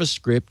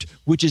JavaScript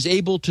which is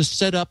able to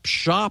set up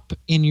shop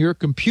in your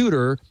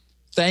computer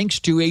thanks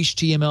to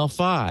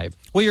HTML5.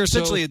 Well, you're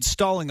essentially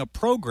installing a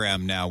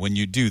program now when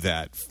you do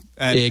that.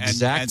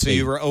 Exactly. And so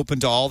you were open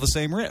to all the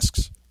same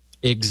risks.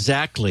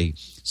 Exactly.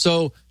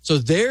 So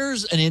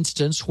there's an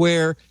instance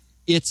where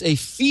it's a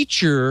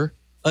feature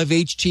of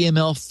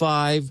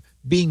HTML5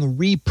 being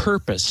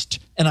repurposed.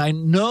 And I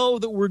know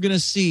that we're going to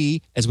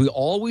see, as we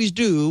always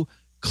do,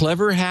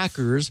 clever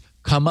hackers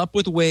come up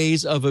with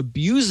ways of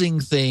abusing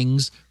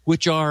things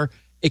which are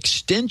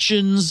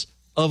extensions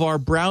of our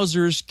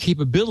browser's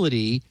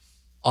capability,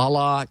 a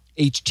la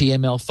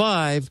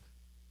HTML5,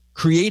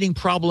 creating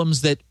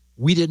problems that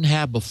we didn't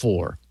have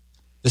before.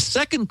 The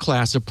second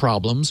class of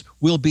problems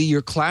will be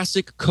your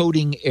classic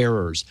coding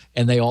errors,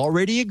 and they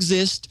already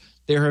exist.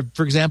 There are,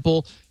 for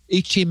example,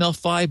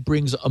 HTML5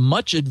 brings a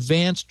much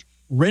advanced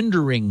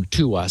rendering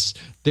to us.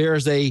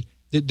 There's a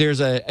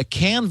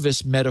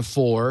canvas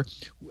metaphor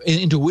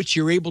into which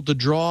you're able to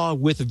draw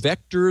with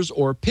vectors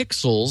or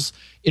pixels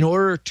in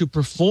order to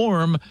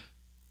perform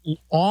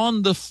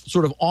on the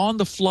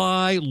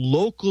fly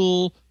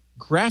local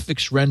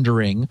graphics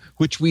rendering,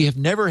 which we have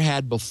never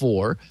had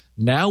before.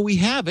 Now we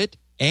have it,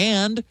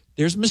 and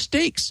there's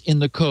mistakes in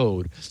the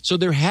code. So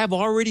there have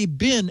already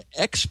been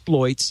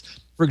exploits,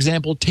 for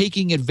example,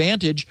 taking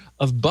advantage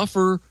of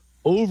buffer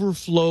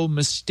overflow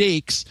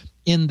mistakes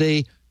in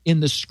the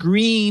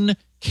screen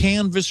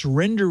canvas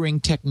rendering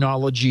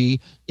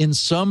technology in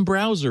some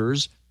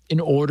browsers in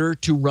order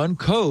to run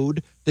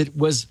code that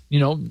was,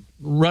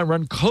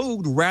 run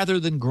code rather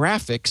than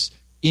graphics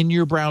in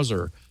your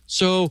browser.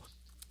 So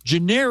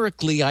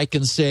generically, I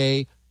can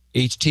say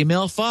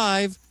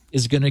HTML5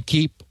 is going to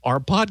keep our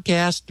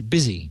podcast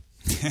busy.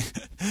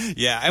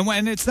 Yeah,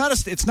 and it's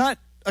not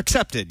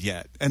accepted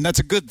yet, and that's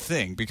a good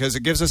thing because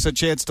it gives us a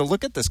chance to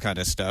look at this kind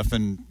of stuff,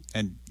 and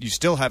you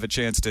still have a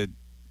chance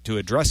to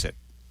address it.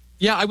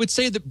 Yeah, I would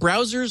say that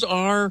browsers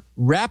are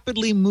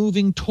rapidly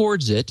moving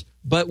towards it,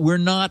 but we're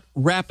not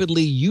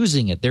rapidly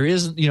using it. There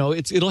isn't,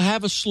 it'll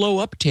have a slow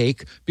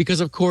uptake because,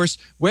 of course,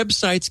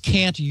 websites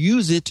can't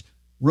use it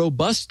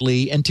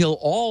robustly until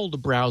all the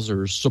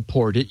browsers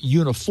support it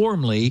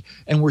uniformly,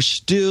 and we're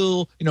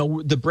still,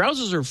 the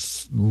browsers are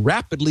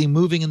rapidly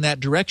moving in that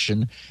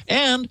direction,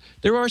 and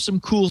there are some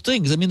cool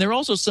things. I mean, there are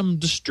also some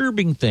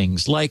disturbing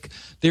things, like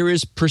there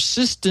is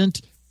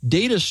persistent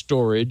data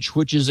storage,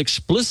 which is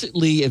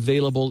explicitly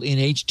available in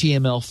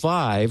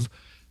HTML5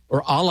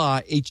 or a la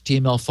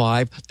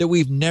HTML5 that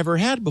we've never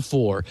had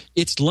before.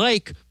 It's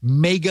like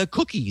mega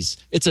cookies.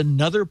 It's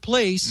another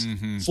place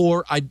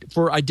for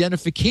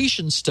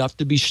identification stuff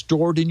to be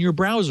stored in your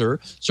browser.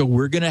 So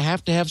we're going to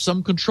have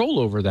some control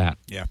over that.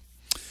 Yeah.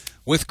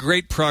 With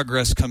great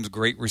progress comes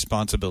great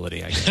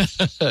responsibility, I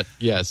guess.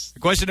 Yes.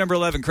 Question number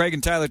 11. Craig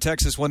in Tyler,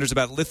 Texas wonders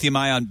about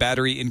lithium-ion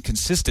battery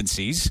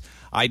inconsistencies.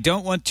 I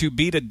don't want to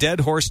beat a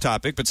dead horse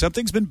topic, but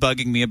something's been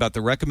bugging me about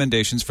the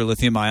recommendations for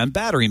lithium-ion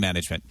battery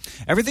management.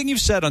 Everything you've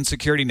said on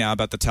Security Now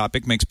about the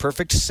topic makes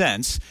perfect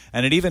sense,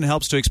 and it even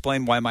helps to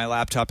explain why my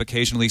laptop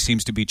occasionally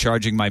seems to be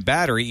charging my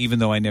battery even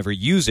though I never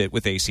use it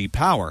with AC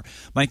power.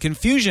 My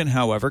confusion,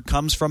 however,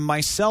 comes from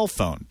my cell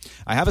phone.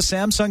 I have a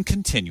Samsung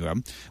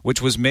Continuum,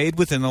 which was made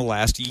within the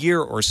last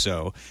year or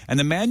so, and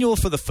the manual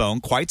for the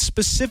phone quite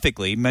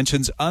specifically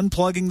mentions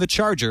unplugging the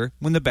charger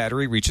when the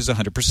battery reaches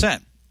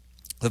 100%.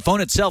 The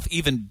phone itself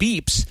even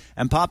beeps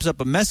and pops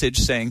up a message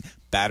saying,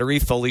 battery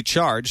fully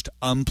charged,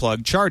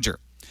 unplug charger.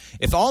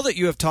 If all that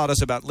you have taught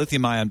us about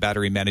lithium-ion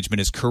battery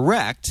management is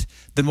correct,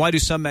 then why do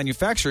some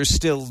manufacturers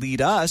still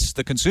lead us,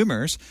 the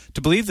consumers, to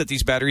believe that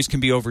these batteries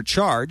can be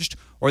overcharged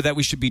or that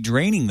we should be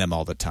draining them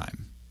all the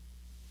time?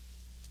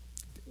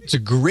 It's a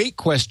great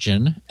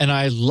question, and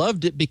I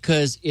loved it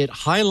because it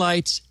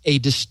highlights a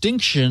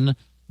distinction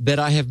that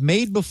I have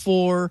made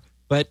before,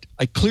 but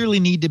I clearly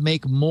need to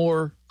make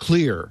more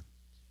clear.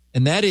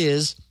 And that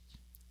is,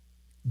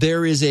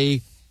 there is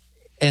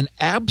an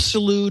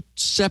absolute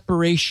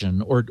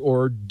separation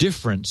or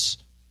difference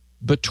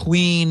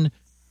between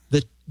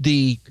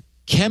the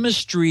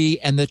chemistry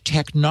and the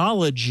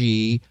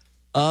technology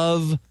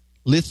of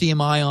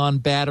lithium-ion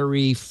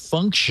battery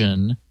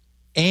function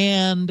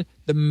and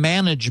the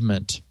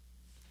management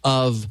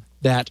of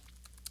that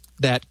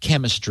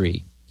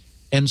chemistry.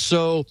 And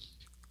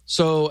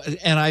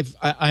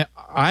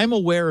I'm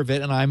aware of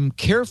it, and I'm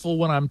careful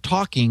when I'm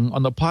talking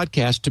on the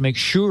podcast to make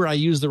sure I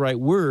use the right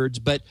words,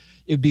 but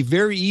it would be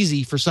very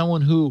easy for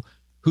someone who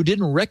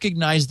didn't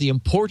recognize the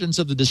importance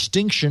of the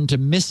distinction to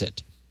miss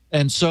it.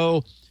 And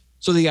so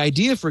the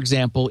idea, for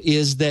example,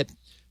 is that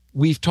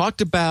we've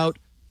talked about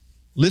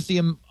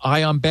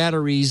lithium-ion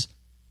batteries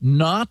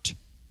not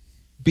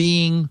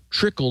being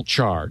trickle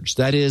charged.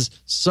 That is,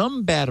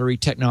 some battery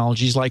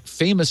technologies, like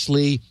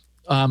famously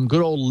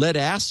good old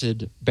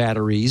lead-acid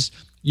batteries,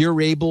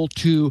 you're able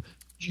to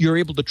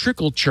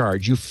trickle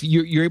charge.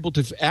 You're able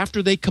to,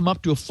 after they come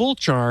up to a full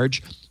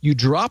charge, you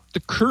drop the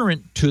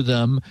current to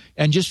them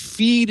and just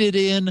feed it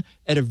in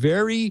at a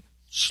very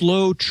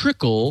slow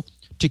trickle,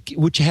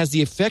 which has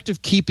the effect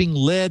of keeping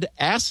lead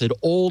acid,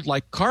 old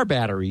like car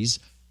batteries,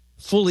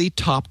 fully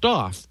topped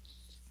off.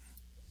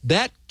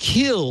 That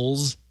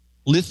kills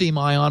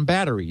lithium-ion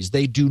batteries.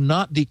 They do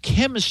not, the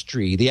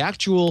chemistry, the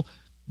actual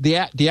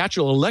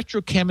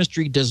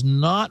electrochemistry does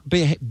not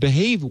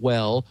behave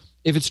well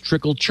if it's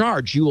trickle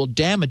charge. You will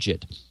damage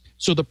it.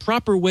 So the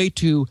proper way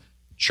to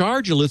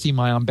charge a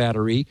lithium-ion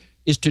battery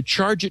is to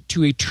charge it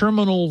to a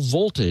terminal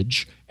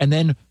voltage and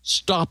then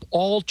stop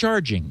all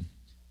charging.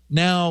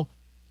 Now,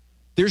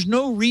 there's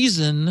no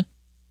reason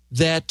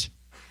that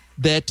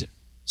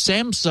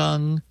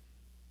Samsung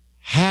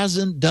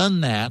hasn't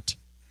done that,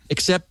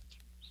 except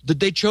that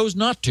they chose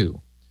not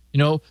to.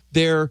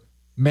 Their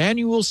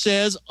manual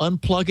says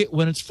unplug it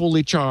when it's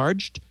fully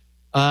charged.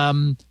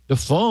 The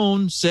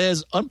phone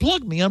says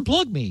unplug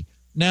me.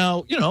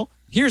 Now,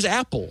 here's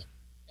Apple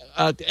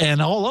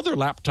and all other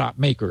laptop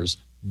makers.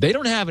 They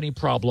don't have any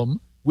problem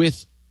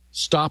with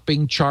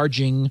stopping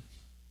charging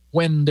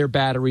when their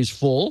battery's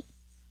full.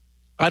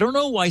 I don't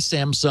know why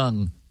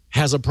Samsung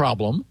has a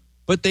problem,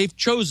 but they've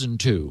chosen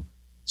to.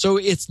 So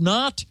it's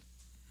not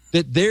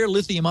that their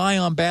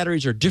lithium-ion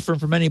batteries are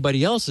different from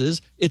anybody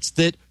else's. It's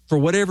that for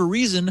whatever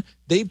reason,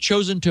 they've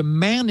chosen to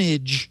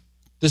manage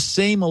the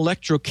same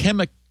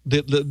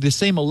the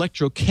same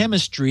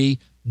electrochemistry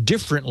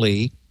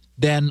differently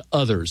than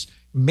others.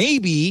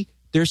 Maybe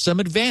there's some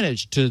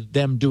advantage to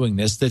them doing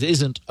this that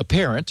isn't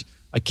apparent.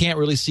 I can't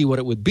really see what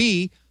it would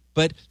be,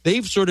 but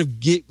they've sort of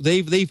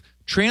they've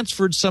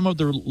transferred some of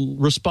the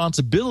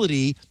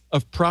responsibility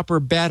of proper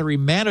battery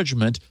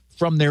management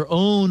from their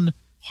own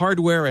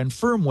hardware and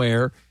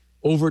firmware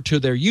over to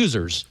their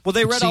users. Well,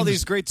 they read all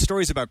these great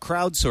stories about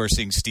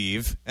crowdsourcing,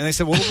 Steve, and they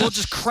said, well, we'll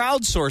just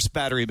crowdsource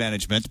battery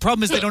management. The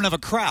problem is they don't have a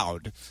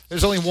crowd.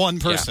 There's only one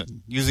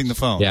person using the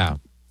phone. Yeah.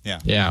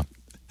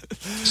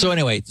 So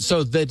anyway,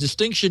 so the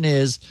distinction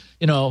is,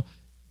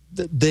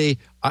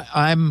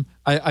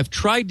 I've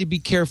tried to be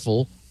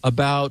careful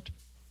about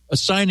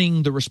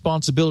assigning the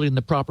responsibility in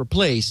the proper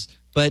place,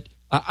 but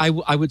I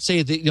would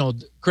say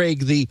that,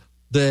 Craig,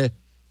 the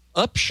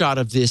upshot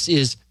of this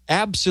is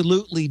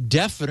absolutely,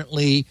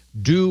 definitely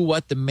do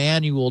what the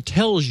manual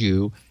tells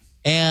you,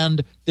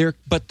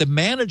 but the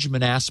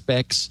management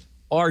aspects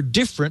are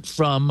different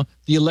from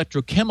the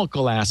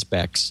electrochemical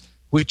aspects,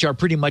 which are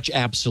pretty much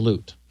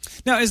absolute.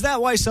 Now, is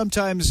that why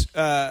sometimes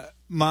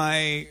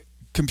my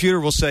computer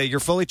will say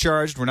you're fully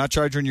charged, we're not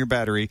charging your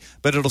battery,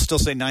 but it'll still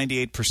say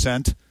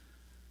 98%?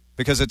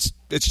 Because it's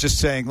just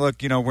saying,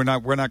 look, we're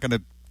not going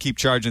to keep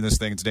charging this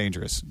thing. It's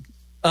dangerous.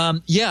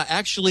 Yeah,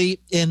 actually,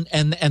 and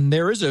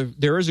there is a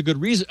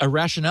good reason, a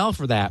rationale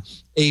for that.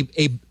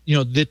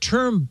 The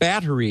term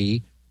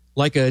battery,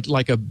 like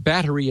a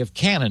battery of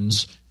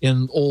cannons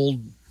in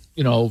old,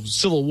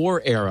 Civil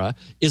War era,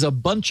 is a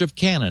bunch of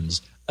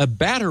cannons. A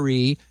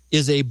battery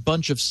is a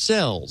bunch of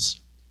cells,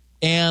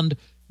 and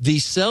the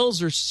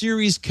cells are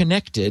series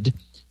connected,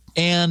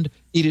 and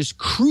it is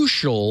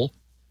crucial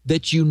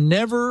that you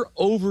never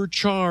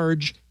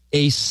overcharge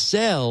a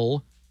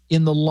cell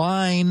in the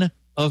line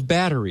of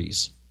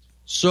batteries.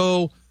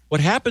 So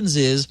what happens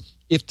is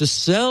if the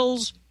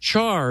cell's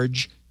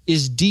charge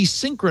is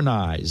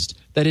desynchronized,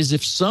 that is,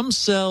 if some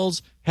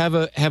cells have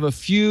a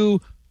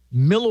few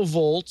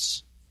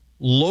millivolts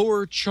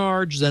lower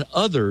charge than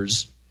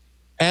others,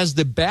 as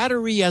the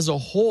battery as a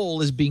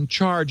whole is being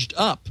charged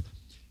up,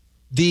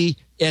 the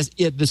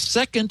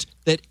second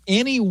that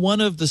any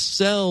one of the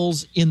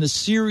cells in the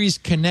series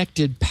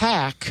connected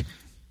pack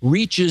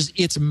reaches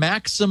its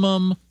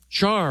maximum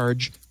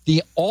charge,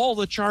 all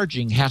the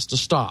charging has to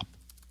stop.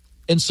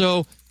 And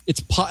so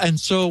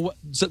that's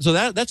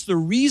the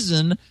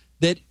reason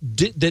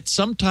that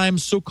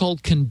sometimes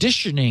so-called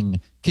conditioning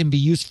can be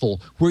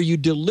useful, where you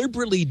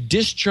deliberately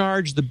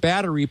discharge the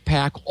battery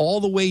pack all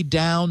the way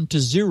down to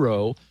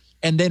zero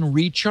and then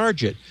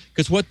recharge it.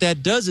 Because what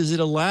that does is it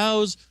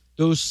allows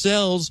those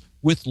cells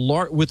with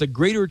a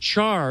greater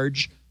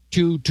charge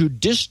to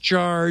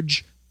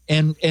discharge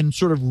and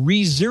sort of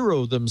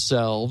re-zero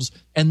themselves,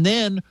 and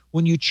then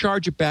when you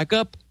charge it back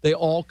up, they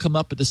all come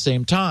up at the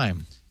same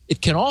time.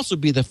 It can also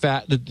be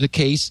the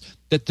case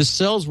that the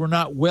cells were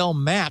not well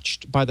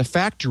matched by the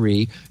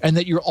factory, and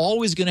that you're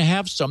always going to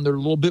have some that are a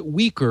little bit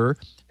weaker,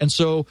 and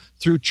so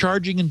through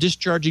charging and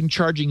discharging,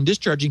 charging and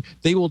discharging,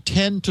 they will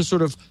tend to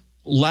sort of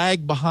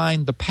lag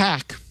behind the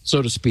pack,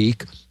 so to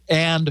speak.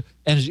 And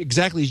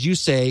exactly as you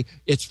say,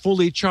 it's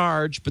fully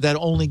charged, but that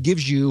only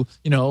gives you,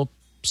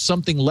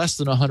 something less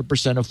than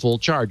 100% of full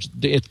charge.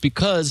 It's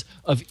because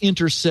of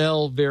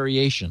intercell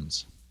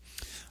variations.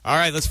 All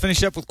right, let's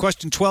finish up with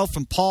question 12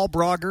 from Paul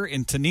Brogger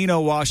in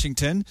Tenino,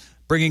 Washington,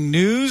 bringing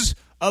news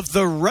of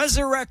the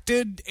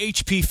resurrected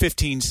HP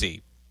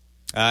 15C.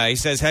 He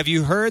says, have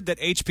you heard that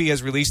HP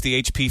has released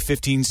the HP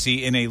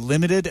 15C in a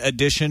limited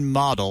edition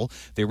model?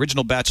 The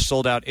original batch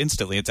sold out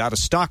instantly. It's out of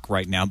stock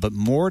right now, but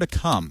more to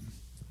come.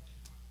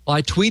 Well,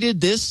 I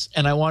tweeted this,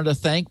 and I wanted to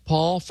thank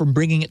Paul for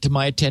bringing it to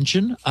my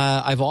attention.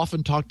 I've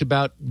often talked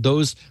about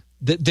those.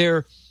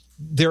 They're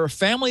a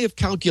family of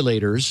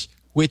calculators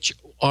which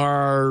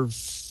are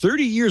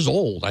 30 years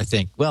old, I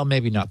think. Well,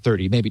 maybe not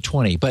 30, maybe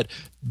 20, but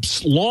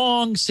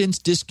long since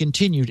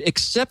discontinued,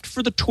 except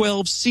for the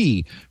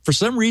 12C. For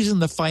some reason,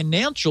 the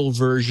financial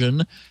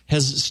version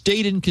has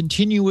stayed in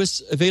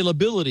continuous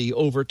availability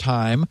over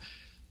time.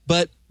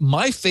 But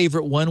my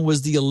favorite one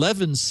was the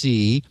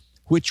 11C,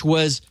 which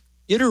was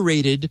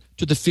iterated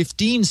to the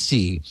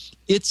 15C.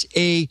 It's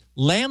a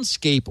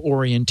landscape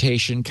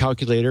orientation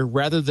calculator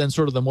rather than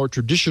sort of the more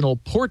traditional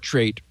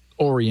portrait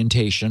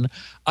orientation.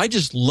 I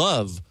just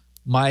love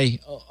my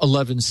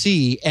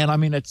 11C, and I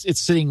mean it's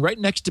sitting right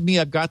next to me.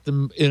 I've got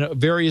them in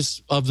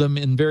various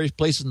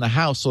places in the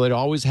house, so I'd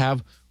always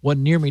have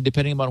one near me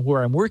depending on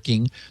where I'm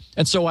working.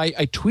 And so I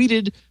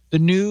tweeted the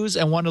news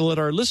and wanted to let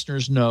our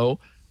listeners know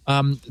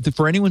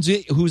for anyone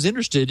who's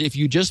interested, if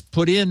you just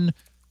put in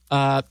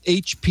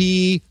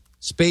HP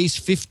space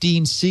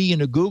 15C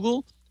into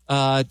Google,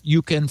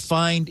 you can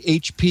find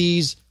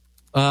HP's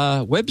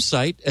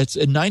website. It's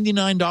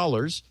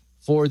 $99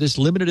 for this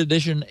limited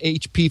edition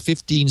HP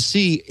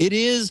 15C. It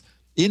is,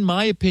 in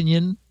my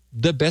opinion,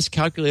 the best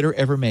calculator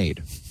ever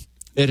made.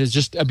 It is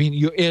just, it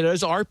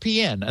is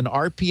RPN, an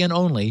RPN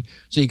only,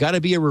 so you got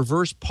to be a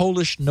reverse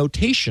Polish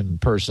notation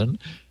person,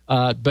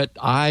 but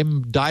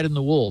I'm dyed in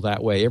the wool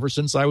that way. Ever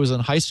since I was in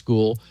high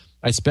school,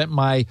 I spent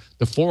the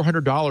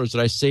 $400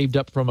 that I saved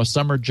up from a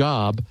summer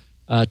job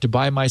to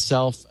buy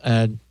myself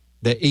the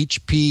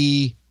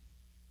HP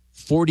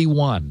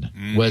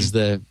 41 was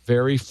the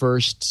very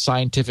first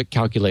scientific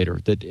calculator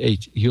that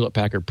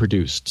Hewlett-Packard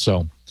produced.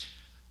 So,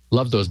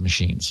 love those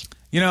machines.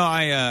 You know,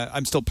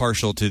 I'm still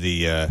partial to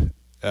the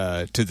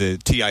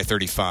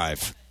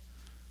TI-35.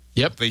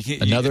 Yep,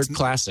 another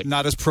classic.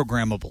 Not as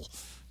programmable.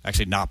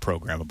 Actually, not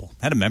programmable.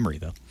 Had a memory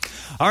though.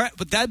 All right,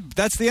 but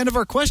that's the end of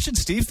our questions,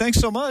 Steve. Thanks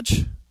so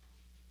much.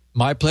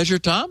 My pleasure,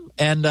 Tom.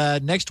 And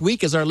next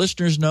week, as our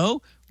listeners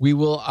know, we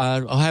will.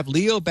 I'll have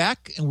Leo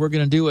back, and we're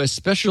going to do a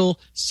special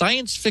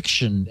science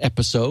fiction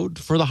episode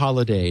for the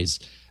holidays.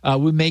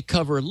 We may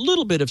cover a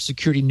little bit of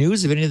security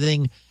news if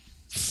anything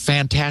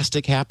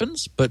fantastic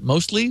happens, but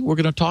mostly we're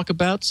going to talk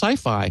about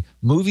sci-fi,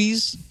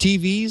 movies,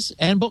 TVs,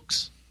 and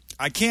books.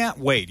 I can't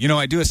wait. You know,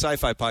 I do a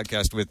sci-fi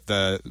podcast with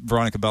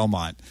Veronica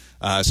Belmont,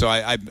 so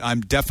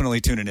I'm definitely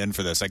tuning in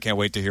for this. I can't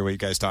wait to hear what you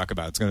guys talk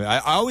about. I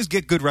always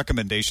get good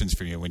recommendations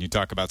from you when you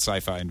talk about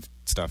sci-fi and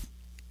stuff.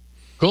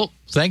 Cool.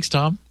 Thanks,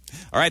 Tom.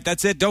 All right,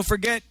 that's it. Don't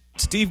forget,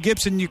 Steve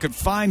Gibson, you can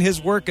find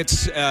his work at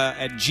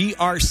grc.com.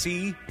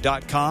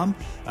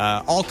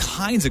 All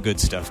kinds of good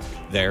stuff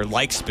there,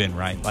 like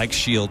SpinRite, like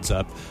Shields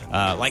Up,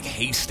 like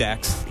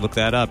Haystacks. Look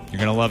that up. You're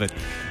going to love it.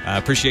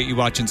 Appreciate you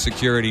watching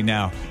Security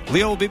Now.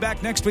 Leo will be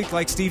back next week,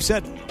 like Steve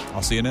said.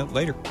 I'll see you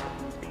later.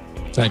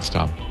 Thanks,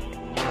 Tom.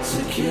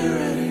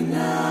 Security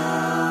Now.